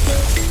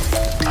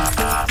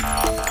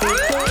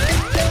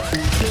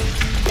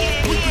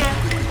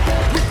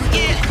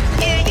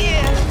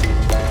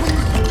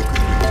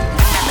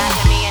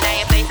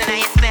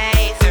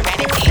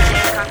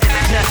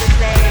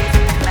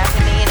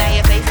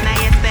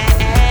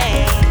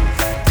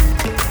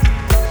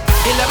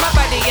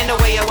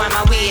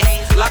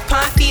 Lock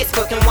pon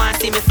Facebook and want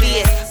see me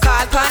face.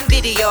 Call pon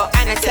video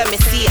and I tell me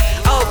see it.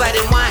 Oh, but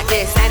I want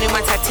this and I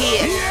want her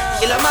tears.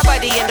 You love my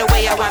body and the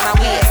way I want my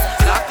waist.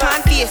 Lock pon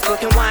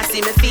Facebook and want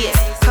see me face.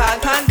 Call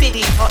pon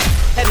video,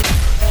 tell me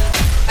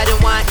I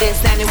don't want this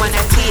and I want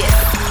her tears.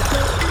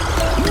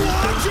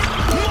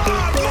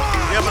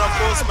 Yeah, man, of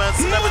course, man.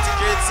 Celebrity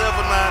J7,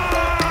 man.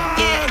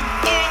 Yeah.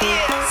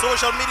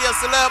 Social Media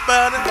Celeb,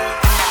 man.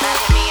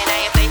 Imagine me and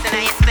your place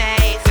and your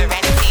space.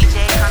 Serenity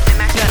J comes to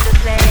mash up the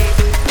place.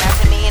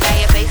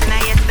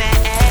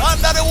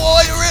 Under the war,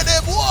 you ready,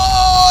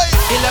 boy?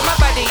 You love my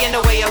body and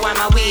the way I want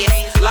my waist.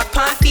 Lock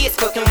pon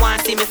Facebook and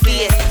want see me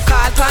face.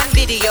 Call pon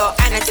video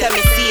and I tell me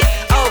see it.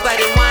 Oh, but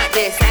I want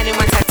this and I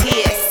want her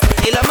tears.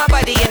 You love my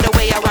body and the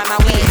way I want my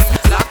waist.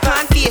 Lock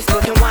pon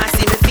Facebook and want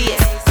see me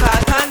face.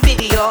 Call pon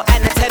video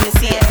and I tell me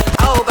see it.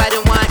 Oh, but I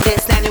want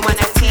this and I want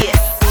her tears.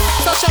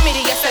 Social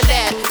media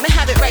celeb, me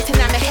have it right in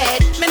my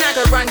head. Me not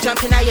go run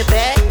jumping out your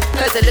bed.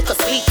 Cause the little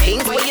sweet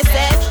things what you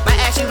said. My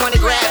ass you wanna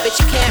grab but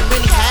you can't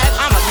really have.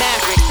 I'm a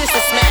maverick, this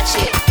is smash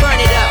it. Burn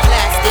it up,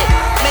 blast it.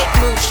 Make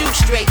moves, shoot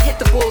straight, hit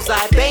the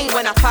bullseye. Bang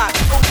when I pop.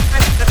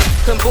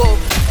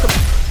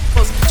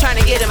 Trying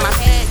to get in my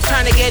head,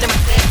 trying to get in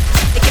my head.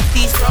 Get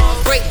these,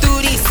 break through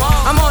these.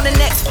 I'm on the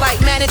next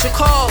flight, manager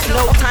calls.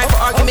 No time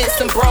for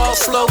arguments and brawls.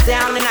 Slow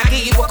down and I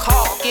give you a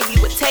call. Give you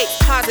a take,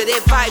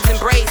 positive vibes,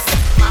 embrace.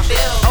 My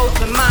bill,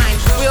 open mind,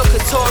 real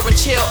couture and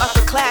chill.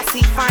 Upper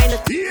classy, fine,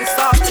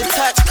 soft to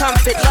touch,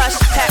 comfort, lush.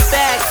 Pack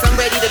bags, I'm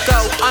ready to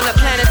go. On a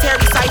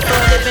planetary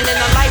cycle, living in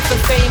a life of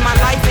fame. My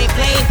life ain't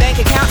plain,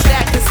 bank account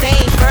stacked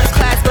insane. First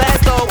class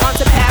Glasgow, on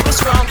to Paris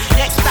from.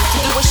 Next stop to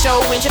do a show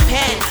in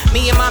Japan.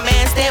 Me and my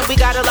man stand, we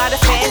got a lot of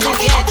fans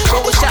again.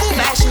 Roll shop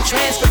fashion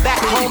trends for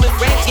back home in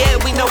France. Yeah,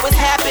 we know what's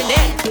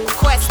happening.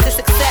 Quest to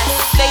success,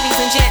 ladies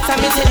and gents, I'm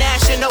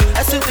international,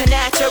 a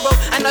supernatural.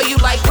 I know you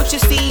like what you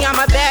see, I'm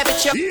a bad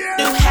bitch, yo.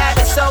 New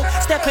habit, so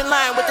step in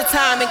line with the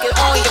time and get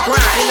on your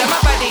grind. You love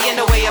my body in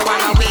the way I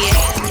want my weed.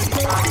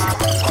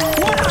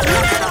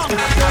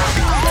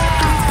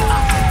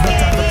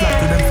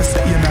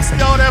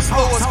 Yo, that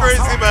flow was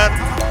crazy, man.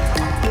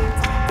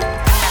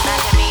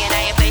 Imagine me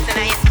and your place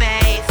and your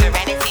space.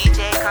 Serenity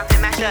J comes to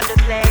mash up the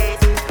place.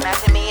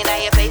 Imagine me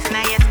and your place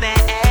and your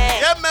space.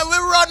 Yeah, man, we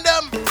run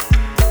them.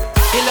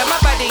 You love my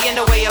body in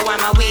the way I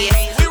want my weed.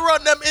 We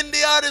run them in the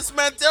artist,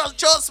 man.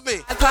 Trust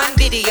me. Upon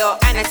video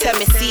and I tell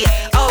me see it.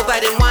 Oh, but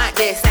I want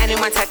this and I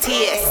want her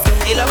tears.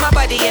 You love my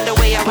body in the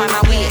way I want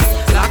my weed.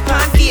 Lock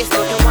on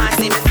Facebook and want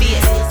see me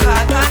face. Call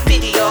upon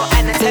video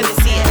and I tell me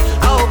see it.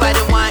 Oh, but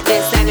I want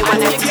this and I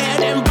want her tears.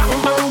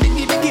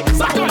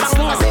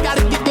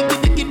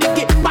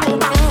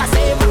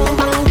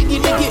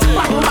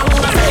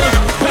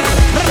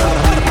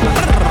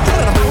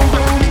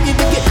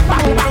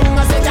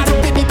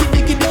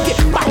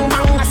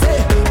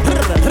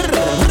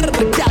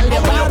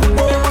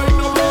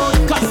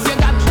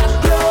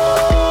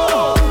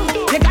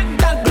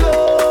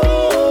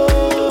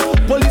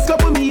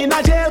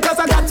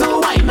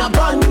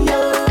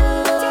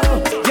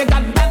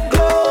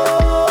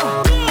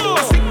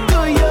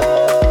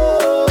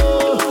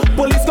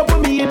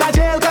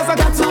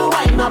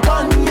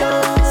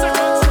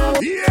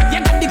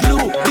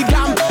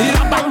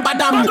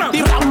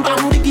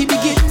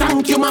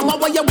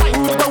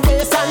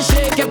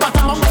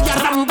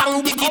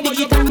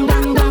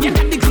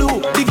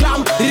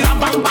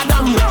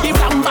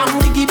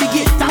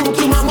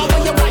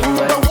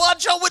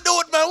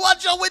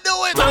 watch how we do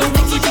it.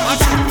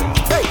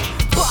 Hey,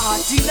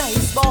 party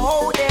nice, but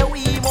how dare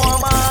we more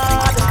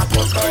mad?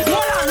 Hold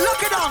on,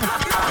 look it on.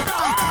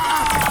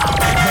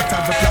 Let's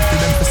have the plan for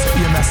them to say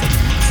your message.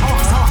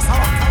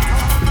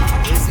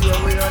 You see what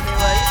we on the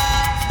right?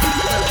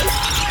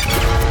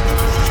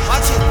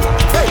 Watch it.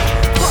 Hey,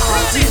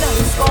 party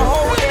nice, but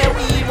how dare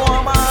we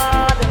more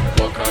mad?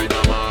 What kind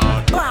of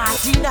mad?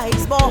 Party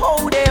nice, but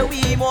how dare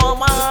we more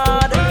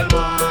mad?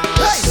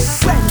 Hey,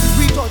 when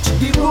we touch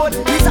the road,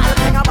 it's all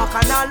hang a back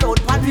and a load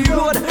on the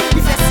road. If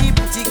you see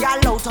pretty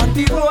girl out on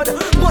the road,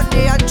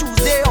 Monday and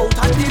Tuesday out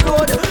on the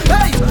road.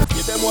 Hey,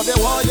 Give them what they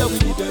want, yeah, we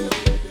give them.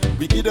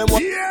 We give them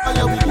what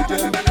yeah, we give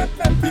them.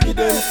 We give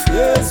them,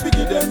 yes, we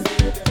give them.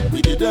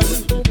 We give them.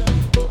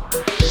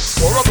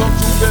 4 o'clock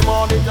Tuesday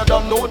morning, you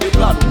don't know the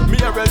plan. Me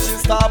a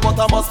register, but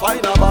I must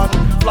find a man.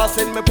 Flash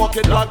in my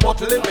pocket, black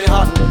bottle in my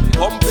hand.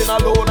 Pumping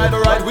alone, I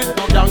don't ride with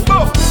no gang.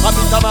 Go! I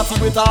meet a natty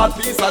with a hard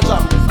piece of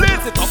jam.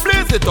 Blaze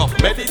it up,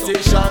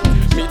 meditation.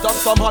 Meet up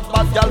some hot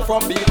bad gal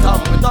from Beatam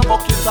with a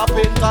bucket of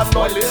paint and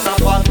oil in a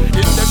pan.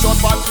 In the short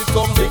pants with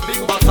some big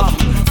bottom.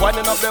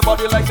 Winding up their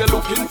body like they're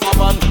looking for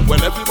man.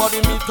 When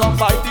everybody meet up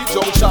by the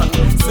junction,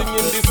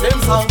 singing the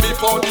same song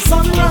before the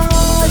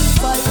sunrise.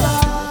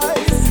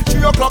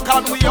 3 o'clock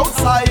and we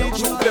outside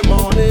Tuesday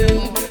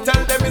morning.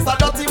 Tell them it's a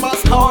dirty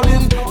mass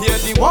calling. Hear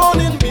the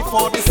warning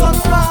before the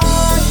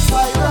sunrise.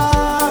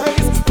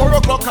 4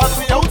 o'clock and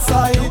we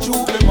outside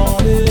Tuesday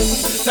morning.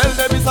 Tell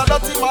them it's a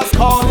dirty mass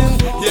calling.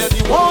 Hear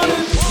the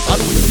warning. And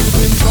we give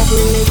in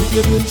trouble, we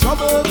give in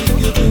trouble, we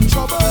give in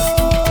trouble.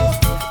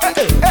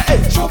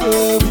 Hey,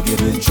 trouble, we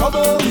give in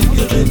trouble, we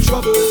give in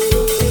trouble.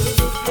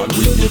 And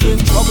we give in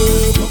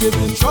trouble, we give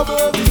in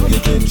trouble, we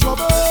give in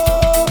trouble.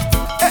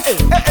 Hey,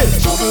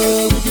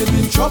 trouble, we give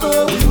in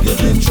trouble, we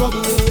give in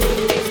trouble.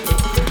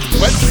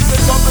 When we say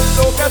trouble,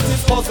 don't get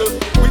it puzzled.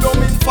 We don't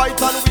mean fight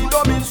and we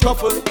don't mean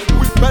scuffle.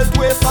 We belt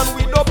waist and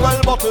we don't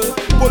well bottle.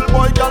 Pull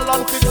boy girl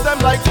and fix them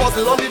like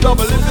puzzle. On the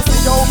double, if you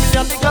see how me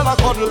and the girl a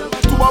cuddle.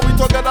 Two are we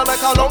together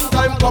like a long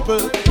time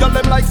couple. Girl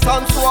them like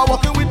sand, so I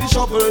walking with the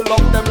shovel.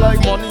 Love them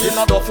like money in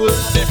a duffel.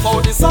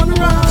 Before the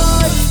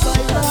sunrise,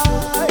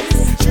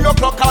 3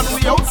 o'clock and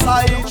we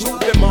outside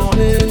Tuesday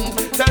morning.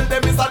 Tell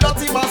them it's a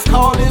dirty mass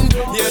calling.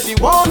 Hear the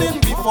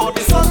warning before the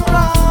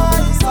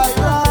sunrise.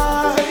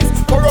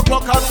 4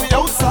 o'clock and we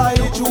outside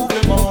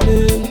Tuesday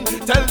morning.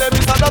 Tell them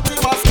it's a dirty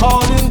mass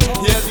calling.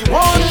 Hear the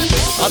warning.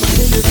 And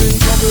we give in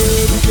trouble,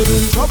 we give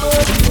in trouble,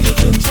 we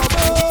give in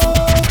trouble.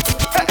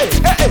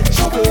 Hey,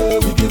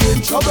 trouble, we give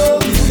in trouble,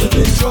 we give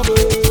in trouble.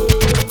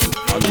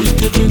 And we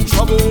give in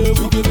trouble,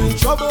 we give in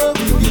trouble,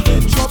 we give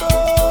in trouble.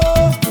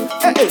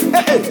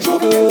 Hey,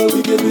 trouble,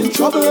 we give in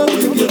trouble,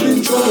 we give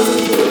in trouble.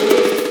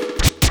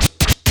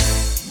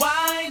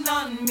 Wine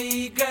on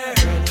me, girl.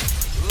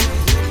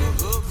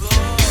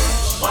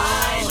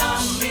 Wine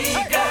on me,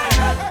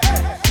 girl.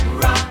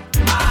 Rock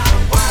my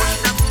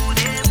world.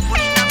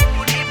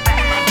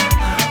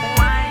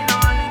 Wine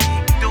on me,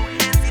 don't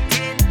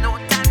hesitate, no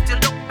time to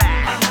look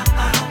back.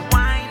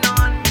 Wine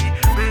on me,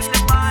 raise the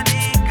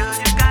body, girl,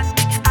 you got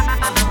me.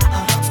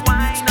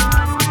 Wine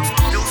on me,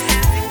 don't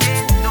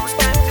hesitate, no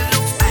time to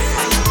look back.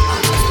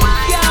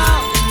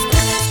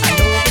 I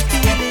know the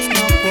feeling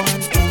of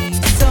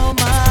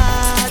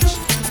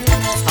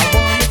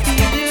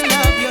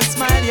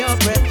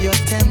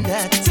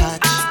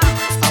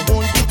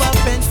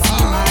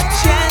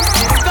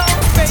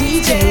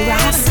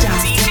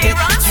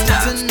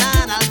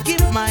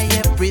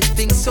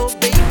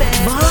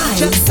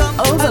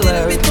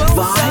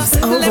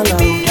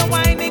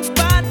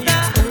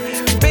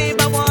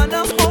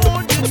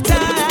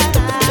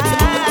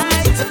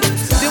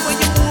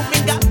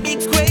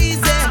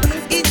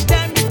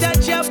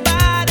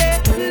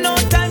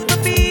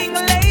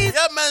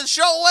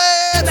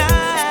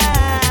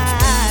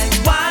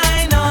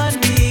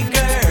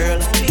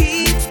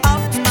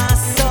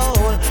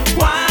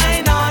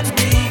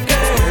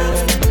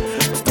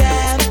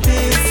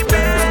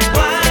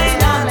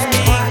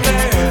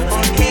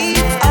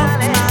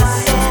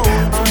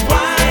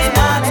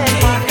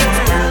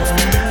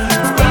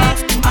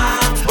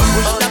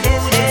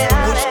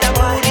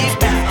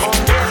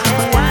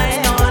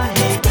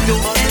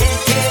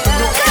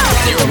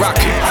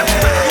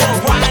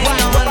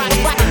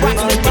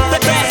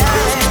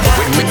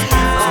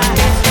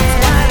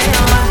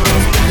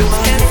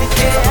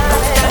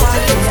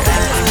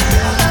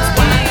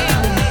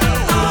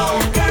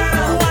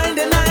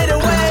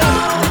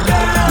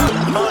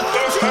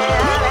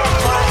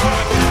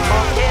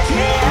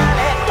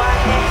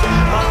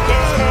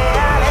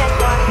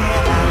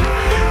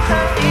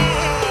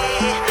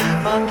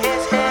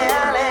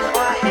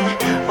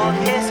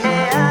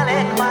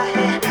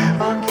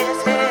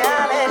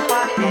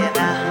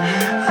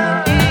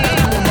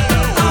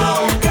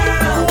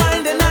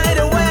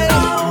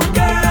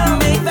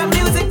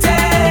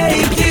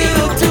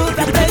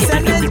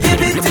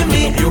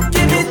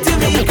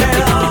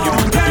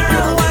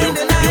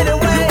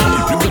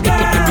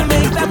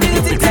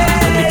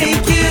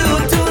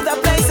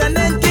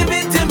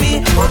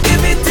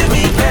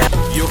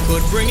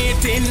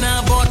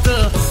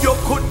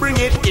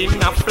bring it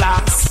in a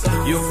flask.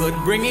 You could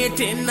bring it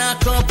in a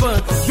cup.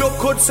 You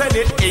could send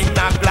it in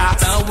a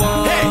glass. I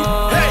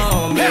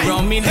want me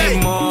rum in the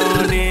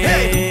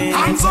morning.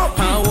 Hands up.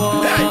 I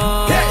want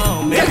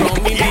me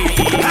rum in the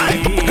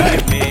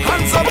evening.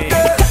 Hands up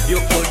there. You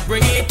could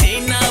bring it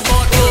in a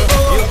bottle.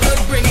 You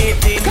could bring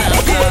it in a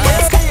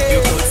flask.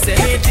 You could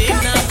send it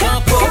in a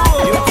cup.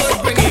 You could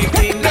bring it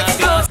in a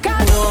glass. I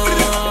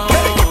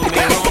want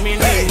me rum in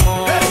the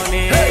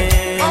morning.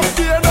 I want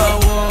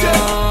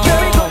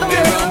me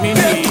rum in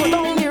the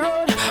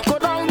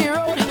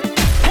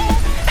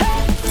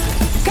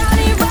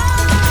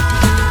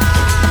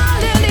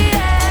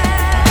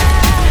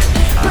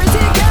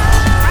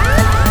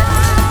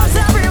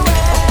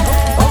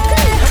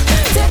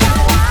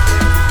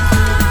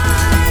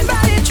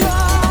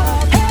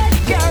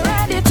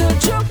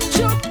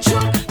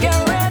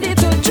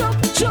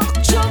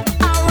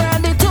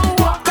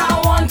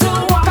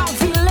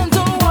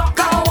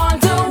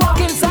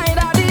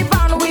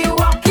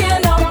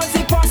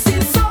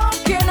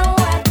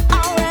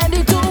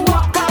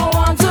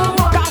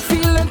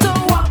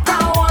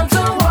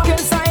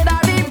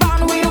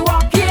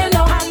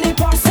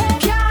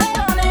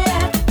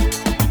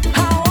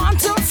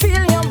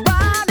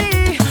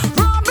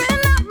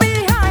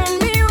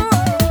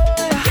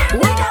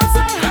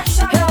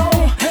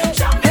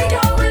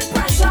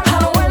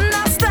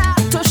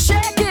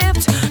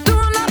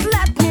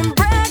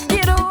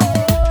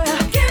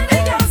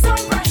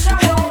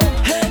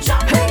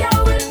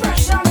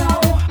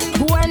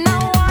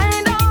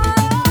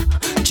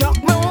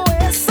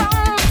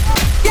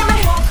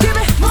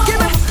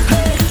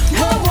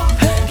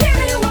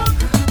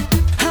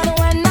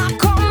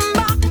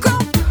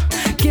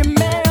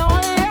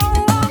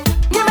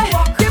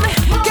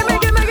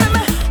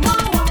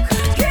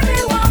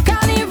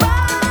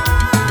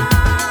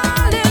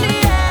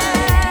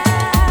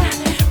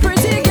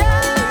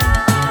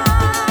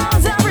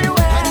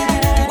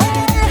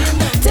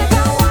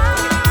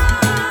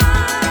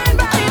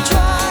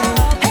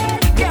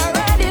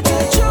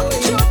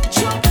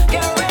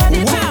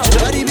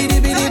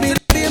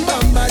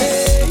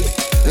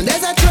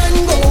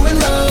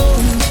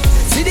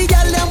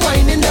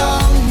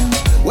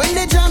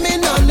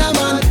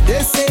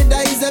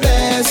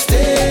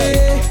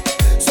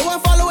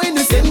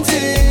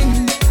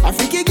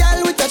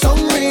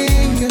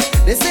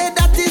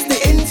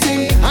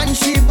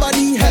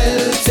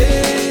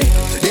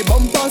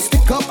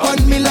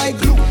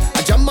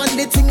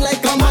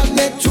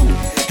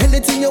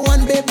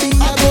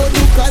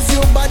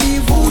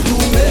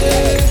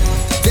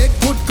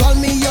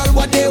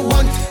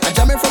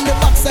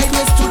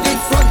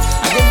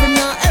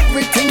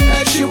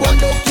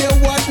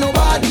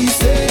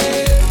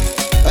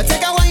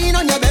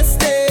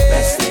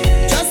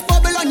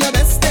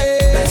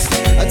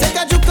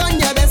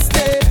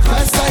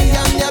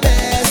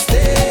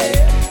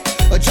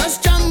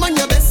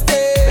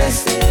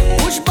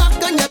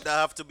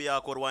have to be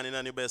awkward one in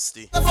your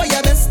bestie. For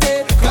your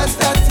bestie, cause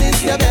that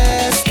is your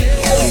bestie.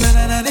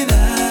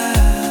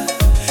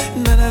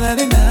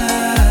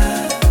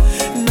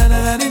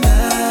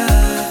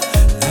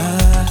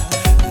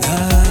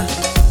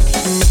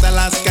 Mr.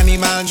 Last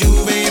Cannibal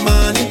Juve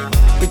money,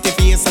 with your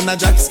face and a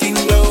jack skin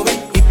glowing,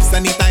 hips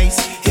sanitize,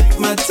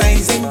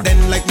 hypnotizing.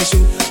 Then like me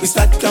shoe, we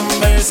start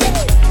conversing.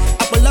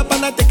 I pull up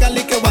and I take a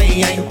lick of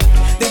wine.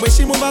 The way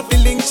she move her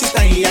feeling she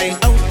style.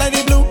 Out like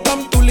the blue,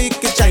 come to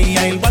lick a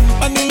child. One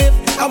pan the left,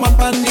 and one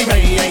pan the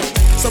right.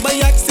 So my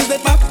axe is the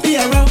papi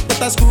around.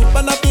 Put a scoop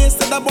on her face,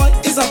 and the boy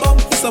is a bum.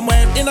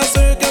 Somewhere in a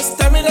circus,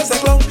 staring as a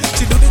clown.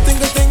 She do the thing,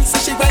 so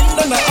she grind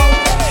on her own.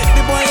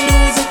 The boy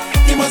lose it,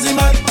 he must be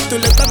mad to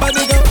let the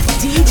body go.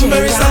 DJ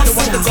Very sad to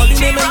want to call the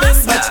name and then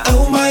match.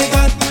 Oh my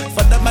God,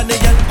 for the man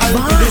again, I'll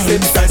be the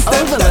same size.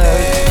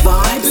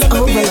 Vibes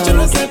Overload.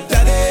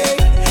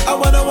 I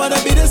wanna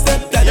be the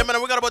step daddy. Yeah,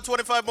 man, we got about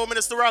 25 more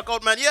minutes to rock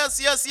out, man. Yes,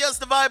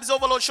 the Vibes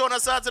Overload show on a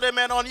Saturday,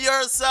 man. On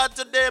your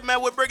Saturday,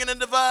 man, we're bringing in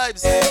the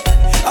vibes.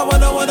 I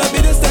wanna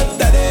be the step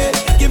daddy.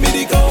 Give me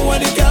the go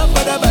and the cap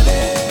for the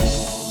body.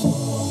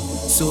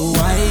 So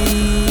why,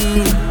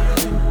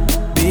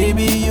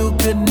 baby, you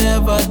could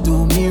never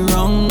do me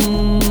wrong.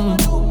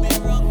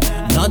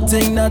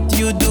 Nothing that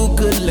you do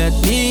could let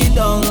me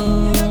down.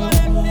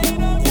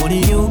 Only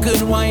you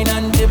could whine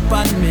and dip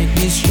and make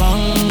me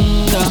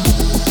stronger.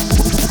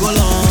 Go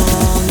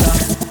longer.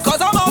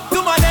 Cause I'm up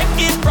to my neck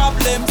in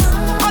problems.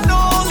 I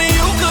know only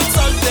you could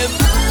solve them.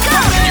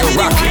 You're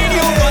rocking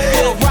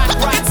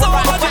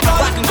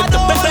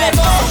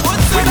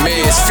with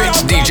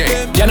Misfits DJ.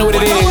 You know what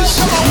it is.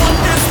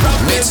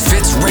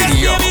 Misfits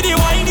Radio.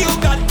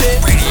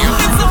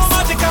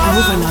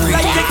 Overload.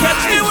 Like you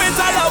catch me with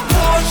a love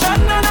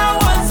potion and I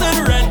wasn't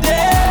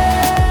ready.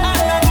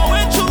 I'm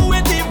going through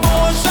with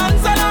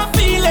emotions and I'm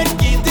feeling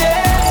giddy.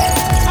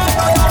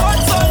 I got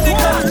what's on the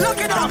ground. Look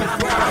it up.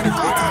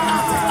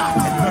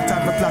 No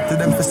time to plot to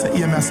them to say,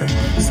 yeah, say,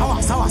 sawa.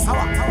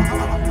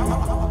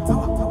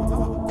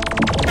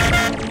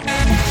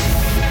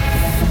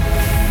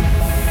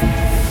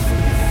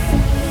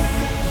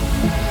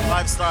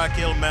 5-star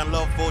kill, man.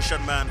 Love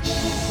potion, man.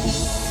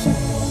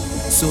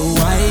 So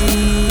why,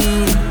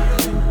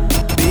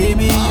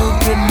 baby, you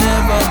could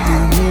never do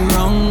me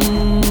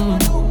wrong.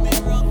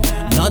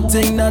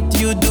 Nothing that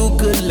you do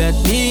could let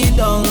me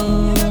down.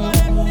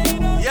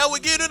 Yeah, we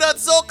give you that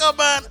soca,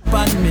 man.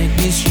 But make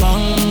me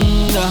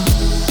stronger,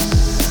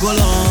 go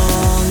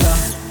longer.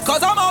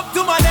 Cause I'm up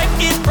to my neck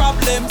in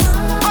problems.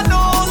 I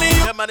know only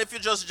you. Yeah, man, if you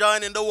just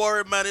join in, don't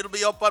worry, man. It'll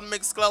be up on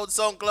Mixcloud,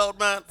 SoundCloud,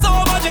 man. So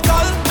magical,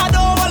 I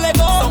don't wanna let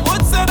go. Some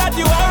would say that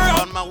you are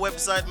on my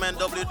website, man,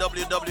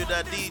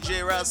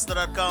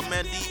 www.djrasta.com,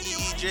 man,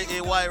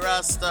 DEEJAY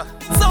Rasta.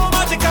 So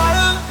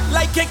magical,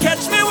 like you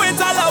catch me with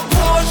a love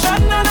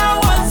potion and I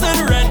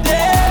wasn't ready.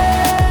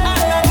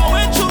 And I'm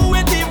going through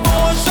with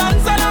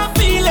emotions and I'm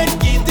feeling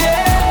giddy.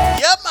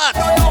 Yeah, man.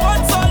 Don't know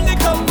what's on the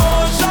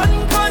commotion,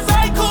 cause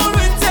I cool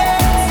with it. I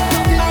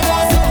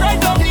was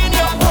right up in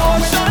your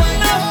potion.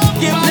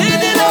 Give me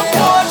the love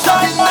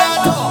potion.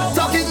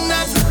 Talking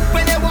that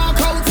when they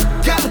walk out,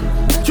 girl.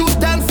 You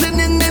dancing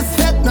in this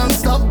set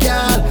non-stop,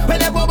 girl. When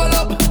they bubble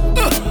up,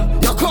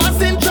 you're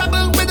causing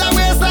trouble with the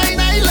waistline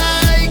I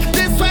like.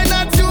 This one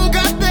that you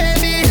got,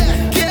 baby.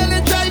 Girl,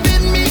 it's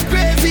driving me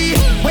crazy.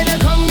 When they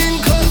come in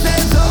close,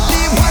 there's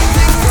only one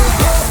thing to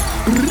do.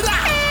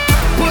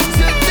 Put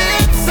your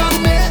lips on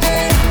me.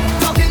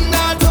 Talking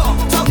that talk.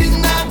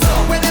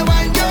 When they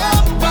wind you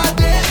up,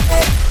 body.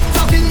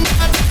 Talking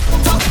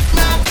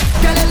that.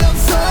 Girl, you look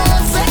so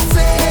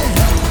sexy.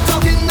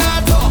 Talking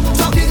that talk.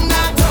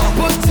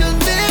 Put your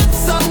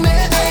lips on me.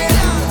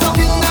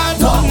 Talking that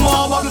talk. One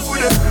more bottle for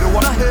them. They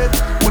wanna hate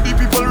what the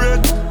people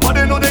rate, but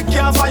they know they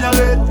can't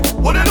violate.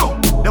 What they know?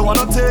 They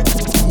wanna take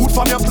food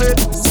from your plate,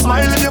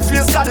 smile in your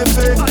face, got it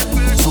fake.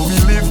 So we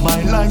live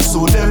my life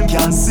so them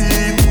can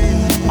see.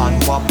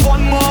 And pop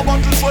one more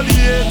bottle for the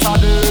hater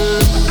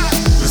them.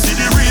 You see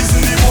the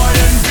reason the boy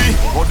envy,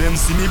 but them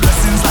see me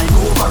blessings like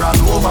over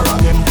and over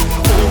again,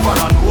 over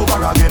and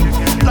over again.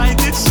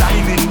 Light it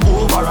shining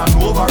over and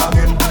over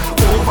again,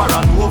 over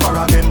and over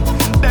again.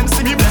 Them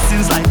see me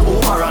blessings like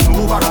over and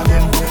over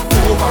again,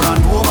 over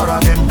and over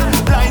again.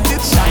 Light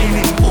it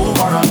shining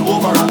over and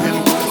over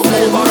again,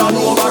 over and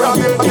over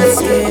again.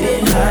 It's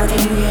getting hot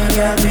in here,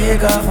 girl,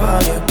 take off all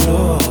your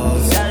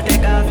clothes.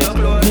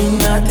 Me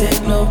not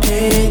take no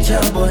picture,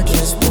 but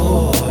just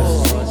pose.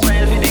 Girl,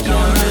 me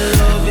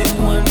love it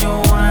when you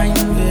whine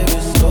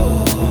very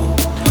slow.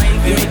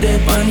 You're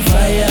dead on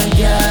fire,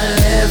 girl,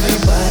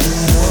 everybody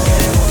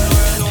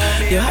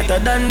know. You're hotter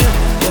than them,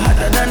 you're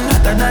hotter than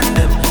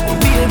them.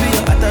 Baby,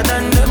 you're hotter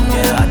than them,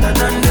 you're hotter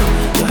than them.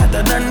 You're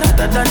hotter than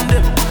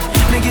them.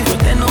 Me give you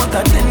 10 out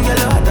of 10, girl,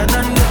 you're hotter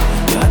than them.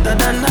 You're hotter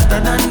than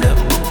them.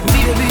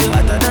 Baby, you're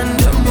hotter than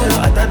them, you're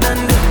hotter than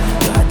them.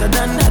 You're hotter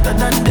than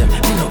them.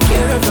 Me no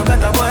care if you got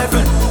a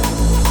boyfriend.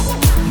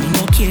 Me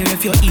no care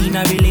if you're in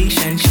a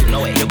relationship. No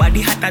way, your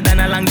body hotter than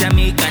a long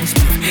Jamaican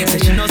stick. Say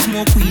she no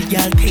smoke weed,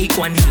 girl, take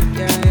one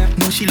hit.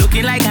 No, she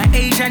looking like an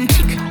Asian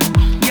chick.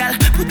 Girl,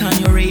 put on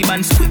your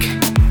Ray-Bans quick.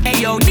 Hey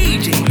yo,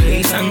 DJ,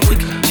 play song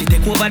quick. She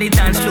take over the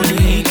dance floor, the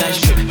Lakers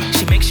strip.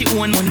 She make she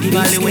own one, give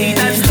all the way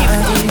that's deep.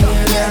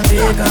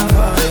 Take off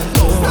all your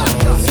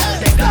clothes.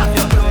 Take off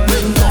your clothes. We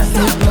not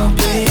take no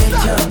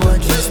picture, but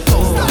just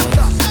pose.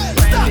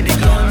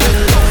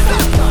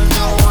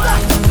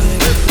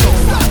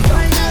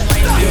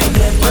 You're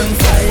dead on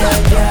fire,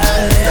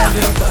 girl,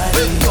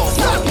 everybody knows.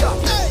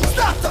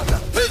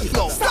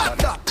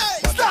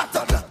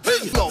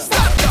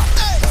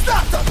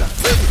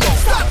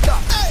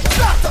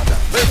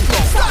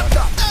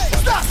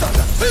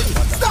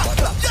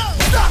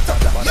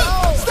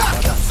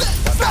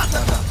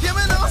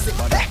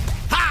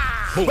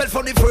 Well,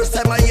 from the first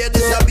time I hear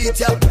this, I beat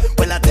ya.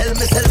 Well, I tell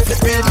myself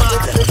it's real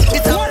mad.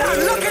 It's a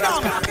look it up.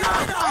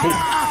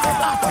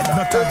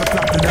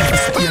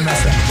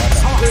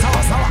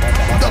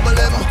 Double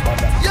M.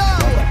 Yo,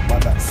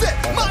 say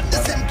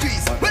madness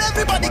increase. Well,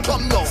 everybody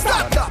come now.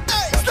 Start up.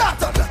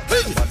 Start up.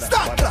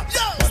 Start up.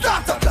 Yo,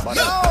 start up.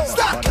 Yo,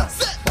 start up.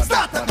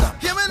 Start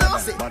up. Hear me now?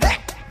 Say,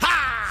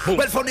 ha.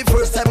 Well, from the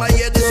first time I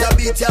hear this, I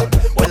beat ya.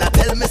 Well, I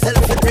tell myself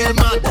it's real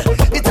mad.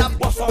 It's a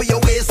for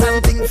your waist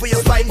and thing for your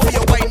spine, for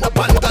your wind up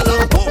and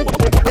galang.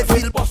 They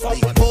feel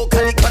vocally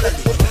colorly,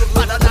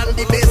 better than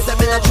the bass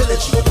them in a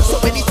trilogy. So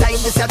many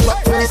times this a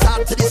drop from the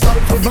start to the sun,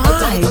 from the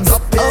bottom to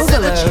top is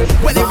energy.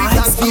 When every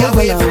dance for your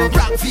wave,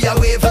 rock for your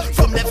wave,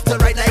 from left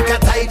to right like a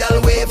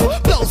tidal wave,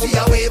 blouse for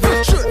your wave,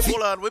 shirt.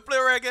 Hold on, we play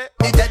reggae.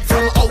 The dead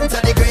from out of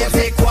the grave,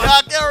 take one.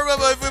 I can't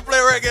remember if we play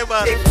reggae,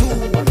 man. Take two.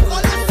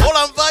 Hold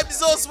on, vibe is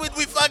so sweet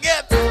we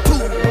forget. Two.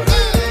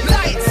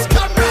 Lights,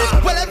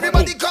 camera. Well,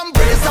 everybody come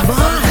brace up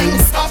something.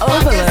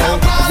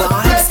 Ovaload.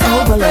 Vibes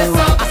Ovaload.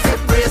 I said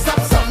brace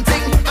up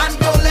something and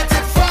don't let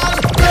it fall.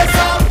 Brace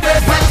up,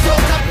 brace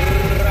up.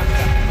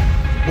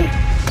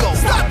 Go.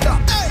 Start up.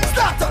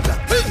 Start up.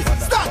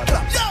 Start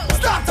up.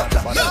 Start up.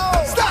 Start up.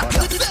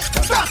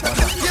 Start up.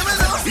 Hear me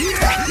now?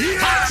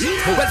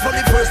 Well, from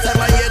the first time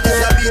I hear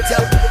this, I beat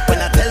ya.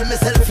 When I tell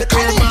myself it's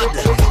real mad.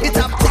 It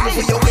have thing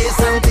for your waist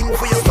and thing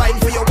for your spine,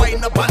 for your wind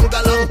up and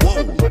galang.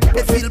 Whoa.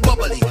 It feel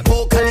bubbly,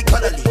 vocally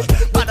colorly,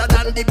 better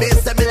than the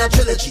bass them in a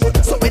trilogy.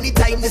 So many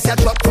times this a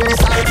drop from the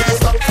start to the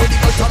stop, from the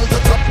bottom to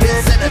top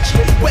is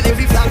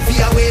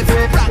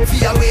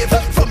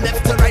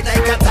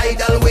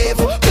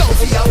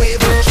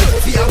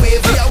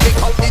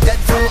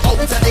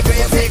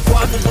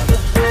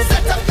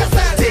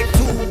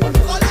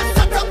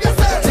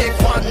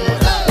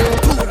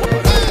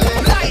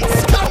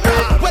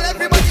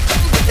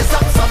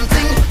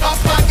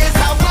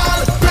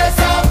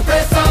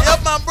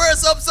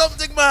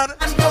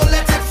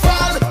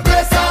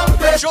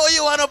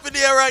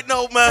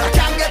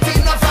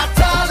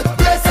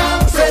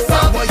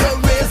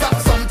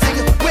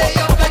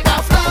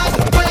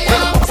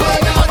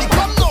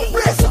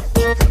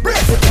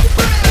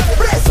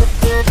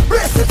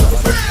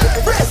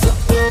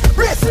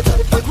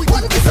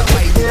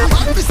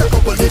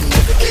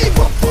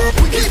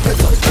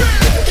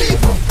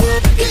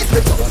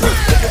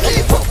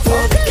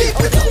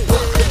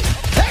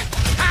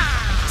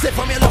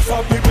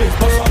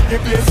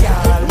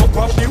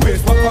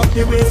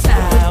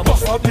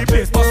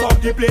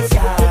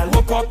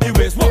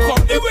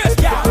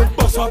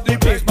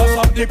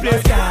the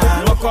place,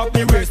 girl. Walk up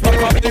the waist, walk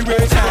up the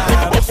waist,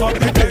 girl. Bust up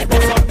the place,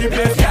 bust up the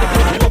place, girl.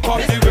 Walk up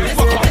the waist,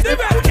 walk up the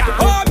waist, girl.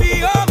 Oh me,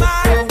 oh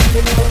my,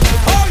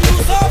 oh you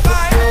so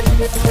fine.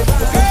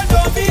 Girl,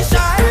 don't be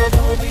shy,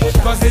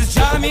 'cause it's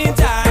jamming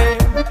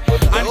time.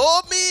 And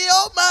oh me,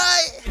 oh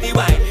my, the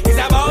wine is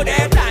about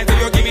that time. So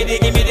you give me the,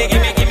 give me the, give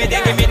me, give me the,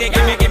 give me the,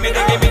 give me, give me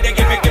the, give me the,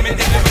 give me, give me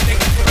the, give me the,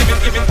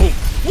 give me, give me.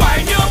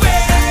 Wine your way.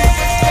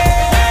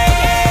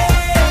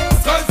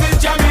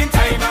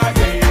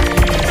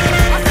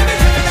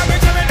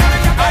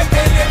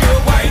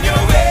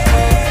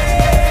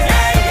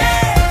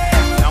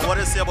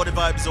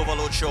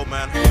 Ovaload show,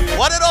 man.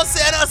 What did I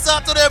say on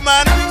Saturday,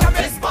 man?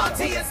 This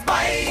party is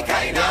my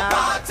kind of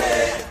party.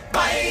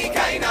 My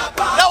kind of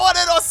party. Now what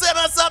did I say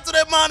on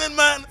Saturday morning,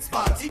 man? This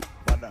party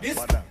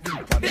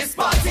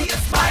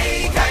is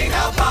my kind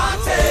of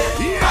party.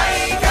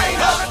 My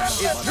kind of.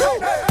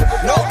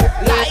 No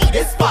lie,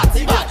 this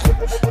party bad.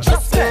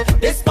 Just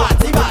this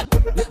party bad.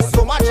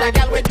 So much I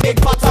get with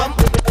big bottom.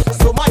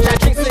 So much I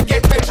drink to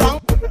get me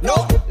drunk.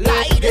 No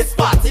lie, this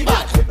party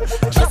bad.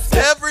 Just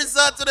every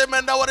Saturday,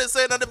 man. That's what they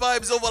say on the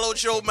Vibes Ovaload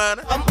show, man.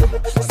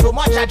 So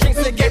much I drink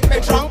to get me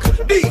drunk.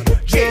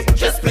 DJ,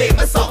 just play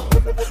my song.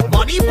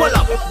 Money pull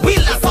up,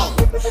 wheel the song.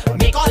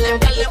 Make all them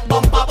tell them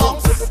bumper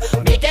bounce.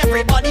 Make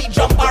everybody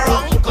jump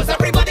around. 'Cause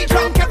everybody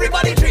drunk,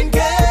 everybody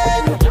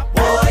drinking.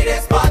 Boy,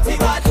 this party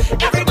bad.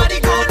 Everybody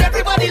good,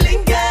 everybody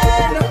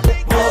linking.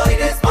 Boy,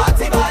 this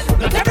party bad.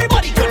 Not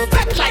everybody could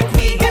fat like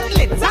me. Get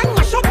lit and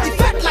mash up the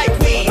fat like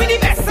me. We the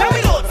best and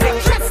we don't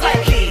take shots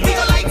like me. We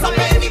go light up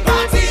any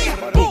party.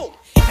 Boom.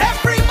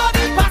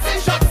 Everybody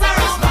passing shots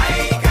around. My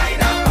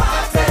kind of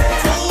party.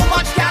 Too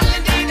much gal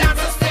in the dance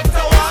to stick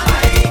to one.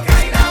 My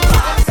kind of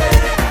party.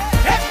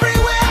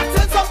 Everywhere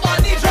till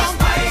somebody drunk.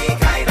 My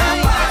kind of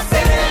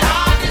party.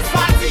 On this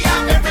party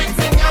have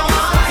everything I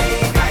want. My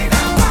kind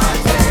of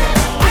party.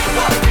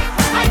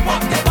 I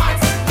pop the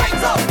party.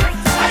 Lights up.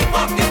 I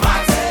pop the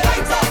party.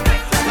 Lights up.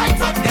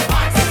 Lights up the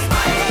party.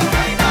 My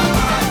kind of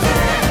party.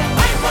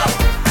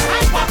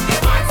 I pop the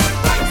party.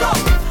 Lights up.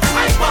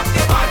 I pop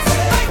the party.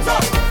 Lights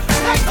up.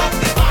 Lights up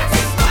the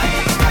party. My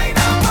kind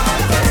of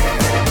party.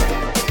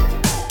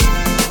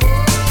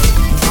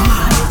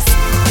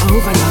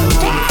 Ovaload.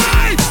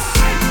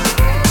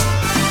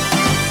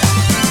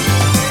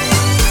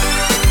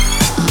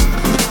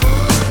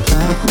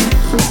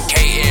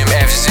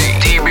 KMFZ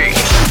DB.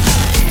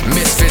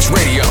 Misfits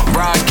Radio,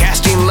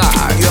 broadcasting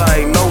live. You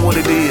already know what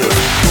it is.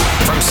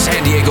 From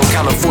San Diego,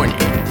 California.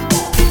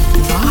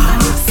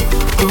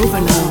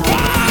 Ovaload.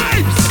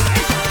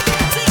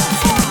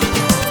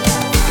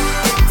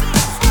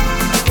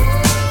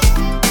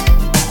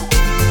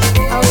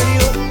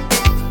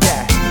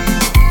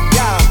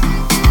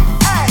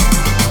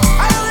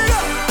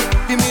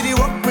 Give me the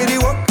work, with the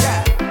work,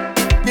 yeah.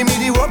 Give me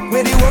the work,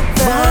 with the work,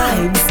 yeah.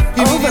 Vibes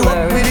Give me the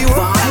work, with the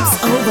work, Vibes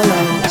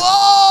Ovaload.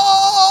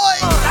 Boy!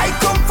 I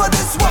come for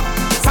this work,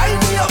 sign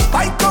me up.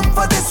 I come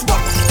for this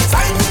work,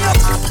 sign me up.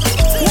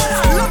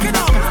 Look it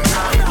up.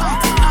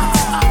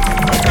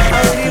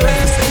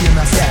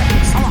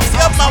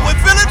 Yeah, man, we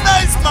feeling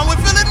nice, man, we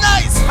feeling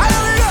nice.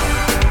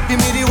 Give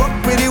me the work,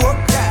 with the work,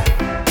 yeah.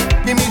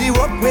 Give me the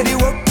work, with the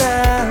work,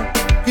 yeah.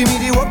 Give me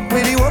the work,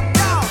 with the work,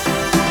 yeah.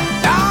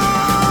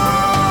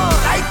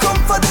 I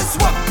come for this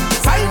work,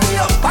 sign me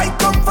up. I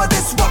come for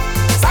this work,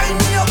 sign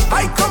me up.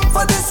 I come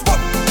for this work,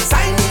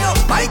 sign me up.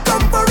 I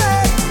come for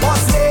it,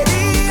 boss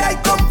lady. I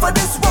come for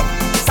this work,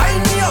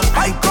 sign me up.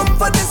 I come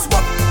for this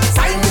work,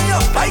 sign me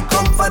up. I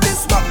come for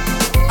this work.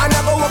 I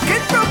never work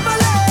it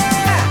properly.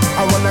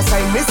 I wanna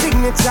sign my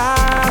signature,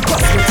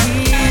 cross my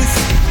T's,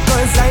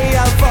 'cause I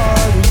have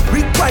all the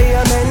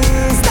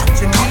requirements that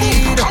you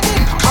need.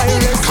 I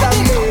less than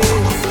me,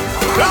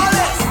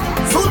 flawless,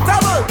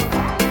 suitable,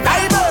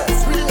 diverse,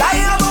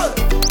 reliable.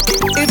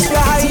 If you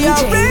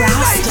hire me,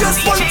 I just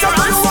want to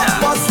do what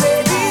boss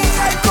lady.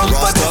 I come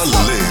for this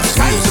work,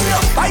 sign me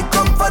up. I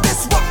come for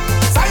this work,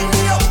 sign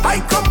me up. I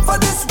come for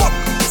this work,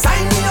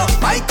 sign me up.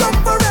 I come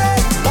for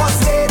it, boss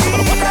lady.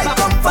 I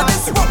come for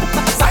this work,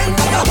 sign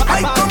me up.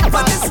 I come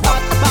for this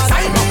work,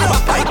 sign me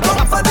up. I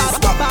come for this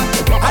work.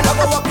 I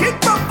never work it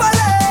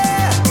properly.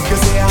 You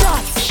say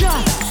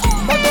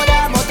motora.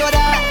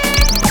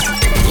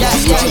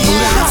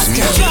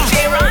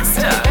 DJ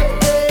Rasta.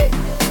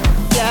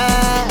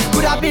 Yeah,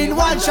 could have been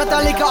one shot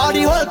of liquor or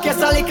the whole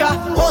case of liquor.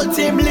 Whole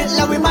team lit,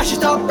 now we mash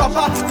it up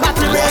proper.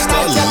 Battle race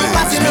night, yeah, we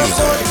pass it up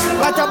good.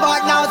 Right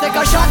about now, take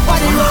a shot for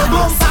the road.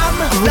 Boom bam,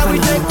 now we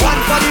take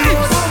one for the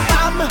road. Boom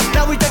bam,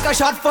 now we take a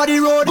shot for the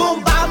road.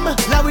 Boom bam,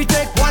 now we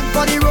take one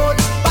for the road.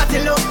 Party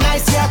look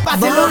nice, yeah,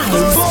 party look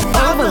good. Boom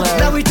bam,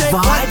 now we take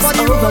one for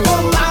the road.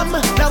 Boom bam,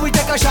 now we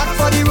take a shot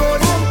for the road.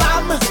 Boom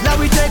bam, now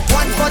we take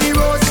one for the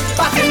road.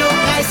 Party look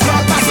nice,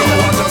 yeah, party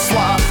look good. Just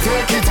walk,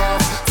 take it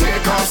off,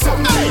 take off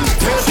something,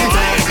 take it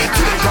off,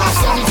 take off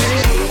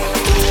something.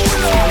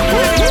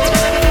 DJ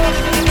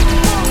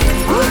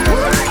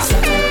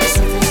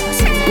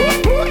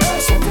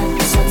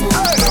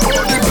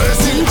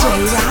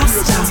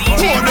Rasta.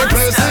 The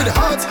place is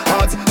hot,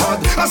 hot, hot.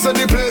 I said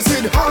the place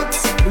is hot.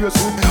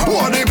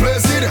 Oh, the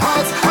place is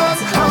hot, hot,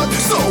 hot.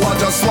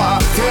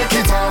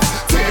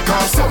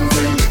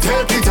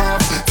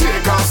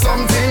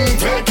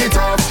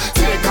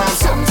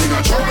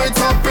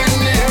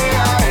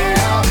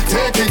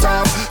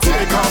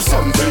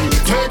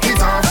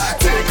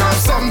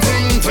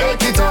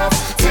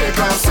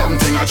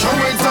 I throw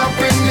it up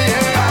in the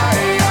air.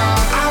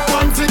 I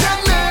want to get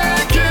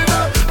naked.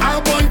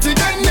 I want to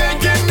get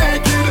naked,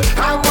 naked.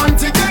 I want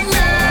to get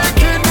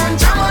naked and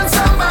jam on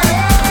somebody.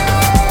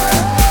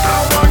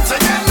 I want to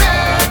get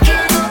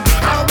naked.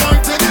 I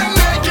want to get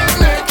naked,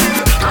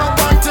 naked. I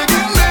want to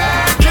get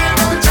naked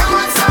and jam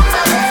on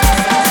somebody.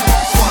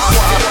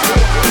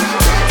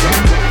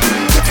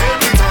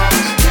 Take it off,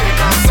 take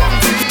off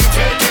something,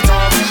 take it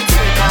off,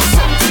 take off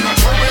something. I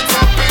throw it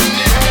up in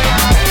the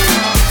air.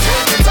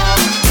 Take it off,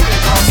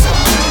 take off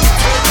something,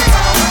 take it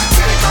off,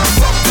 take off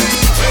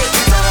something, take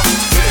it off,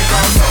 take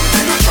off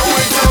something. I throw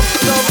it up.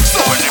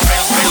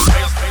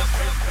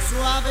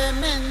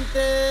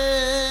 Suavemente,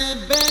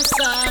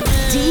 bésame.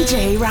 DJ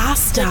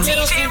Rasta.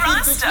 Quiero sentir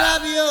tus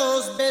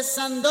labios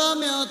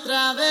besándome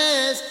otra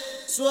vez.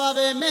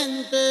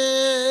 Suavemente,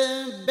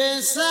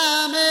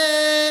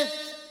 bésame.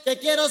 Que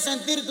quiero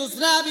sentir tus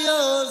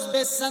labios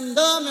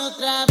besándome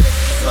otra vez.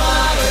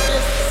 Suave,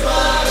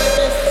 suave,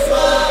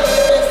 suave,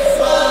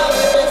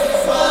 suave,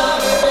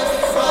 suave,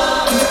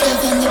 suave. I'm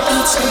giving the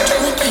beat so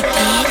twicky,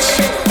 bitch.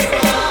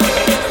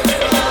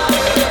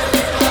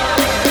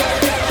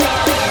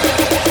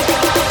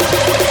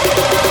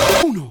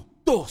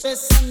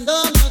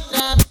 Besándome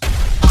otra vez.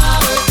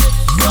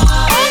 Suave,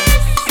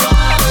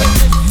 suave,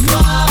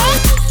 suave,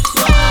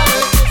 suave,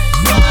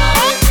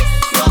 suave,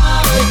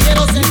 suave.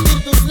 Quiero sentir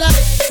tus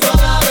labios.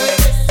 Suave,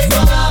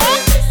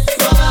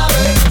 suave,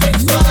 suave,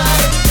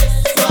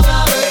 suave,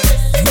 suave,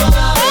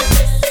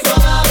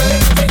 suave, suave,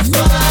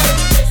 suave,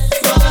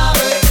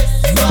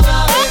 suave.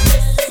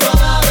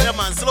 Yeah,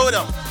 man, slow it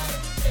down.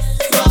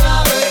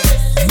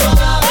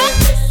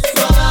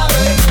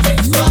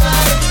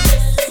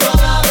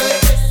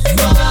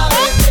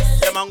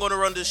 I'm gonna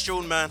run this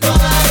tune, man.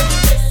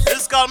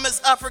 This is called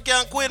Miss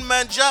African Queen,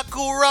 man.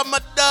 Jaku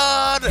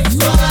Ramadan.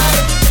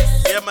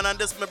 Yeah, man, and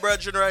this is my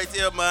brethren right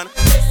here, man.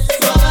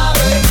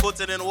 Put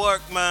it in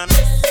work, man.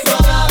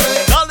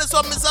 Call this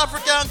one Miss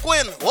African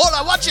Queen. Hold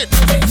on, watch it.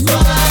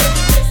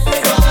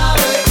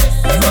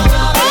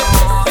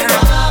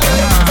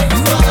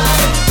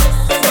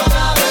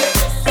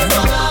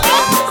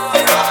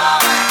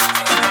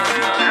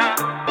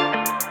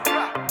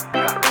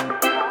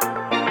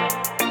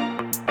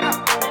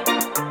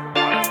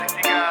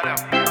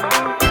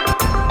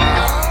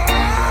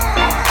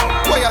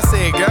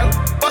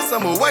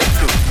 What you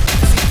do?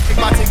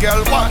 Matty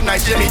girl, what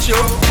night Jimmy Choo?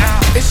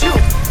 It's you.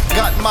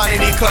 Got money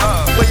in the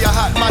club. Where you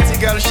hot Matty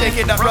girl,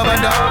 shaking that rubber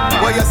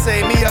dub. Where you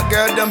say me a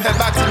girl, them head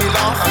back to me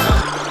long.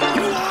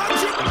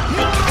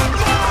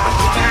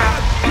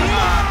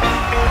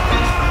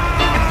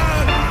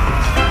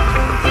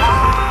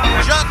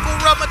 Jaku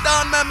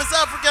Ramadan, man, Miss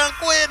African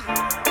Queen.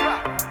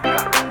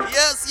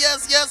 Yes,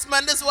 yes, yes,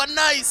 man, this one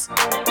nice.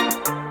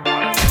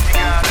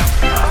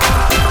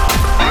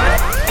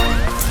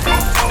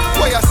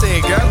 What you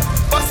say, girl?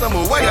 What's some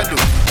more? What you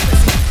do?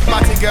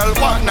 Matty girl,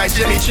 what night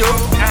Jimmy Choo?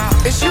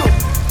 It's you.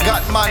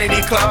 Got money in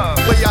the club.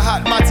 Where you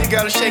hot Matty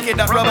girl, shaking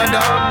that rubber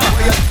dub.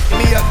 Where you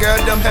me a girl,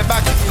 them head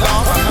back to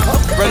long.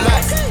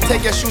 Relax,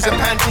 take your shoes and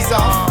panties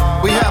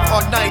off. We have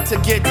all night to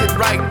get it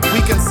right. We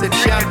can sip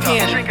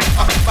champagne.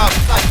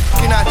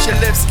 Looking at your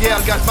lips,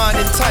 girl, got mine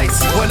in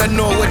tights. Wanna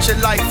know what you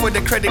like for the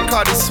credit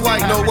card is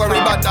swipe. No worry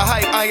about the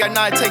hype. I and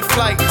I take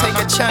flight. Take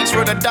a chance,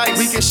 roll the dice.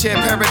 We can share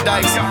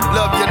paradise.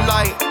 Love your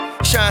light.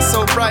 Shine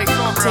so bright,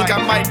 think I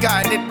might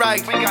gotten it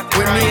right.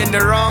 With me in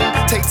the wrong,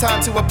 take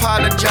time to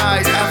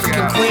apologize.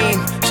 African queen,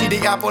 she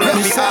the apple of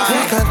me eye.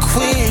 African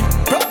queen,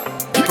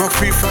 broke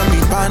free from me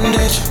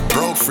bondage.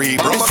 Broke free,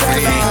 broke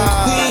free.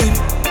 African queen,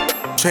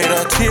 trade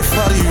her teeth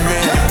for the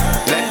rain.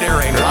 Let the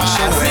rain wash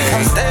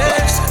away.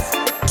 Stairs,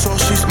 so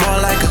she's more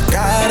like a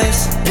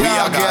goddess. We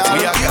are gods,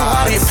 we are You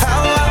are the gods.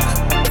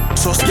 power,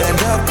 so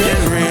stand up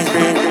and ring.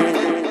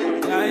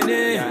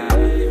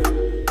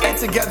 Get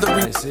together,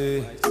 we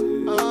see.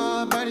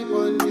 Buddy,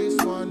 on this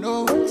one,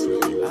 no. I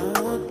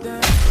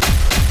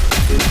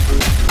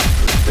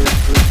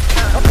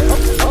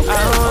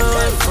don't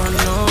wait for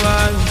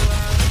nobody.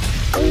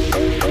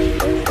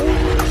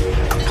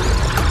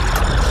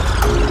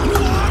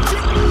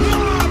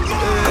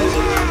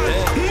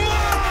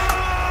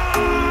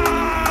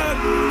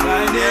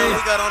 Yeah, we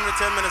got under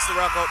 10 minutes to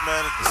rock out,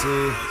 man.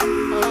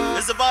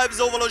 It's the Vibes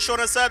Overload show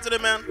on Saturday,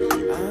 man.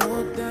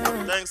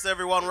 Thanks to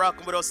everyone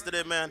rocking with us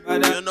today, man.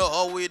 You know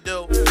how we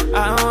do.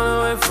 I don't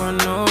wanna wait for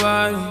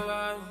nobody.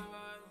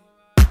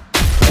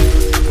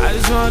 I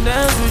just wanna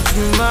dance with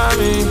you,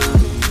 mommy.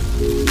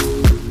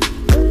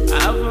 I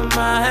put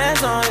my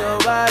hands on your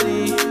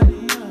body.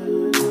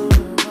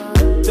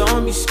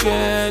 Don't be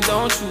scared,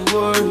 don't you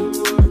worry.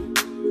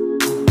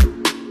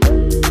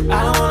 I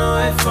don't wanna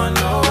wait for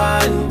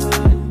nobody.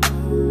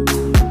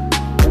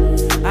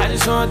 I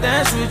just wanna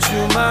dance with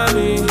you,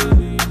 mommy.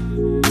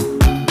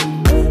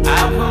 I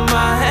put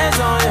my hands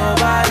on your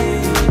body.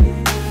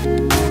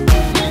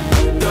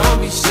 Don't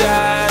be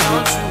shy,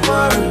 don't you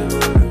worry.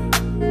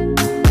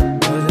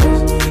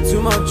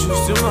 Too much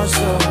juice, too much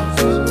sauce.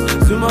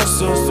 Too much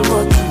sauce, too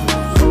much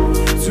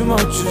juice. Too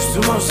much juice,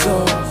 too much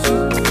sauce.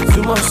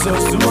 Too much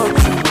sauce, too much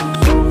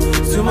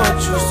juice. Too too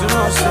much juice, too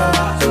much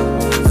sauce.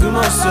 Too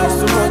much sauce,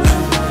 too much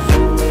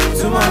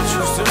juice. Too much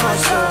juice, too much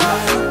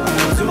sauce.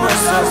 Too much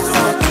sauce, too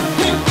much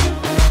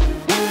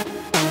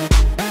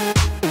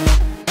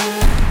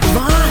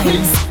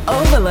Vibes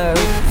overload.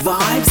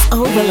 Vibes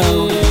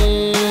overload.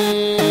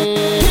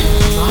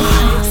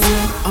 Vibes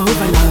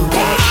overload.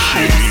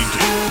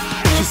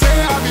 She say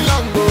I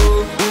belong go.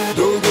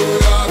 Don't go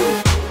yaro.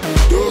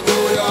 Don't go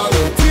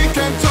yaro. Thick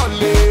and tall.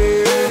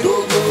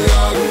 Don't go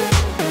yaro.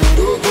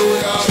 Don't go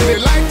yaro. She dey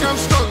like I'm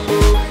strong go.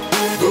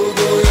 Don't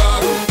go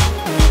yaro.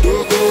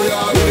 Don't go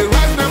yaro. The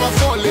rise never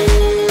fall.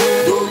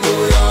 Don't go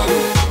yaro.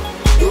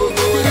 Don't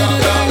go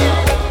yaro.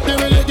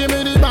 Give me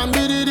the bam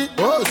biddy.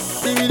 Oh,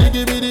 give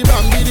me the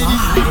bam biddy.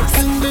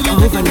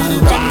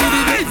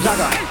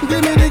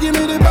 Give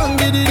me the bang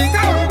biddy.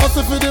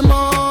 Hustle for the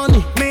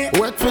money,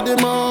 work for the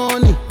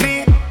money.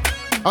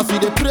 I see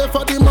they pray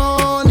for the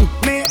money,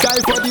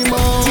 die for the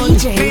money.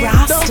 DJ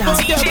Rasta. Don't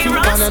forget to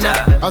banana.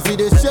 I see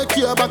they shake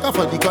your back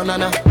for the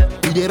banana.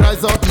 We they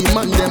rise up the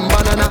man them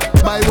banana.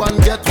 Buy one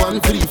get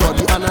one free for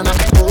the anana.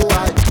 Oh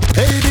I,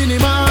 hey Binny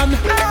man,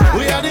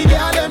 we are the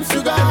girl them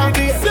sugar.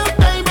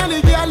 Sometime and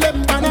the girl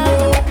them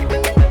banana.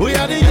 We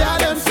are the girl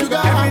them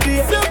sugar.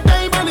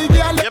 Sometime and the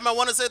girl. Yeah, man, I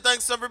want to say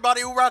thanks to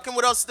everybody who rocking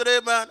with us today,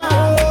 man.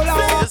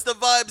 It's the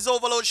Vibes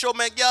Overload Show,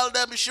 man. Girl,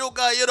 them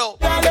sugar, you know.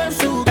 Girl, them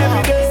sugar.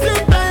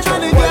 Sometime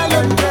and the girl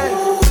them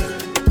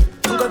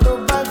go to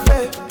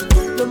buffet.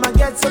 Do my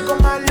get so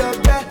come and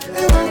love back.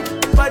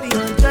 Body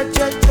on cha.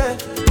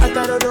 I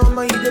thought I don't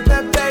mind the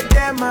pepper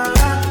them.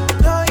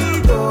 No,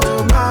 you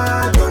don't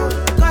mind.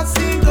 Cause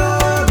you go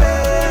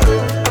back.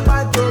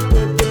 About to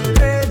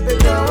baby,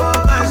 I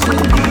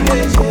should be the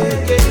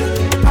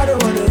shake. I don't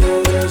wanna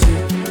hear your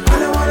shit. I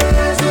don't wanna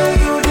hear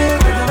you there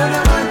with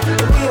another man.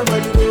 Your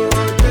body go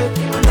okay.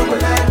 I know what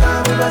like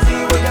I'm gonna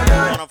see what you're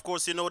done. And of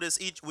course, you know this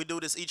we do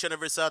this each and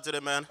every Saturday,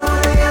 man.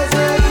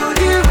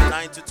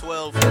 9 to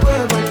 12.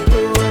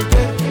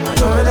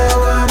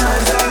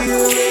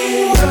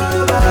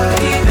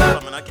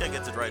 I can't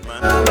get it right,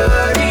 man.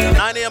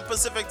 9 a.m.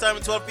 Pacific time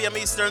and 12 p.m.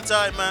 Eastern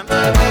time, man.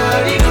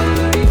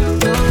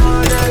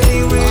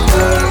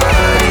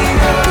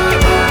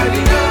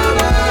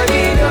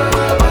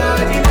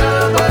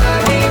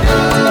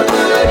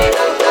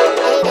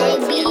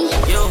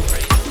 Yo,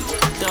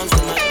 dance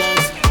to my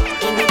dance.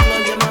 In the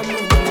club, them I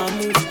move.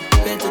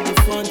 Bend to the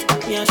front,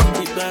 me I shoot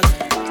it back.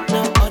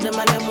 Now all them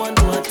and them want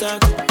to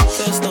attack.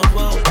 First of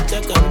all,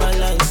 check and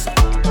balance.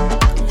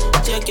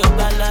 Check your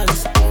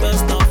balance.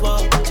 First of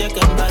all, check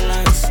and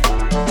balance.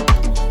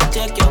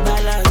 Check your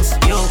balance.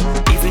 Yo,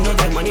 if you know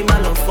that money,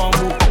 man, on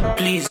phone,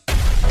 please.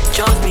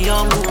 Just be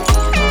on move.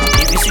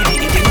 If you see the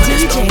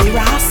DJ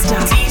Rasta.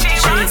 DJ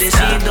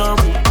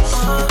Rasta.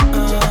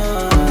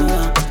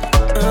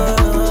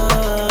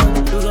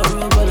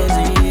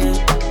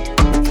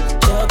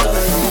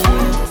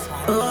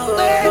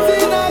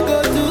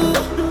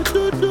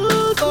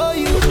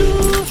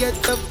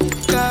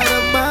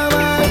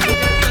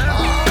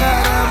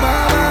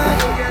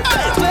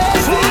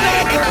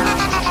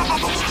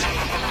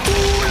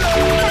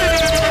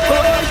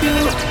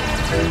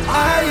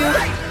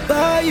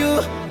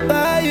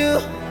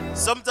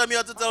 Sometimes you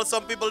have to tell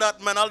some people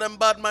that, man, all them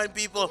bad mind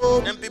people,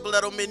 them people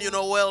that don't mean you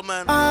know well,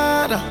 man.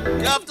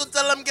 You have to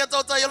tell them get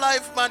out of your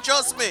life, man,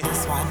 trust me.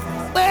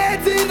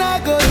 Waiting I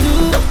go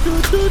do,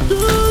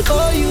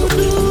 oh you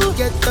do,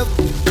 get the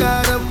fuck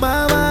out of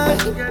my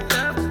mind.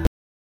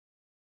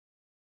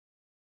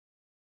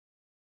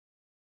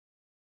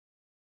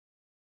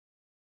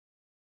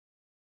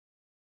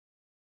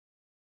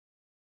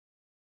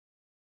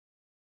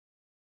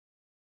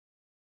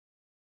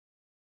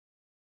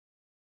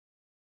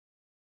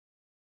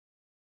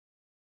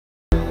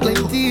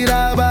 Plenty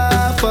raba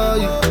for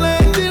you,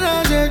 plenty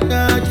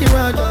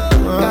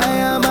I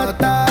am a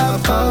top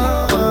for you,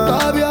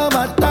 top your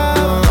mata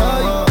for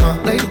you,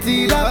 plenty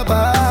raba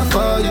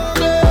for you.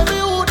 Baby,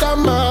 who da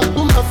ma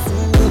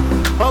fool?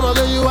 I'ma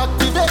get you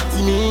activate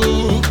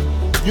me,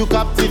 you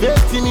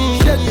captivate me,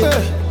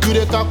 you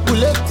dey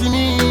calculate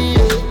me,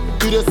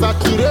 you dey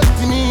saturate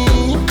me.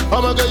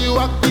 I'ma get you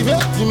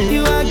activate me,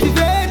 You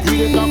activate you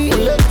dey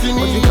calculate me,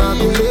 you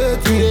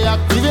dey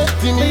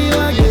activate me, You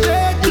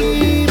activate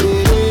me.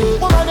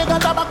 Woman, they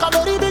got a back a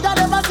very big and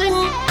never sing.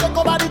 Take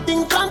over the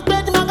thing, front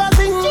page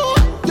magazine.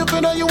 You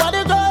feel know you are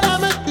the girl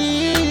I'm a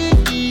teen.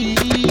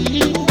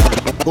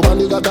 Woman,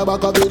 they got a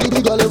back a very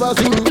big and never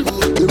sing.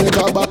 You make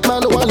a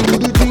Batman one do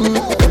the thing.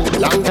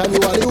 Long time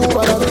you are the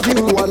woman of the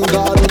thing. One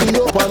God will be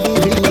up on the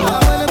thing. I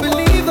wanna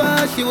believe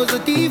her, she was a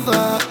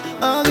diva.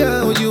 Oh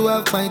girl, you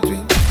have my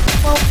dream.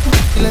 Oh,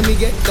 let me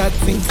get that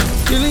thing.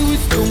 Dealing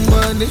with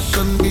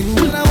combination beam.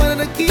 When I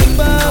wanted to keep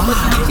her, but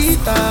she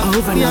cheat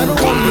her. Me, I don't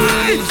want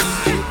me.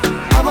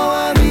 I'ma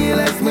want me,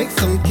 let's make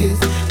some kiss.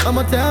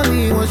 I'ma tell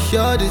me what's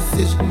your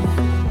decision.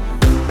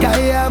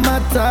 Yeah, I'm a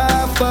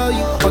top for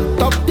you. On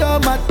top, you're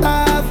my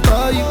top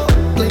for you.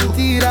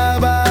 Plenty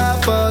raba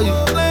for you.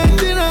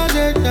 Plenty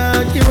raba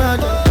for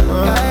you.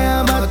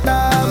 Yeah, I'm a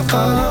top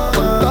for you.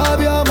 On top,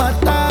 you're my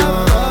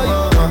top for you.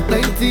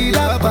 Plenty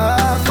raba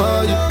for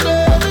you.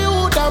 Baby,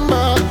 who da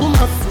ma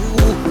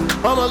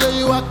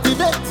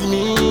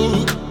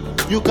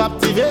You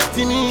captivate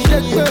me.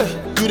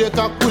 You dey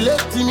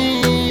calculate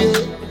me.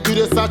 You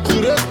dey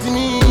saturate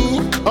me.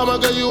 Oh my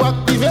girl, you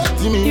activate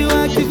me. You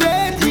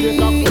activate me. You dey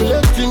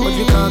calculate me. But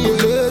you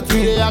calculate me.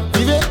 You dey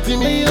activate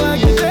me. You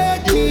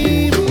activate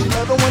me.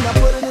 Never when I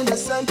put it in the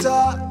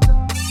center.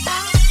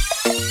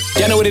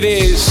 You know what it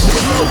is?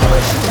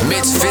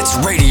 Misfits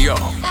Radio.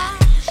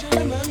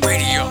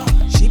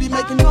 She be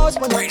making noise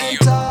when I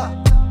enter.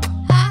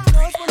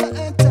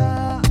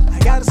 I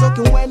got it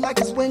soaking wet like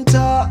it's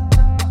winter.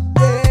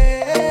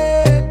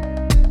 Yeah,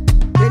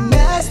 get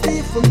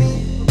nasty for me.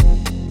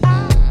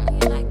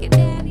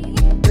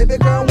 Baby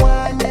girl,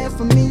 wine there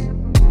for me.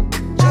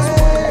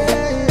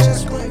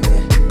 Just wine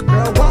there.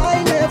 Girl,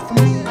 wine there for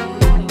me.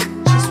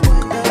 Just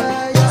wine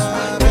there,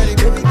 yeah. Baby,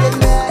 get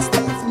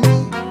nasty for me.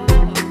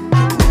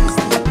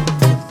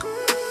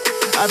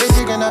 I've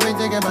been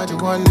thinking about you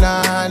all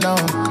night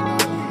long.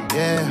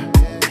 Yeah.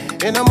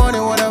 In the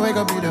morning when I wake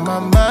up, you in my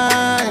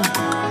mind.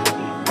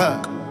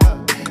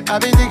 I've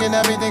been thinking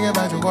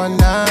about you all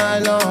night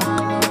long.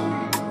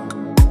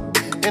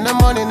 In the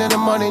morning, you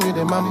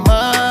in my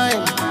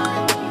mind.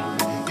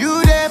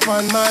 You there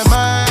on my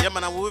mind. Yeah,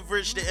 man, we've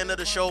reached the end of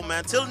the show,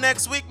 man. Till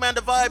next week, man,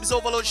 the Vibes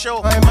Overload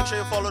Show. Make sure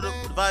you follow the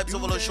Vibes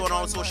Overload Show on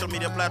all social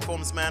media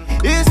platforms, man.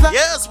 Like,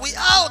 yes, we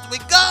out, we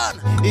gone.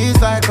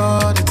 It's like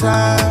all the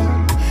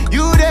time.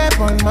 You there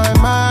on my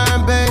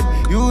mind, babe.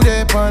 You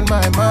there on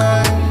my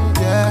mind,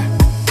 yeah.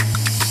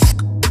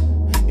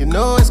 You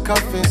know it's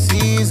cuffing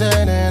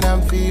season and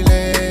I'm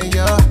feeling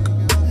ya.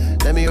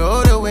 Let me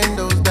roll the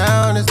windows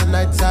down. It's the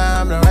night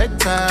time, the right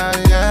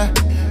time, yeah.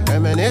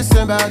 Reminiscing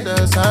about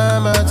the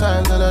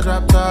summertime till the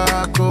drop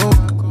top cool.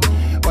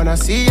 When I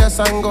see your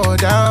sun go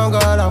down,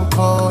 girl, I'm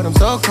cold, I'm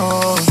so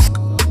cold.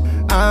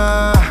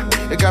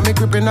 You got me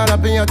creeping all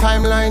up in your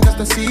timeline just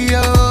to see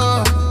you.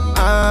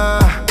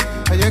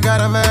 You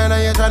got a man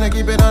and you're trying to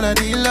keep it on a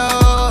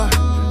D-low.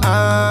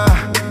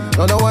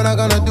 Don't know what I'm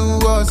gonna do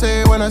or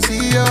say when I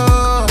see you.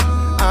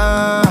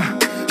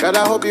 God,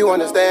 I hope you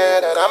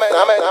understand that I'm it.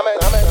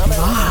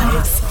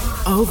 Vibes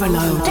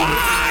Overload.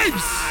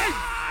 Vibes!